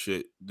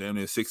damn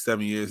near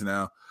 6-7 years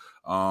now.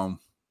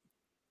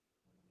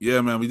 Yeah,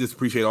 man, we just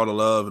appreciate all the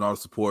love and all the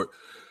support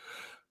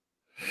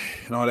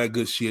and all that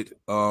good shit.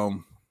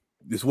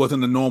 This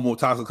wasn't the normal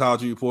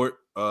Toxicology Report.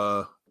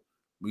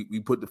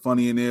 We put the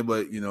funny in there,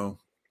 but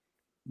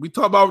we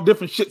talk about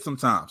different shit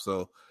sometimes.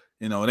 So,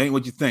 it ain't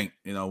what you think.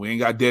 We ain't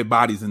got dead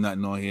bodies and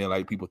nothing on here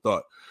like people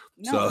thought.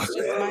 No, it's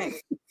just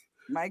Mike.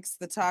 Mike's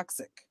the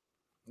toxic.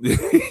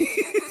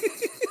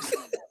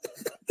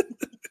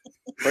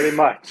 Pretty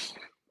much.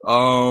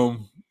 But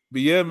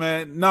yeah,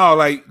 man. No,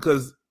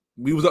 because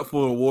we was up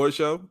for an award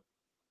show,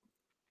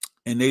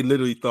 and they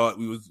literally thought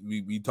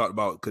we talked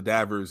about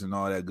cadavers and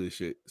all that good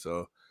shit.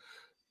 So,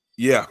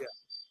 yeah.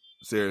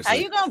 Seriously. How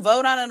you gonna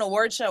vote on an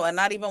award show and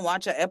not even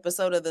watch an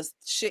episode of the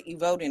shit you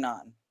voting on?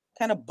 What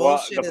kind of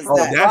bullshit is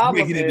that? That's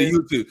making it to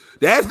YouTube.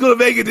 That's gonna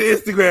make it to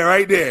Instagram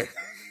right there.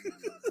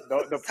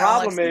 The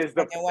problem is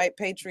the white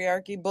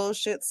patriarchy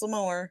bullshit some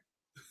more.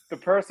 The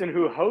person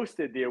who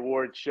hosted the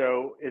award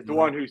show is the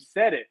one who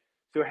said it.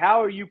 So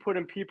how are you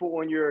putting people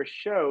on your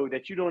show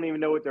that you don't even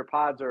know what their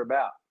pods are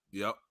about?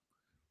 Yep.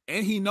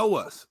 And he know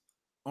us.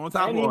 On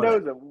top and of he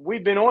knows it.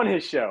 We've been on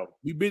his show.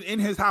 We've been in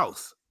his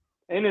house.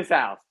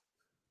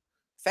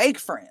 Fake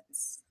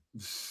friends.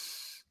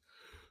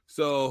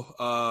 So,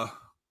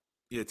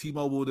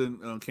 T-Mobile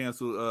didn't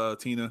cancel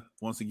Tina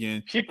once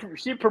again.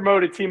 She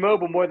promoted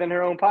T-Mobile more than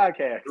her own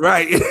podcast.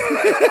 Right.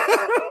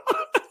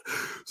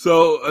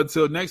 So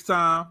until next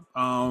time,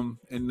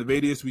 in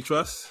Nevadius we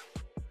trust.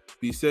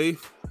 Be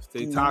safe.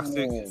 Stay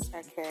toxic.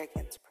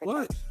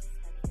 What?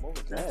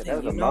 That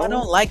I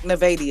don't like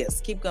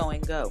Nevadius. Keep going.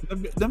 Go.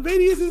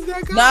 Nevadius is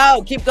that guy?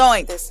 No, keep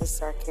going. This is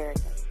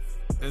Sarkarian.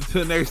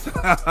 Until next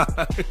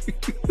time.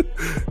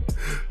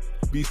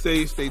 Be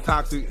safe, stay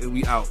toxic, and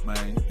we out,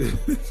 man.